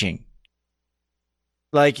reaching.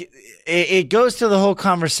 Like, it goes to the whole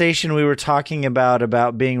conversation we were talking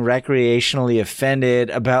about being recreationally offended,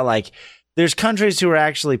 about like, there's countries who are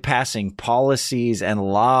actually passing policies and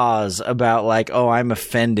laws about like, oh, I'm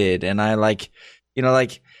offended. And I like, you know,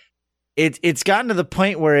 like it's gotten to the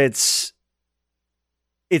point where it's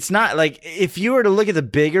not like, if you were to look at the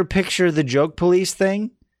bigger picture of the joke police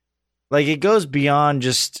thing, like it goes beyond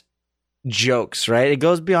just jokes, right? It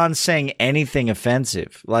goes beyond saying anything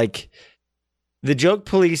offensive. Like, the joke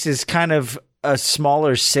police is kind of a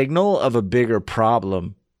smaller signal of a bigger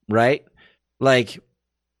problem, right? Like,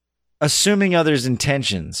 assuming others'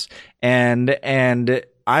 intentions and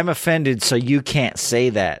I'm offended, so you can't say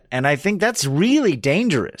that. And I think that's really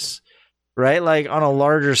dangerous, right? Like, on a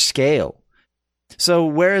larger scale. So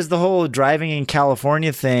whereas the whole driving in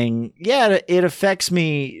California thing, yeah, it affects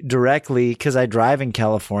me directly because I drive in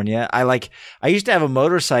California. I used to have a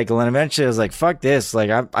motorcycle, and eventually I was like, fuck this. Like,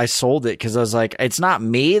 I sold it because I was like, it's not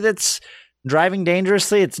me that's driving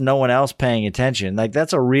dangerously, it's no one else paying attention. Like,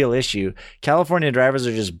 that's a real issue. California drivers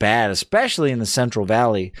are just bad, especially in the Central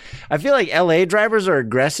Valley. I feel like LA drivers are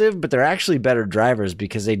aggressive, but they're actually better drivers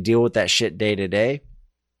because they deal with that shit day to day.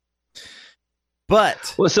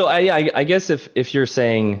 But well, so I guess if you're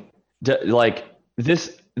saying like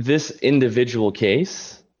this individual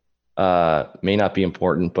case may not be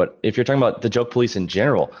important, but if you're talking about the joke police in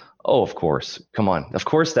general, oh, of course, come on, of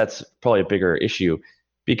course, that's probably a bigger issue,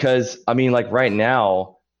 because I mean, like right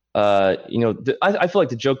now, I feel like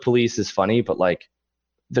the joke police is funny, but like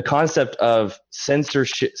the concept of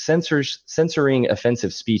censoring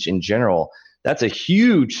offensive speech in general, that's a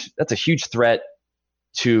huge threat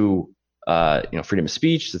to freedom of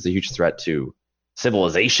speech. It's a huge threat to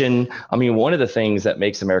civilization. I mean, one of the things that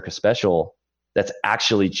makes America special, that's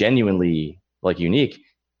actually genuinely like unique,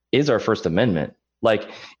 is our First Amendment. Like,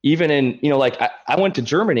 even in, I went to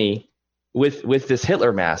Germany with this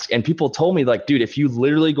Hitler mask, and people told me, like, dude, if you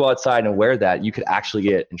literally go outside and wear that, you could actually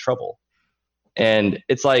get in trouble. And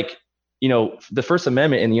it's like, the First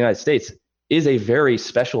Amendment in the United States is a very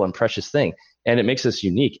special and precious thing, and it makes us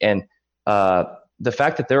unique. And the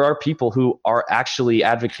fact that there are people who are actually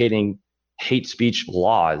advocating hate speech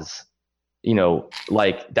laws,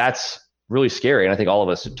 like, that's really scary. And I think all of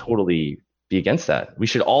us should totally be against that. We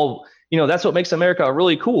should all, that's what makes America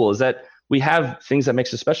really cool, is that we have things that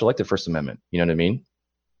makes us special, like the First Amendment. You know what I mean?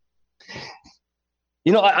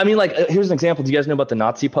 I mean, like, here's an example. Do you guys know about the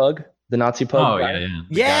Nazi pug? The Nazi pug? Oh, guy?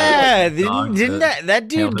 yeah. Didn't that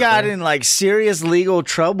dude got in like serious legal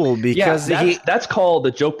trouble because that's called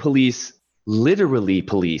the joke police. Literally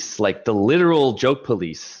police, like the literal joke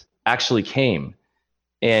police actually came,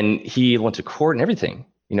 and he went to court and everything,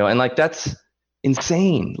 and like, that's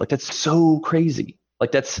insane. Like, that's so crazy.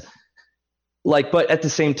 Like, that's like, but at the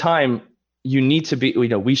same time, you need to be,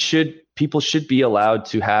 people should be allowed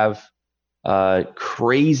to have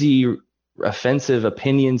crazy offensive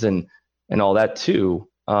opinions and all that too.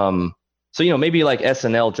 So, maybe like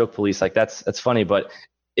SNL joke police, like that's funny. But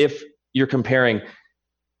if you're comparing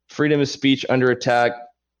freedom of speech under attack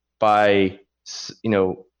by,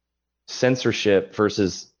 censorship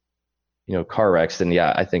versus, car wrecks, then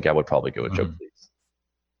yeah, I think I would probably go with joke police.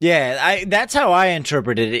 Yeah, that's how I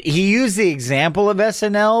interpreted it. He used the example of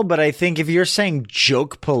SNL, but I think if you're saying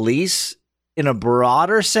joke police in a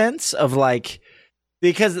broader sense of like,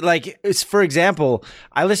 because like, it's, for example,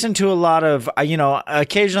 I listen to a lot of,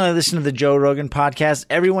 occasionally I listen to the Joe Rogan podcast.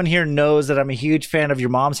 Everyone here knows that I'm a huge fan of Your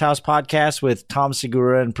Mom's House podcast with Tom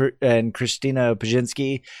Segura and Christina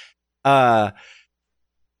Pajinski.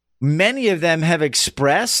 Many of them have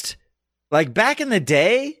expressed, like, back in the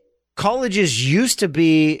day, colleges used to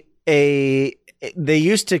be they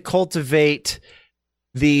used to cultivate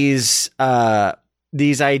these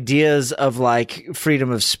ideas of like freedom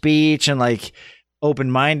of speech and like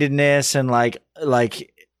open-mindedness and like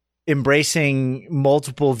embracing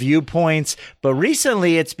multiple viewpoints. But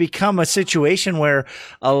recently it's become a situation where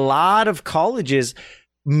a lot of colleges,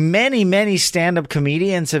 many stand-up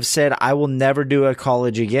comedians have said, I will never do a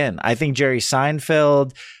college again. I think Jerry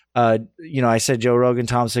Seinfeld, I said Joe Rogan,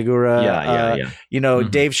 Tom Segura,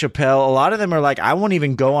 Dave Chappelle. A lot of them are like, I won't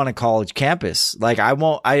even go on a college campus. Like I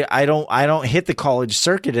don't hit the college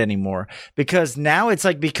circuit anymore, because now it's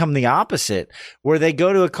like become the opposite, where they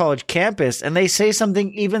go to a college campus and they say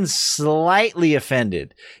something even slightly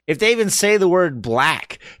offended. If they even say the word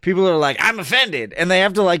black, people are like, I'm offended. And they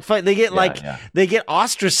have to like fight. They get they get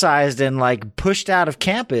ostracized and like pushed out of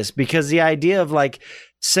campus, because the idea of like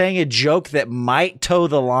saying a joke that might toe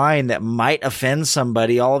the line, that might offend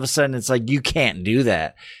somebody, all of a sudden it's like, you can't do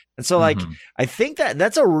that. And so like, I think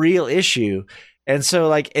that's a real issue. And so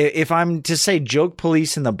like, if I'm to say joke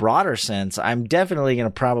police in the broader sense, I'm definitely going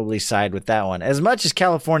to probably side with that one. As much as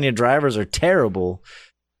California drivers are terrible.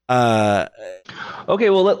 Okay,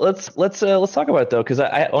 well let's talk about it though, because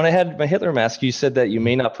when I had my Hitler mask, you said that you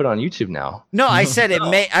may not put it on YouTube now. No, I said it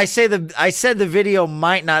may. I said the video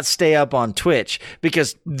might not stay up on Twitch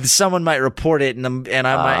because someone might report it, not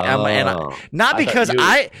because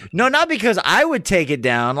I would take it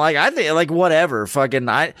down. Like I think, like whatever, fucking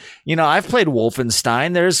I've played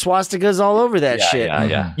Wolfenstein. There's swastikas all over that shit.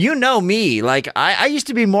 Yeah. You know me, like I used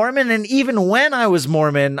to be Mormon, and even when I was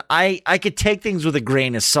Mormon, I could take things with a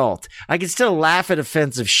grain of salt. I can still laugh at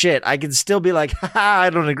offensive shit. I can still be like, I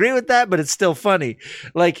don't agree with that, but it's still funny.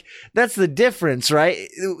 Like, that's the difference, right?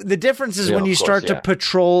 The difference is when you start to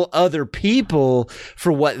patrol other people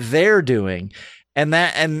for what they're doing. And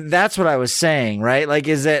that's what I was saying, right? Like,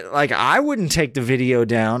 is that like, I wouldn't take the video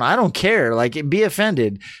down. I don't care. Like, be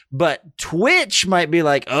offended. But Twitch might be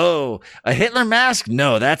like, oh, a Hitler mask?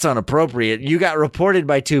 No, that's inappropriate. You got reported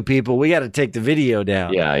by 2 people. We got to take the video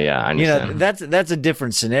down. Yeah. I understand. That's a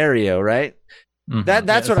different scenario, right? Mm-hmm.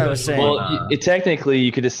 That's what I was saying. Well, technically,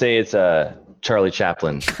 you could just say it's Charlie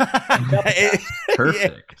Chaplin.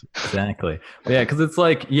 Perfect. Exactly. Yeah, because it's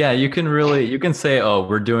like, you can say, oh,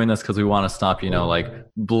 we're doing this because we want to stop, like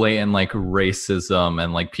blatant like racism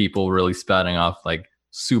and like people really spouting off like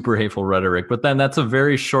super hateful rhetoric. But then that's a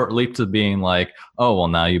very short leap to being like, oh, well,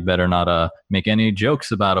 now you better not make any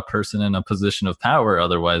jokes about a person in a position of power.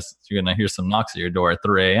 Otherwise, you're going to hear some knocks at your door at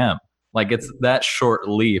 3 a.m. Like it's that short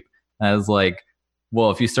leap as like,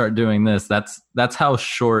 well, if you start doing this, that's how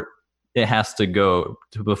short it has to go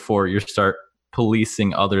before you start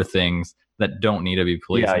policing other things that don't need to be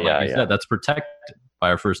policed. Like you said, that's protected by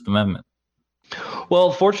our First Amendment.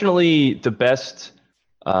 Well, fortunately, the best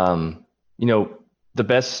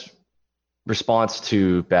response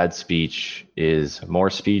to bad speech is more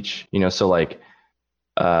speech. So like,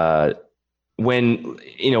 when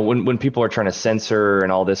people are trying to censor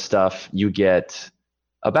and all this stuff, you get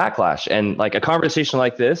a backlash, and like a conversation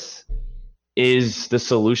like this is the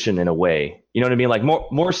solution in a way. You know what I mean? Like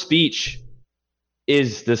more speech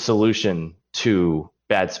is the solution to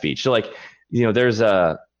bad speech. So like, there's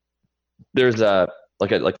the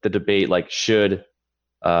debate, like should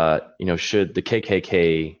the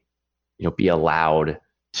KKK, be allowed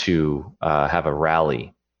to have a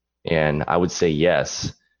rally? And I would say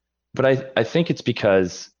yes, but I think it's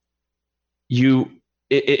because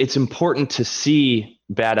it's important to see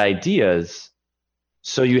bad ideas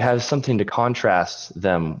so you have something to contrast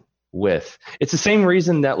them with. It's the same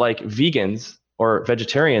reason that like vegans or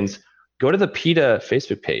vegetarians go to the PETA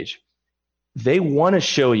Facebook page. They want to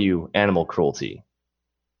show you animal cruelty,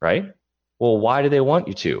 right? Well, why do they want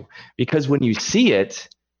you to? Because when you see it,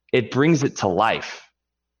 it brings it to life.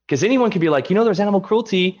 Because anyone can be like, there's animal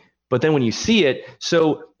cruelty, but then when you see it,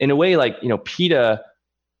 so in a way, like, PETA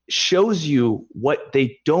shows you what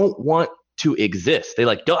they don't want to exist. They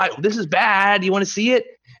like, this is bad. You want to see it?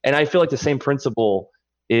 And I feel like the same principle,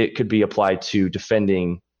 it could be applied to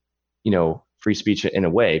defending, free speech in a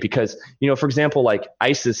way, because, for example, like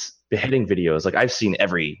ISIS beheading videos, like I've seen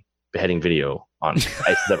every beheading video on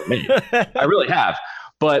ISIS ever made. I really have.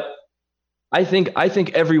 But I think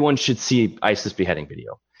everyone should see ISIS beheading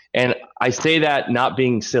video. And I say that not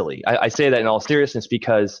being silly. I say that in all seriousness,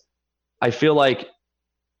 because I feel like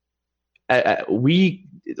we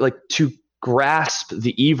like to grasp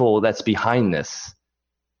the evil that's behind this.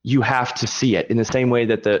 You have to see it in the same way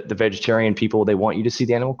that the vegetarian people, they want you to see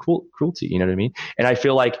the animal cruelty. You know what I mean? And I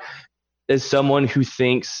feel like as someone who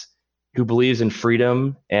believes in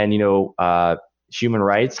freedom and, human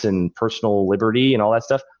rights and personal liberty and all that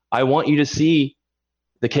stuff, I want you to see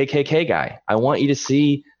the KKK guy. I want you to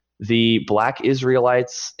see the Black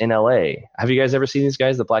Israelites in LA. Have you guys ever seen these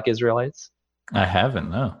guys, the Black Israelites? I haven't,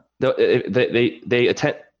 no. They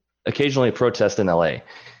occasionally protest in LA.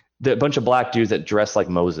 A bunch of black dudes that dress like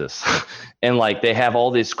Moses, and like they have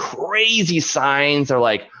all these crazy signs. They're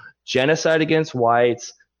like genocide against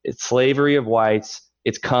whites. It's slavery of whites.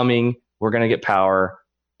 It's coming. We're gonna get power.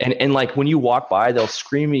 And like when you walk by, they'll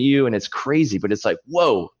scream at you and it's crazy, but it's like,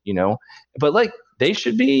 whoa, but like they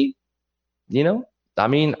should be, I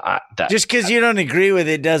mean, just because you don't agree with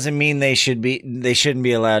it doesn't mean they shouldn't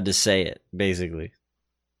be allowed to say it, basically.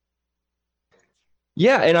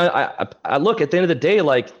 Yeah. And I look, at the end of the day,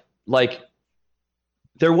 like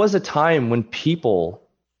there was a time when people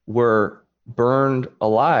were burned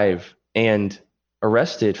alive and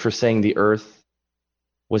arrested for saying the earth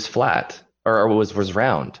was flat or was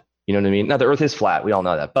round. You know what I mean? Now the earth is flat. We all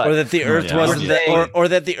know that. But or that the earth wasn't or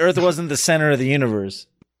that the earth wasn't the center of the universe.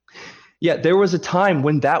 Yeah, there was a time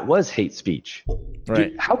when that was hate speech.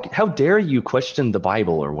 Right. Dude, how dare you question the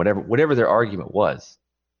Bible or whatever their argument was?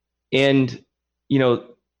 And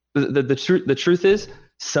the truth is,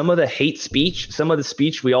 some of the hate speech, some of the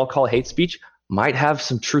speech we all call hate speech, might have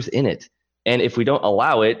some truth in it. And if we don't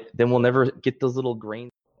allow it, then we'll never get those little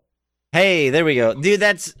grains. Hey, there we go. Dude,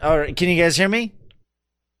 all right, can you guys hear me?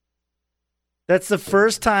 That's the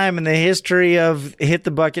first time in the history of Hit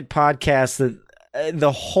the Bucket podcast that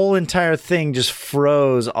the whole entire thing just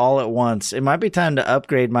froze all at once. It might be time to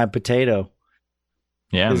upgrade my potato.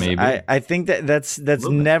 Yeah, maybe. I think that's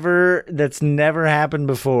never happened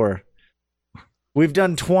before. We've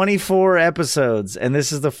done 24 episodes, and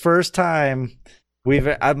this is the first time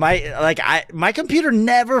my computer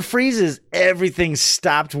never freezes. Everything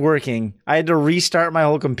stopped working. I had to restart my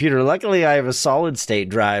whole computer. Luckily, I have a solid state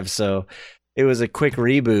drive, so it was a quick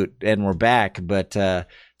reboot, and we're back. But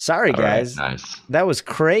sorry, guys. All right, nice. That was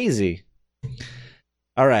crazy.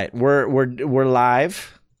 All right, we're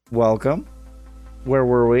live. Welcome. Where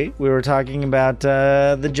were we? We were talking about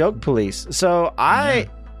the joke police. So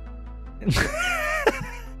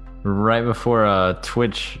right before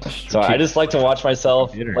Twitch. So I just like to watch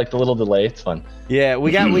myself, like the little delay. It's fun. Yeah,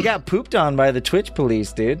 we got pooped on by the Twitch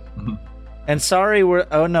police, dude. And sorry,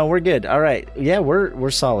 we're good. All right. Yeah,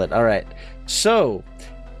 we're solid. All right. So,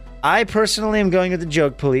 I personally am going with the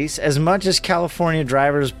joke police. As much as California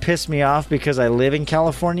drivers piss me off because I live in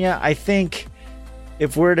California, I think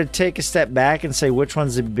if we're to take a step back and say which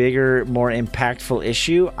one's the bigger, more impactful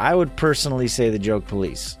issue, I would personally say the joke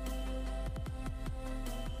police.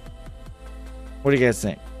 What do you guys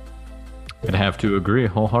think? I'd have to agree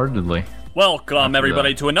wholeheartedly. Welcome,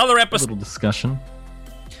 everybody, to another episode. Little discussion.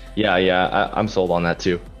 Yeah, I'm sold on that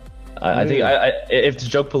too. I think if the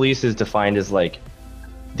joke police is defined as like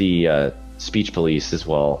the speech police as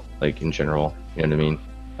well, like in general, you know what I mean?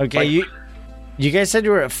 Okay, you guys said you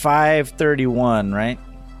were at 531, right?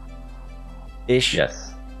 Ish.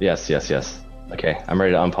 Yes. Okay, I'm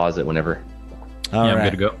ready to unpause it whenever. All right. I'm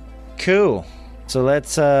good to go. Cool. So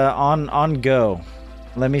let's on go.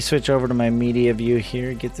 Let me switch over to my media view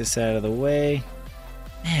here. Get this out of the way.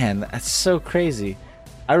 Man, that's so crazy.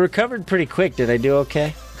 I recovered pretty quick. Did I do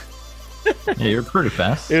okay? Yeah, you're pretty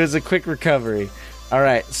fast. It was a quick recovery. All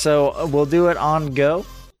right, so we'll do it on go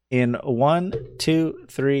in 1, 2,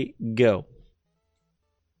 3, go.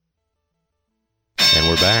 And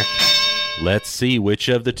we're back. Let's see which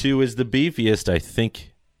of the two is the beefiest. I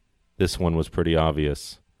think this one was pretty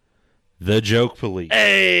obvious. The joke police.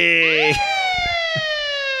 Hey!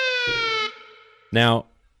 Now,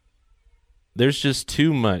 there's just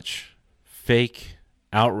too much fake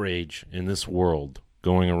outrage in this world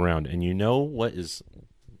going around. And you know what is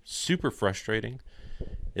super frustrating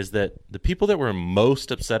is that the people that were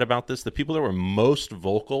most upset about this, the people that were most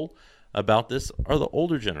vocal about this are the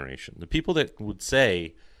older generation. The people that would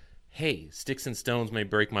say, hey, sticks and stones may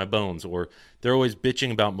break my bones, or they're always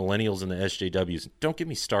bitching about millennials and the SJWs. Don't get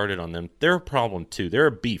me started on them. They're a problem too. They're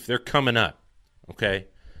a beef. They're coming up, okay?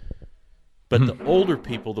 But the older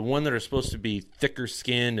people, the one that are supposed to be thicker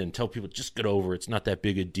skinned and tell people, just get over it, it's not that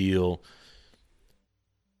big a deal,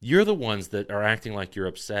 you're the ones that are acting like you're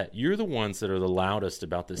upset. You're the ones that are the loudest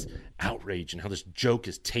about this outrage and how this joke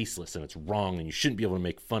is tasteless and it's wrong and you shouldn't be able to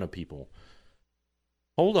make fun of people.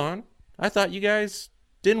 Hold on. I thought you guys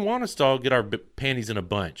didn't want us to all get our panties in a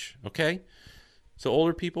bunch, okay? So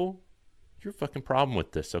older people, you're a fucking problem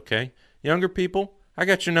with this, okay? Younger people, I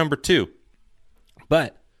got your number too.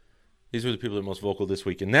 But these were the people that are most vocal this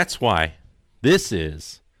week, and that's why this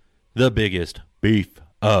is the biggest beef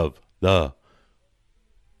of the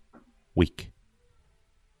week.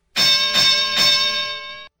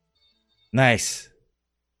 Nice.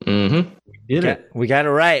 Mm-hmm. We got it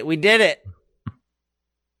right. We did it.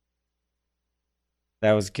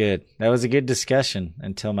 That was good. That was a good discussion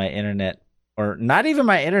until my internet, or not even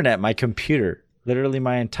my internet, my computer, literally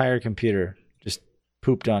my entire computer just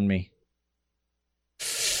pooped on me.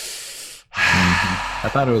 I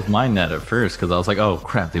thought it was my net at first because I was like, oh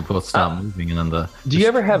crap, they both stopped moving. And then Do you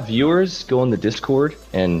ever have viewers go on the Discord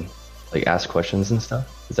and like ask questions and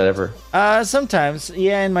stuff? Is that ever? Sometimes,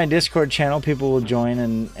 yeah. In my Discord channel, people will join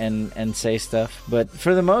and say stuff, but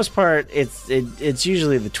for the most part, it's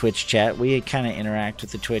usually the Twitch chat. We kind of interact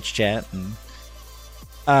with the Twitch chat,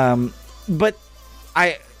 and but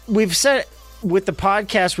we've set with the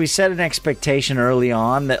podcast, we set an expectation early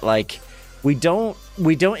on that like we don't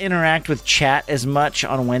interact with chat as much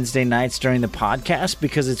on Wednesday nights during the podcast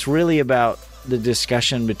because it's really about the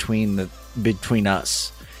discussion between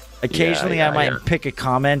us. Occasionally, I might pick a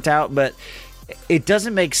comment out, but it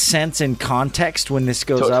doesn't make sense in context when this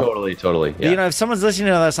goes up. Totally. Yeah. You know, if someone's listening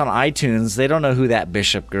to us on iTunes, they don't know who that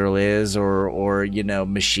Bishop girl is, or you know,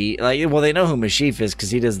 Mashif. Like, well, they know who Mashif is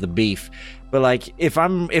because he does the beef. But like, if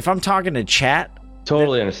I'm talking to chat,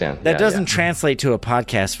 totally understand. That doesn't translate to a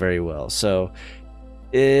podcast very well. So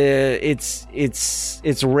it's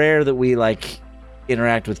rare that we like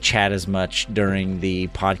interact with chat as much during the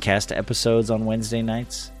podcast episodes on Wednesday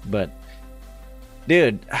nights, but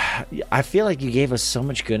dude, I feel like you gave us so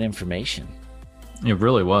much good information. It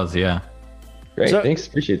really was, yeah. Great, thanks,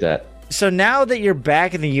 appreciate that. So now that you're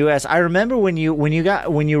back in the U.S., I remember when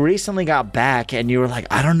you recently got back, and you were like,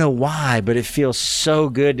 I don't know why, but it feels so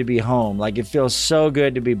good to be home. Like, it feels so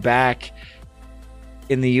good to be back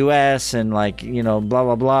in the U.S. and like, you know, blah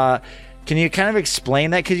blah blah. Can you kind of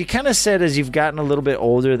explain that? Because you kind of said as you've gotten a little bit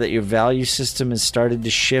older that your value system has started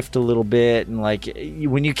to shift a little bit. And like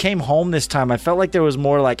when you came home this time, I felt like there was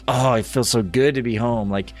more like, oh, it feels so good to be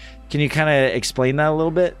home. Like, can you kind of explain that a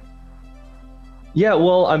little bit? Yeah,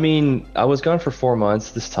 well, I mean, I was gone for 4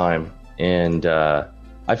 months this time. And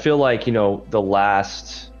I feel like, you know, the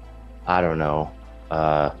last, I don't know,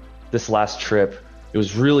 this last trip, it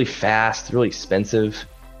was really fast, really expensive.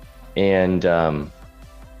 And,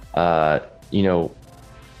 you know,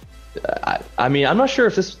 I mean, I'm not sure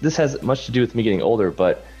if this has much to do with me getting older,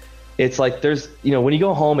 but it's like there's, you know, when you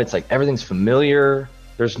go home, it's like everything's familiar.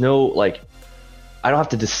 There's no, like, I don't have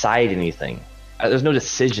to decide anything. There's no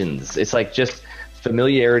decisions. It's like just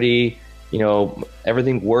familiarity, you know,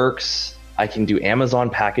 everything works. I can do Amazon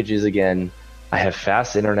packages again. I have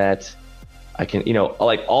fast internet. I can, you know,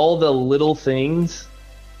 like all the little things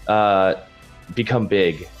become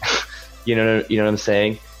big. You know what I'm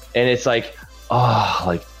saying? And it's like, oh,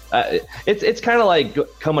 like it's kind of like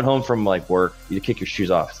coming home from like work, you kick your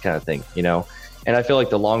shoes off, kind of thing, you know. And I feel like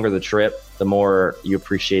the longer the trip, the more you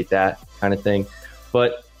appreciate that kind of thing.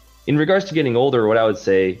 But in regards to getting older, what I would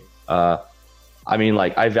say, I mean,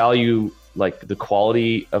 like I value like the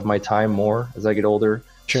quality of my time more as I get older.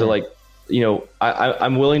 Sure. So like, you know,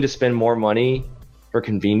 I'm willing to spend more money for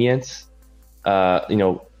convenience. You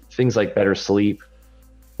know, things like better sleep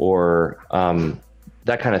or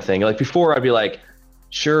that kind of thing. Like before, I'd be like,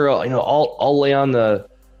 sure, you know, I'll lay on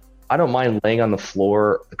I don't mind laying on the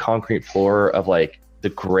floor, the concrete floor of like the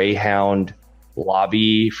Greyhound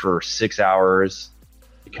lobby for 6 hours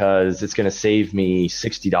because it's going to save me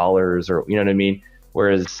 $60 or, you know what I mean?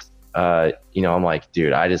 Whereas, you know, I'm like,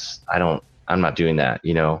 dude, I'm not doing that,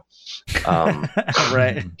 you know?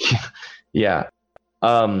 Right. Yeah.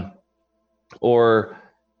 Or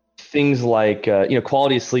things like, you know,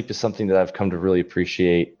 quality of sleep is something that I've come to really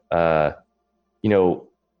appreciate. You know,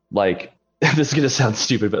 like, this is going to sound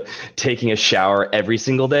stupid, but taking a shower every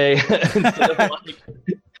single day.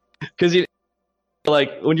 Because you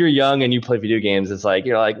like when you're young and you play video games, it's like,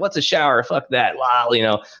 you're like, what's a shower? Fuck that. Wow, you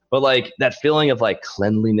know, but like that feeling of like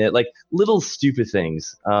cleanliness, like little stupid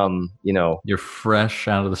things, you know, you're fresh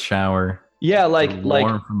out of the shower. Yeah. Like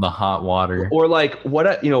warm from the hot water, or like what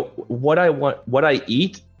I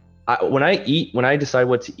eat. When I decide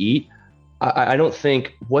what to eat, I don't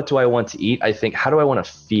think, what do I want to eat? I think, how do I want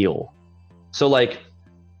to feel? So like,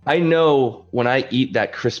 I know when I eat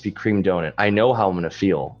that Krispy Kreme donut, I know how I'm going to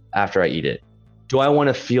feel after I eat it. Do I want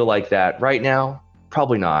to feel like that right now?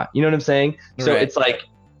 Probably not. You know what I'm saying? Right. So it's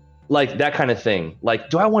like that kind of thing. Like,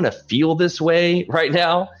 do I want to feel this way right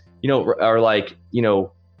now? You know, or like, you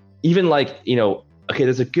know, even like, you know, okay,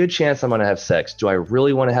 there's a good chance I'm going to have sex. Do I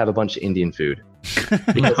really want to have a bunch of Indian food?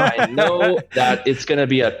 Because I know that it's going to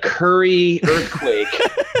be a curry earthquake.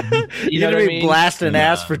 You're going to be blasting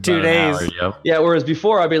ass for 2 days. Hour, yep. Yeah, whereas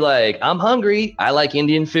before I'd be like, I'm hungry. I like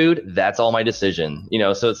Indian food. That's all my decision. You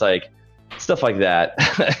know, so it's like stuff like that.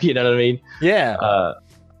 You know what I mean? Yeah.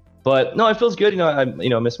 But no, it feels good. You know,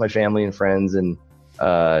 I miss my family and friends, and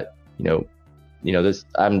you know, this,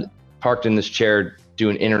 I'm parked in this chair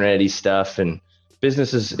doing internet-y stuff, and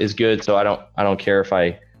business is good. So I don't care if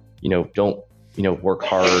I, you know, don't, you know, work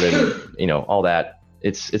hard and, you know, all that.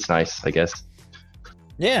 It's nice, I guess.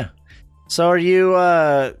 Yeah. So are you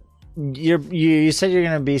you said you're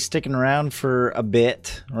going to be sticking around for a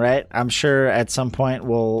bit, right? I'm sure at some point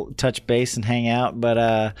we'll touch base and hang out. But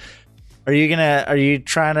are you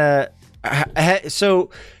trying to?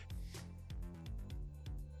 So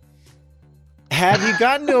have you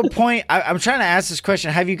gotten to a point? I'm trying to ask this question.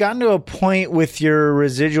 Have you gotten to a point with your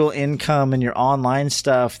residual income and your online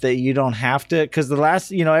stuff that you don't have to? Because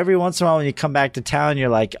every once in a while when you come back to town, you're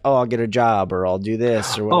like, oh, I'll get a job or I'll do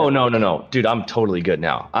this or whatever. Oh, no. Dude, I'm totally good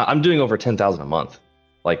now. I'm doing over 10,000 a month.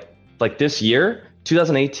 Like this year,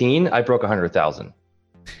 2018, I broke 100,000.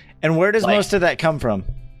 And where does most of that come from?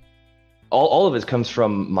 All of it comes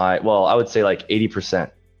from I would say like 80%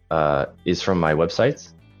 is from my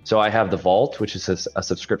websites. So I have the Vault, which is a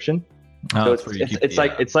subscription. Oh, so it's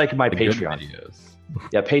like my Patreon. Videos.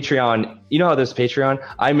 Yeah, Patreon. You know how there's Patreon?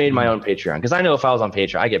 I made my own Patreon because I know if I was on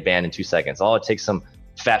Patreon, I get banned in 2 seconds. All it takes some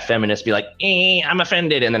fat feminist be like, I'm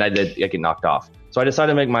offended, and then I get knocked off. So I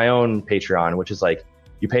decided to make my own Patreon, which is like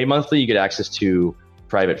you pay monthly, you get access to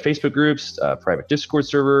private Facebook groups, private Discord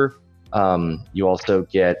server. You also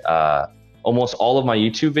get almost all of my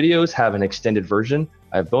YouTube videos have an extended version.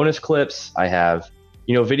 I have bonus clips. I have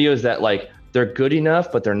videos that like they're good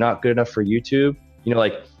enough, but they're not good enough for YouTube.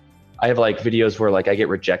 Like I have like videos where like I get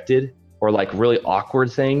rejected or like really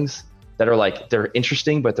awkward things that are like, they're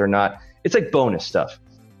interesting, but they're not, it's like bonus stuff.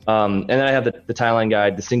 And then I have the Thailand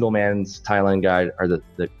guide, the single man's Thailand guide, or the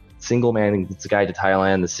single man's guide to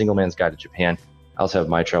Thailand, the single man's guide to Japan. I also have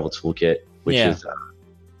my travel toolkit, which is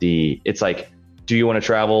it's like, do you want to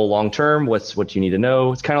travel long-term? What do you need to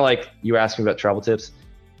know? It's kind of like you were asking about travel tips.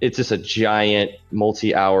 It's just a giant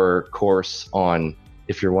multi-hour course on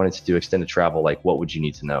if you're wanting to do extended travel, like what would you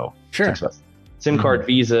need to know? Sure. SIM card,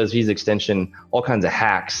 visas, visa extension, all kinds of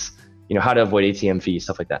hacks, how to avoid ATM fees,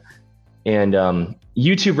 stuff like that. And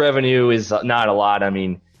YouTube revenue is not a lot. I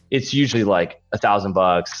mean, it's usually like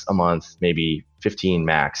 $1,000 a month, maybe 15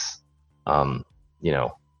 max, but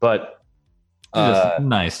it's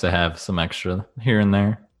nice to have some extra here and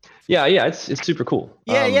there. Yeah, it's super cool.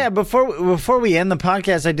 Yeah. Before we end the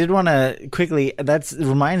podcast, I did want to quickly. That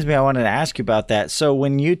reminds me, I wanted to ask you about that. So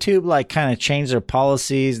when YouTube like kind of changed their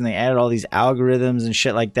policies and they added all these algorithms and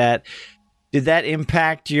shit like that, did that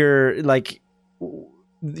impact your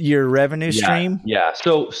revenue stream? Yeah.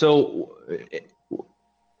 So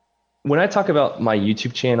when I talk about my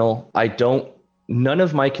YouTube channel, none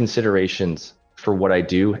of my considerations for what I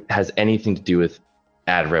do has anything to do with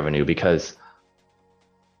ad revenue, because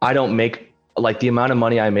I don't make, like, the amount of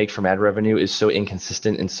money I make from ad revenue is so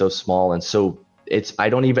inconsistent and so small, and so I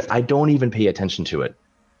don't even pay attention to it.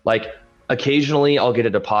 Like occasionally I'll get a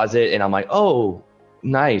deposit and I'm like, oh,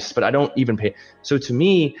 nice, but I don't even pay. So to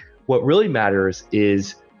me, what really matters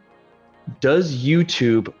is, does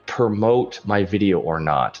YouTube promote my video or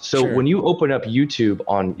not? So when you open up YouTube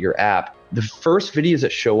on your app, the first videos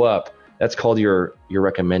that show up, that's called your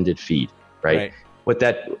recommended feed, right? But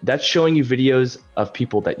that's showing you videos of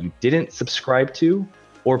people that you didn't subscribe to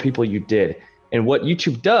or people you did. And what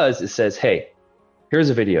YouTube does is says, hey, here's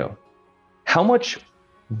a video. How much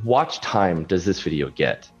watch time does this video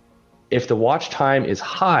get? If the watch time is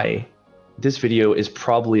high, this video is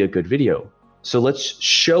probably a good video. So let's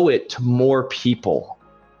show it to more people.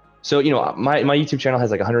 So, my YouTube channel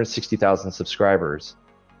has like 160,000 subscribers.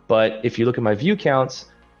 But if you look at my view counts,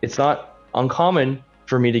 it's not uncommon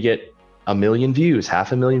for me to get 1 million views,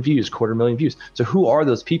 500,000 views, 250,000 views. So who are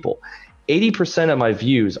those people? 80% of my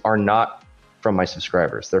views are not from my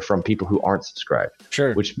subscribers. They're from people who aren't subscribed.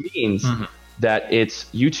 Sure. Which means that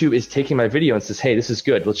YouTube is taking my video and says, hey, this is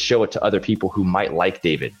good. Let's show it to other people who might like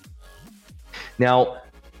David. Now,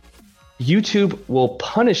 YouTube will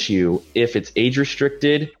punish you if it's age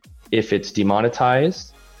restricted, if it's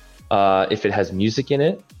demonetized, if it has music in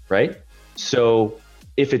it, right? So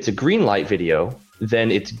if it's a green light video,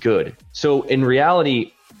 then it's good. So in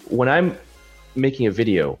reality, when I'm making a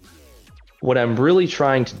video, what I'm really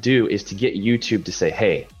trying to do is to get YouTube to say,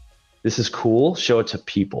 hey, this is cool, show it to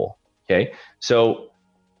people, okay? So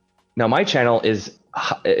now my channel is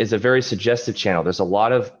a very suggestive channel. There's a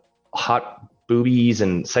lot of hot boobies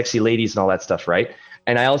and sexy ladies and all that stuff, right?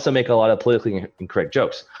 And I also make a lot of politically incorrect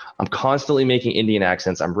jokes. I'm constantly making Indian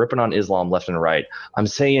accents. I'm ripping on Islam left and right. I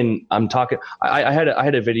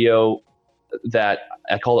had a video that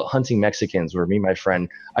I call it Hunting Mexicans, where me and my friend,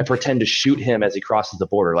 I pretend to shoot him as he crosses the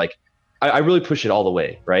border. Like I really push it all the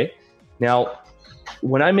way, right? Now,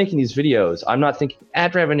 when I'm making these videos, I'm not thinking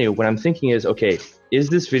ad revenue. What I'm thinking is, okay, is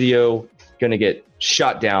this video going to get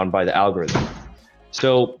shot down by the algorithm?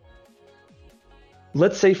 So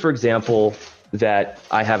let's say, for example, that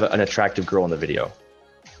I have an attractive girl in the video.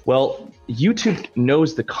 Well, YouTube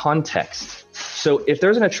knows the context So if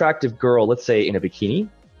there's an attractive girl, let's say in a bikini,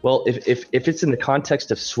 well, if it's in the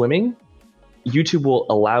context of swimming, YouTube will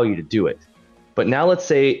allow you to do it. But now let's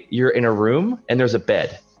say you're in a room and there's a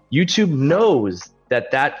bed. YouTube knows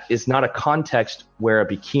that is not a context where a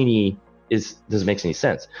bikini doesn't make any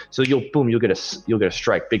sense. So you'll get a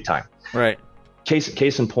strike big time. Right.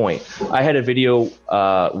 Case in point, I had a video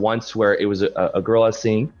once where it was a girl I was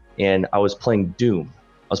seeing, and I was playing Doom.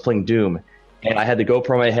 And I had the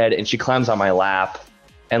GoPro on my head, and she climbs on my lap,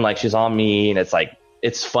 and like she's on me, and it's like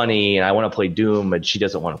it's funny, and I want to play Doom, but she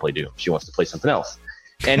doesn't want to play Doom. She wants to play something else.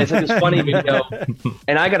 And it's like this funny video,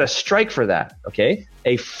 and I got a strike for that. Okay,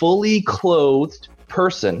 a fully clothed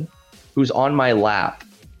person who's on my lap.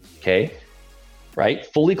 Okay, right,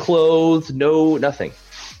 fully clothed, no nothing.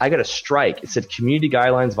 I got a strike. It said community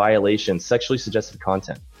guidelines violation, sexually suggestive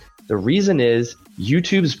content. The reason is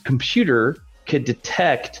YouTube's computer could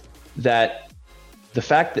detect that the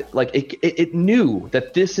fact that like it knew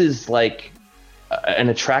that this is like an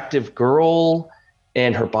attractive girl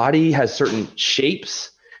and her body has certain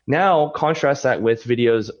shapes. Now contrast that with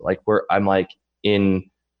videos like where I'm like in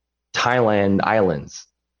Thailand islands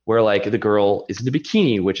where like the girl is in a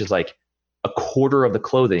bikini, which is like a quarter of the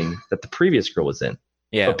clothing that the previous girl was in.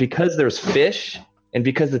 Yeah. But because there's fish and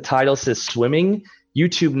because the title says swimming,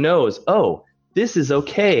 YouTube knows, oh, this is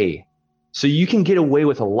okay. So you can get away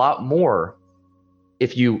with a lot more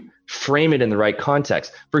if you frame it in the right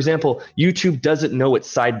context. For example, YouTube doesn't know what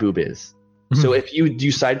side boob is. So if you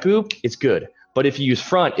do side boob, it's good. But if you use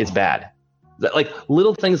front, it's bad. Like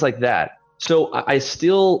little things like that. So I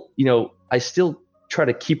still try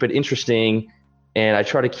to keep it interesting and I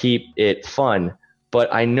try to keep it fun,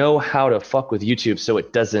 but I know how to fuck with YouTube so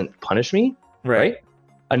it doesn't punish me. Right.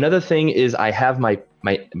 Another thing is I have my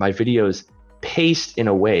videos paced in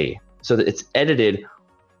a way so that it's edited.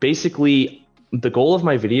 Basically, the goal of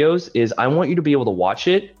my videos is I want you to be able to watch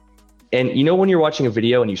it. And you know when you're watching a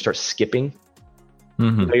video and you start skipping?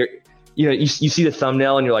 You see the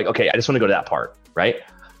thumbnail and you're like, okay, I just want to go to that part, right?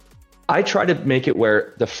 I try to make it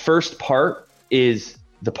where the first part is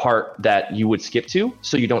the part that you would skip to,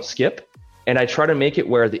 so you don't skip. And I try to make it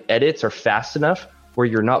where the edits are fast enough where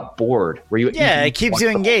you're not bored. It keeps you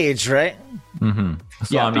engaged, right?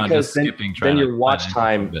 So I'm not just skipping. Then your watch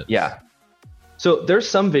time, So there's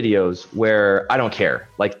some videos where I don't care.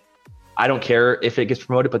 Like, I don't care if it gets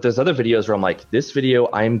promoted, but there's other videos where I'm like, this video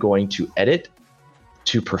I'm going to edit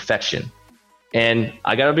to perfection. And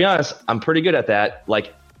I gotta be honest, I'm pretty good at that.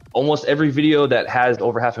 Like almost every video that has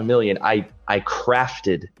over 500,000, I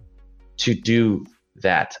crafted to do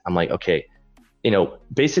that. I'm like, okay,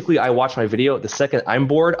 basically I watch my video. The second I'm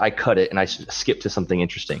bored, I cut it and I skip to something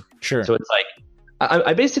interesting. Sure. So it's like,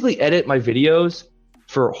 I basically edit my videos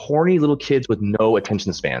for horny little kids with no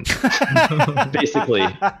attention spans, basically.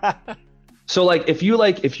 So like if you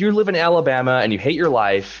live in Alabama and you hate your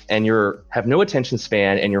life and have no attention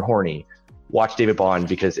span and you're horny, watch David Bond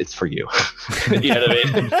because it's for you. You know what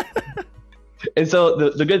I mean? And so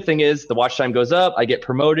the good thing is the watch time goes up, I get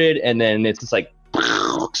promoted, and then it's just like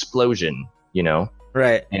explosion,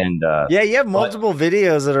 Right. And you have multiple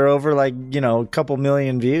videos that are over like, a couple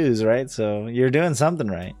million views, right? So you're doing something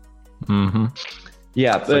right.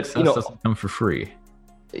 Yeah, but success doesn't come for free.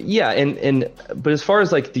 Yeah, but as far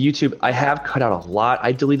as like the YouTube, I have cut out a lot.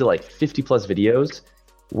 I deleted like 50 plus videos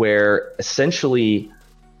where essentially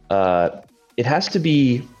it has to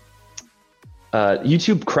be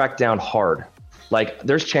YouTube cracked down hard. Like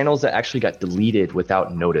there's channels that actually got deleted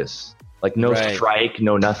without notice. Like no strike,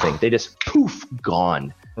 no nothing. They just poof,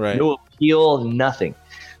 gone. Right. No appeal, nothing.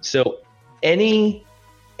 So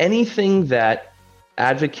anything that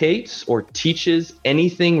advocates or teaches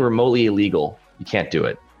anything remotely illegal, you can't do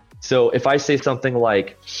it. So if I say something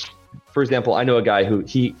like, for example, I know a guy who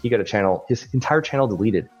he got a channel, his entire channel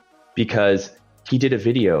deleted because he did a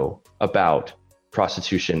video about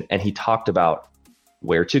prostitution and he talked about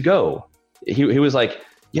where to go. He was like,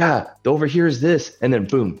 yeah, over here is this, and then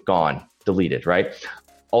boom, gone, deleted, right?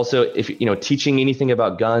 Also, if teaching anything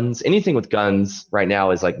about guns, anything with guns right now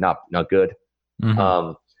is like not good.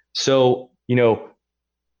 So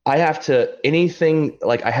I have to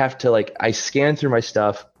I scan through my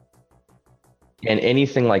stuff, and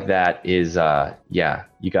anything like that is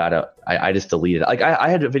you gotta. I just deleted it. Like I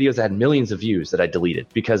had videos that had millions of views that I deleted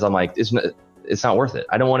because I'm like, it's not worth it.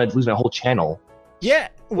 I don't want to lose my whole channel. Yeah,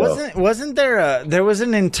 wasn't there there was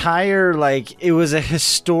an entire it was a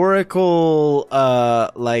historical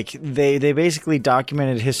they basically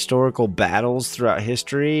documented historical battles throughout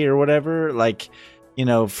history or whatever,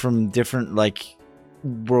 from different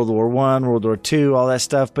World War I, World War II, all that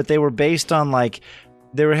stuff, but they were based on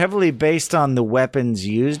they were heavily based on the weapons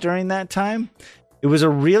used during that time. It was a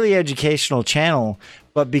really educational channel,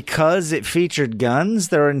 but because it featured guns,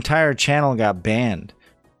 their entire channel got banned.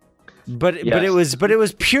 But it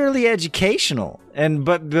was purely educational,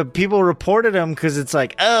 but people reported them because it's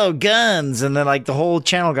like, oh, guns, and then like the whole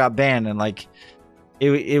channel got banned, and like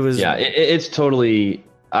it was it's totally.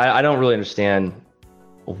 I don't really understand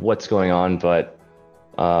what's going on, but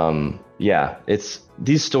it's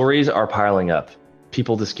these stories are piling up.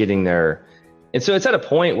 People just getting their, and so it's at a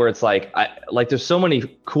point where it's like there's so many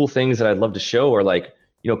cool things that I'd love to show, or like,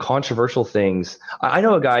 you know, controversial things. I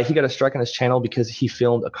know a guy, he got a strike on his channel because he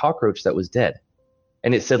filmed a cockroach that was dead,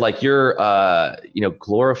 and it said like, you're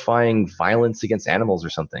glorifying violence against animals or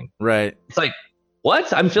something. Right. It's like,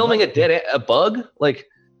 what? I'm filming a bug? Like,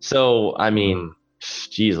 so I mean,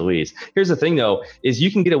 geez Louise. Here's the thing though, is you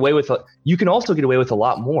can also get away with a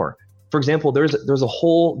lot more. For example, there's a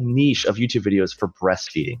whole niche of YouTube videos for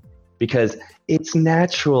breastfeeding because it's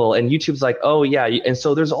natural, and YouTube's like, oh yeah, and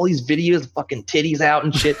so there's all these videos, fucking titties out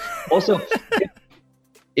and shit. Also,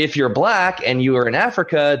 if you're black and you are in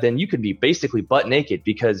Africa, then you could be basically butt naked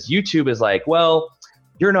because YouTube is like, well,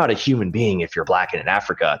 you're not a human being if you're black and in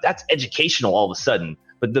Africa. That's educational all of a sudden.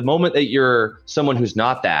 But the moment that you're someone who's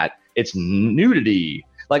not that, it's nudity.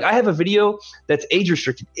 Like, I have a video that's age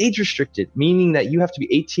restricted, meaning that you have to be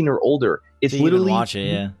 18 or older. It's so literally watch it,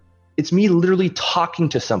 yeah. It's me literally talking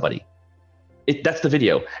to somebody. That's the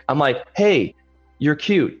video. I'm like, hey, you're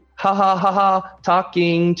cute. Ha ha ha ha.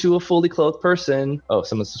 Talking to a fully clothed person. Oh,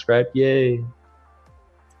 someone subscribed. Yay.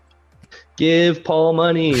 Give Paul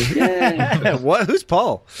money. Yay. What? Who's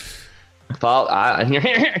Paul? Paul.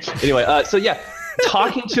 Anyway, so yeah.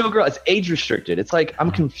 Talking to a girl, it's age restricted. It's like,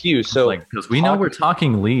 I'm confused. So because we know we're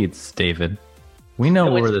talking leads, David. We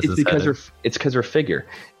know where this is headed. It's because we're figure.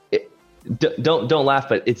 Don't laugh,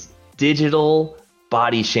 but it's digital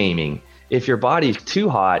body shaming. If your body's too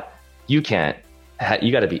hot, you can't.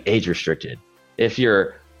 You got to be age restricted. If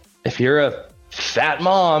you're a fat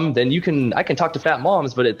mom, then I can talk to fat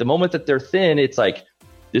moms. But at the moment that they're thin, it's like,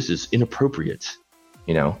 this is inappropriate.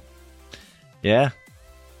 You know? Yeah.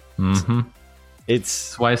 Mm-hmm.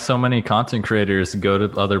 It's why so many content creators go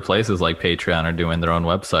to other places like Patreon or doing their own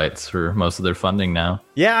websites for most of their funding now.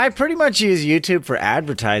 Yeah, I pretty much use YouTube for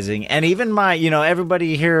advertising. And even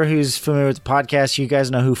everybody here who's familiar with the podcast, you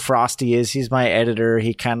guys know who Frosty is. He's my editor.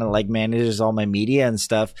 He kind of like manages all my media and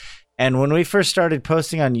stuff. And when we first started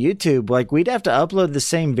posting on YouTube, like we'd have to upload the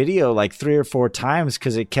same video like 3 or 4 times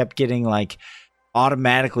because it kept getting like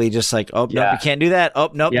automatically just like, oh nope, you can't do that. Oh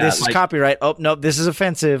nope, this is copyright. Oh nope, this is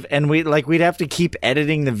offensive. And we'd have to keep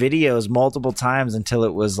editing the videos multiple times until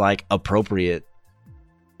it was like appropriate.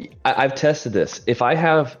 I've tested this. If I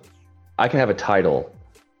can have a title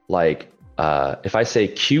like if I say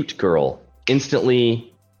cute girl,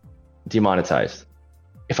 instantly demonetized.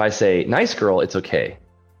 If I say nice girl, it's okay.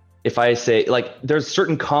 If I say, like, there's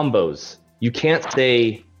certain combos. You can't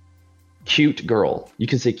say cute girl. You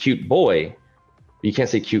can say cute boy. You can't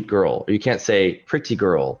say cute girl, or you can't say pretty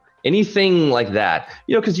girl, anything like that.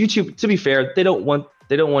 You know, because YouTube, to be fair, they don't want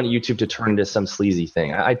YouTube to turn into some sleazy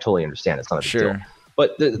thing. I totally understand. It's not a big deal.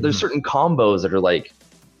 But there's certain combos that are like,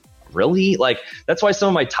 really? Like, that's why some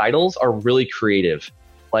of my titles are really creative.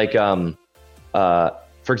 Like, for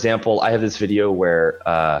example, I have this video where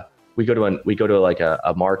we go to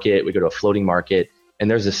a market, we go to a floating market,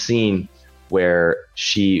 and there's a scene where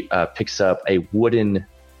she picks up a wooden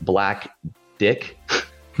black dick,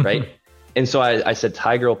 right? And so I said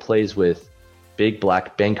Thai girl plays with big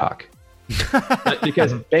black Bangkok.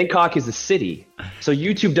 Because Bangkok is a city, so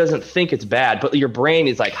YouTube doesn't think it's bad, but your brain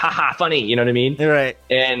is like, haha, funny, you know what I mean? Right.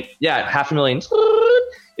 And yeah, 500,000.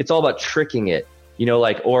 It's all about tricking it, you know,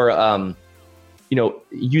 like, or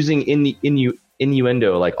using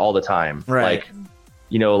innuendo like all the time, right? Like,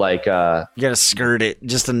 you know, like you gotta skirt it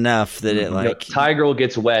just enough that it like Thai girl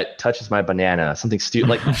gets wet, touches my banana, something stupid,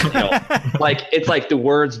 like, you know, like it's like the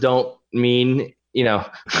words don't mean, you know.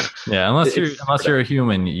 Yeah, unless you're a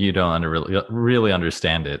human, you don't really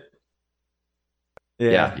understand it.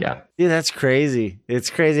 Yeah. Dude, that's crazy. It's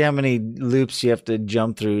crazy how many loops you have to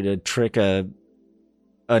jump through to trick an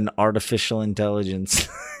artificial intelligence.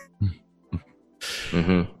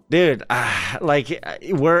 Mm-hmm. Dude, like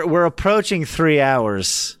we're approaching 3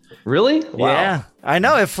 hours. Really? Wow. Yeah, I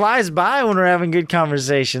know it flies by when we're having good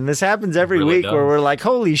conversation. This happens every week where we're like,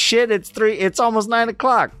 "Holy shit, it's almost 9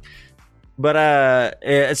 o'clock."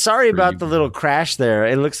 But sorry about the little crash there.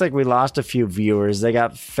 It looks like we lost a few viewers. They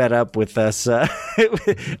got fed up with us. I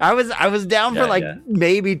was down for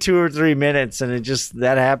maybe 2 or 3 minutes, and it just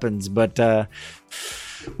that happens. But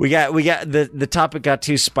We got the topic got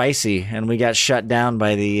too spicy, and we got shut down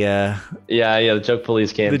by the the joke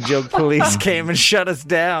police came. The joke police came and shut us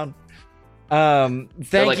down.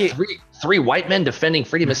 Thank you. Three white men defending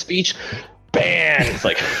freedom of speech. Ban. It's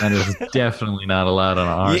like that is definitely not allowed on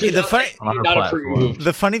our.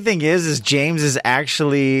 The funny thing is James is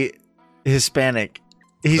actually Hispanic.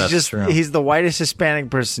 He's the whitest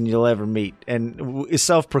Hispanic person you'll ever meet, and is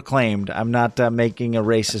self-proclaimed. I'm not making a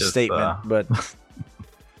racist statement, but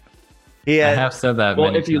I have said that.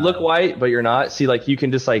 Well, if you look white but you're not, see, like you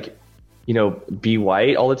can just like, be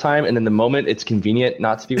white all the time, and then the moment it's convenient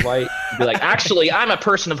not to be white, be like, actually, I'm a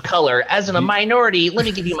person of color. As in a minority, let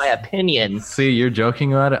me give you my opinion. See, you're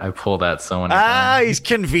joking about it. I pull that so many times. He's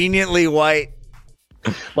conveniently white.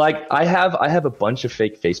 Like I have a bunch of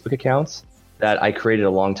fake Facebook accounts that I created a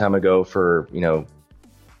long time ago for,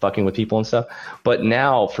 fucking with people and stuff. But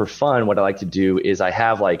now for fun, what I like to do is I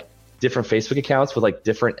have like different Facebook accounts with like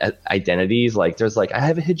different identities. Like there's like, I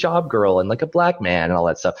have a hijab girl and like a black man and all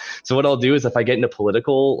that stuff. So what I'll do is if I get into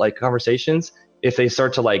political like conversations, if they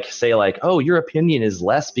start to like say like, oh, your opinion is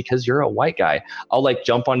less because you're a white guy, I'll like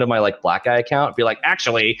jump onto my like black guy account and be like,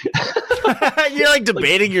 actually, you're like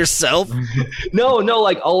debating yourself. No,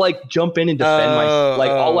 like I'll like jump in and defend myself. Like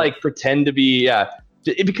I'll like pretend to be,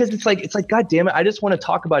 because it's like, God damn it. I just want to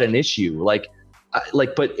talk about an issue.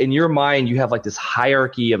 But in your mind, you have like this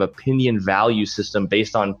hierarchy of opinion value system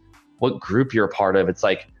based on what group you're a part of. It's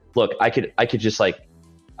like, look, I could just like,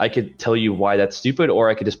 I could tell you why that's stupid, or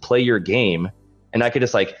I could just play your game and I could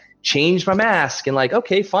just like change my mask and like,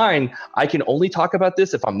 okay, fine. I can only talk about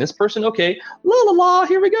this if I'm this person. Okay. La la la,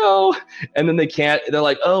 here we go. And then they're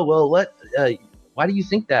like, oh, well, why do you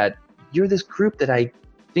think that? You're this group that I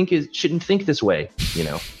think shouldn't think this way,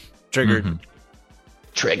 Triggered. Mm-hmm.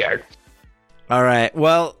 Triggered. All right.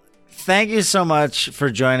 Well, thank you so much for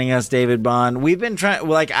joining us, David Bond. We've been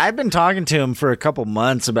I've been talking to him for a couple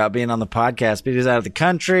months about being on the podcast, but he was out of the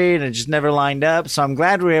country and it just never lined up. So I'm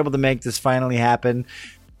glad we were able to make this finally happen.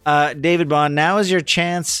 David Bond, now is your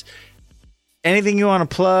chance. Anything you want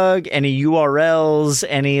to plug, any URLs,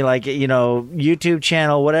 any YouTube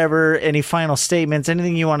channel, whatever, any final statements,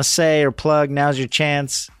 anything you want to say or plug, now's your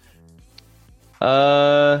chance.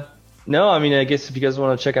 No, I mean, I guess if you guys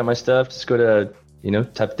want to check out my stuff, just go to,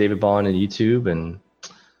 type David Bond in YouTube, and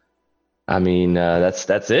I mean, that's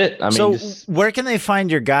it. I mean, so where can they find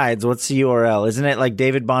your guides? What's the URL? Isn't it like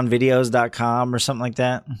davidbondvideos.com or something like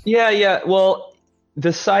that? Yeah. Well,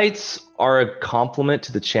 the sites are a complement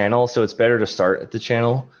to the channel, so it's better to start at the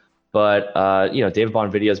channel. But, David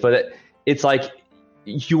Bond videos, but it's like,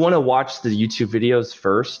 you want to watch the YouTube videos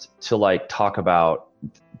first to like talk about,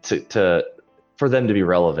 for them to be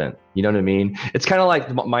relevant. You know what I mean? It's kind of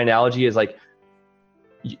like my analogy is like,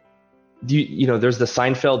 there's the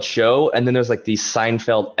Seinfeld show, and then there's like these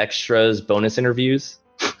Seinfeld extras bonus interviews.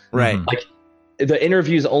 Right. Like the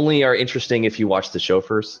interviews only are interesting if you watch the show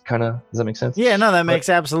first, kind of. Does that make sense? Yeah, no, that makes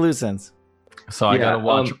absolute sense. So I gotta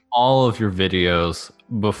watch all of your videos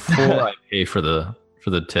before I pay for the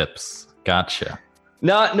tips. Gotcha.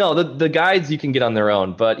 No, the guides you can get on their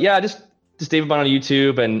own, but yeah, just David Bond on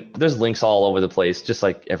YouTube, and there's links all over the place, just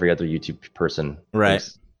like every other YouTube person. Right.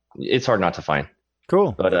 It's hard not to find.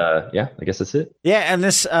 Cool. But I guess that's it. Yeah, and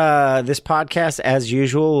this podcast, as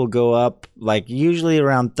usual, will go up like usually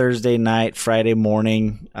around Thursday night, Friday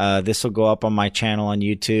morning. This will go up on my channel on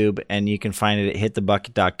YouTube, and you can find it at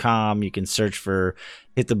hitthebucket.com. You can search for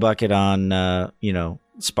Hit the Bucket on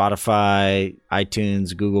Spotify,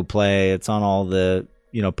 iTunes, Google Play. It's on all the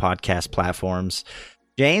podcast platforms.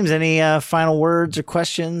 James, any final words or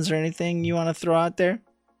questions or anything you want to throw out there?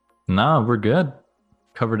 No, we're good.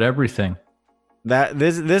 Covered everything.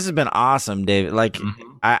 This has been awesome, David. Like,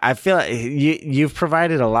 I feel like you've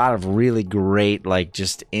provided a lot of really great, like,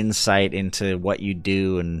 just insight into what you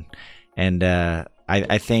do, and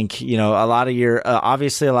I think a lot of your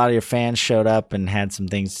obviously a lot of your fans showed up and had some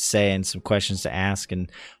things to say and some questions to ask,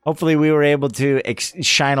 and hopefully we were able to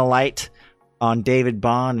shine a light on David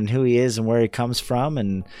Bond and who he is and where he comes from.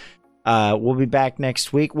 And we'll be back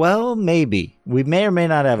next week. Well, maybe we may or may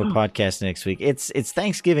not have a podcast next week. It's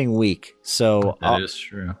Thanksgiving week, so that is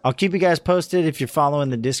true. I'll keep you guys posted if you're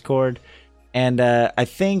following the Discord. And I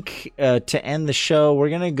think to end the show,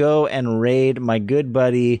 we're gonna go and raid my good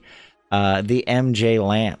buddy, the MJ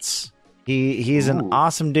Lance. He's an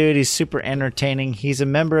awesome dude. He's super entertaining. He's a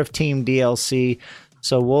member of Team DLC,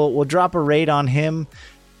 so we'll drop a raid on him.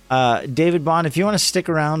 David Bond, if you want to stick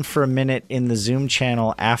around for a minute in the Zoom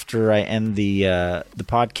channel after I end the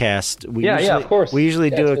podcast, of course. We usually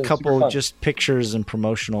do a couple just pictures and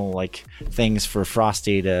promotional like things for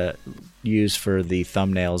Frosty to use for the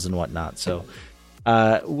thumbnails and whatnot. So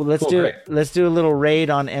Let's do a little raid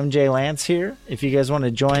on MJ Lance here. If you guys want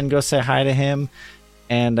to join, go say hi to him.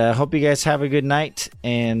 And hope you guys have a good night.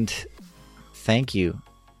 And thank you.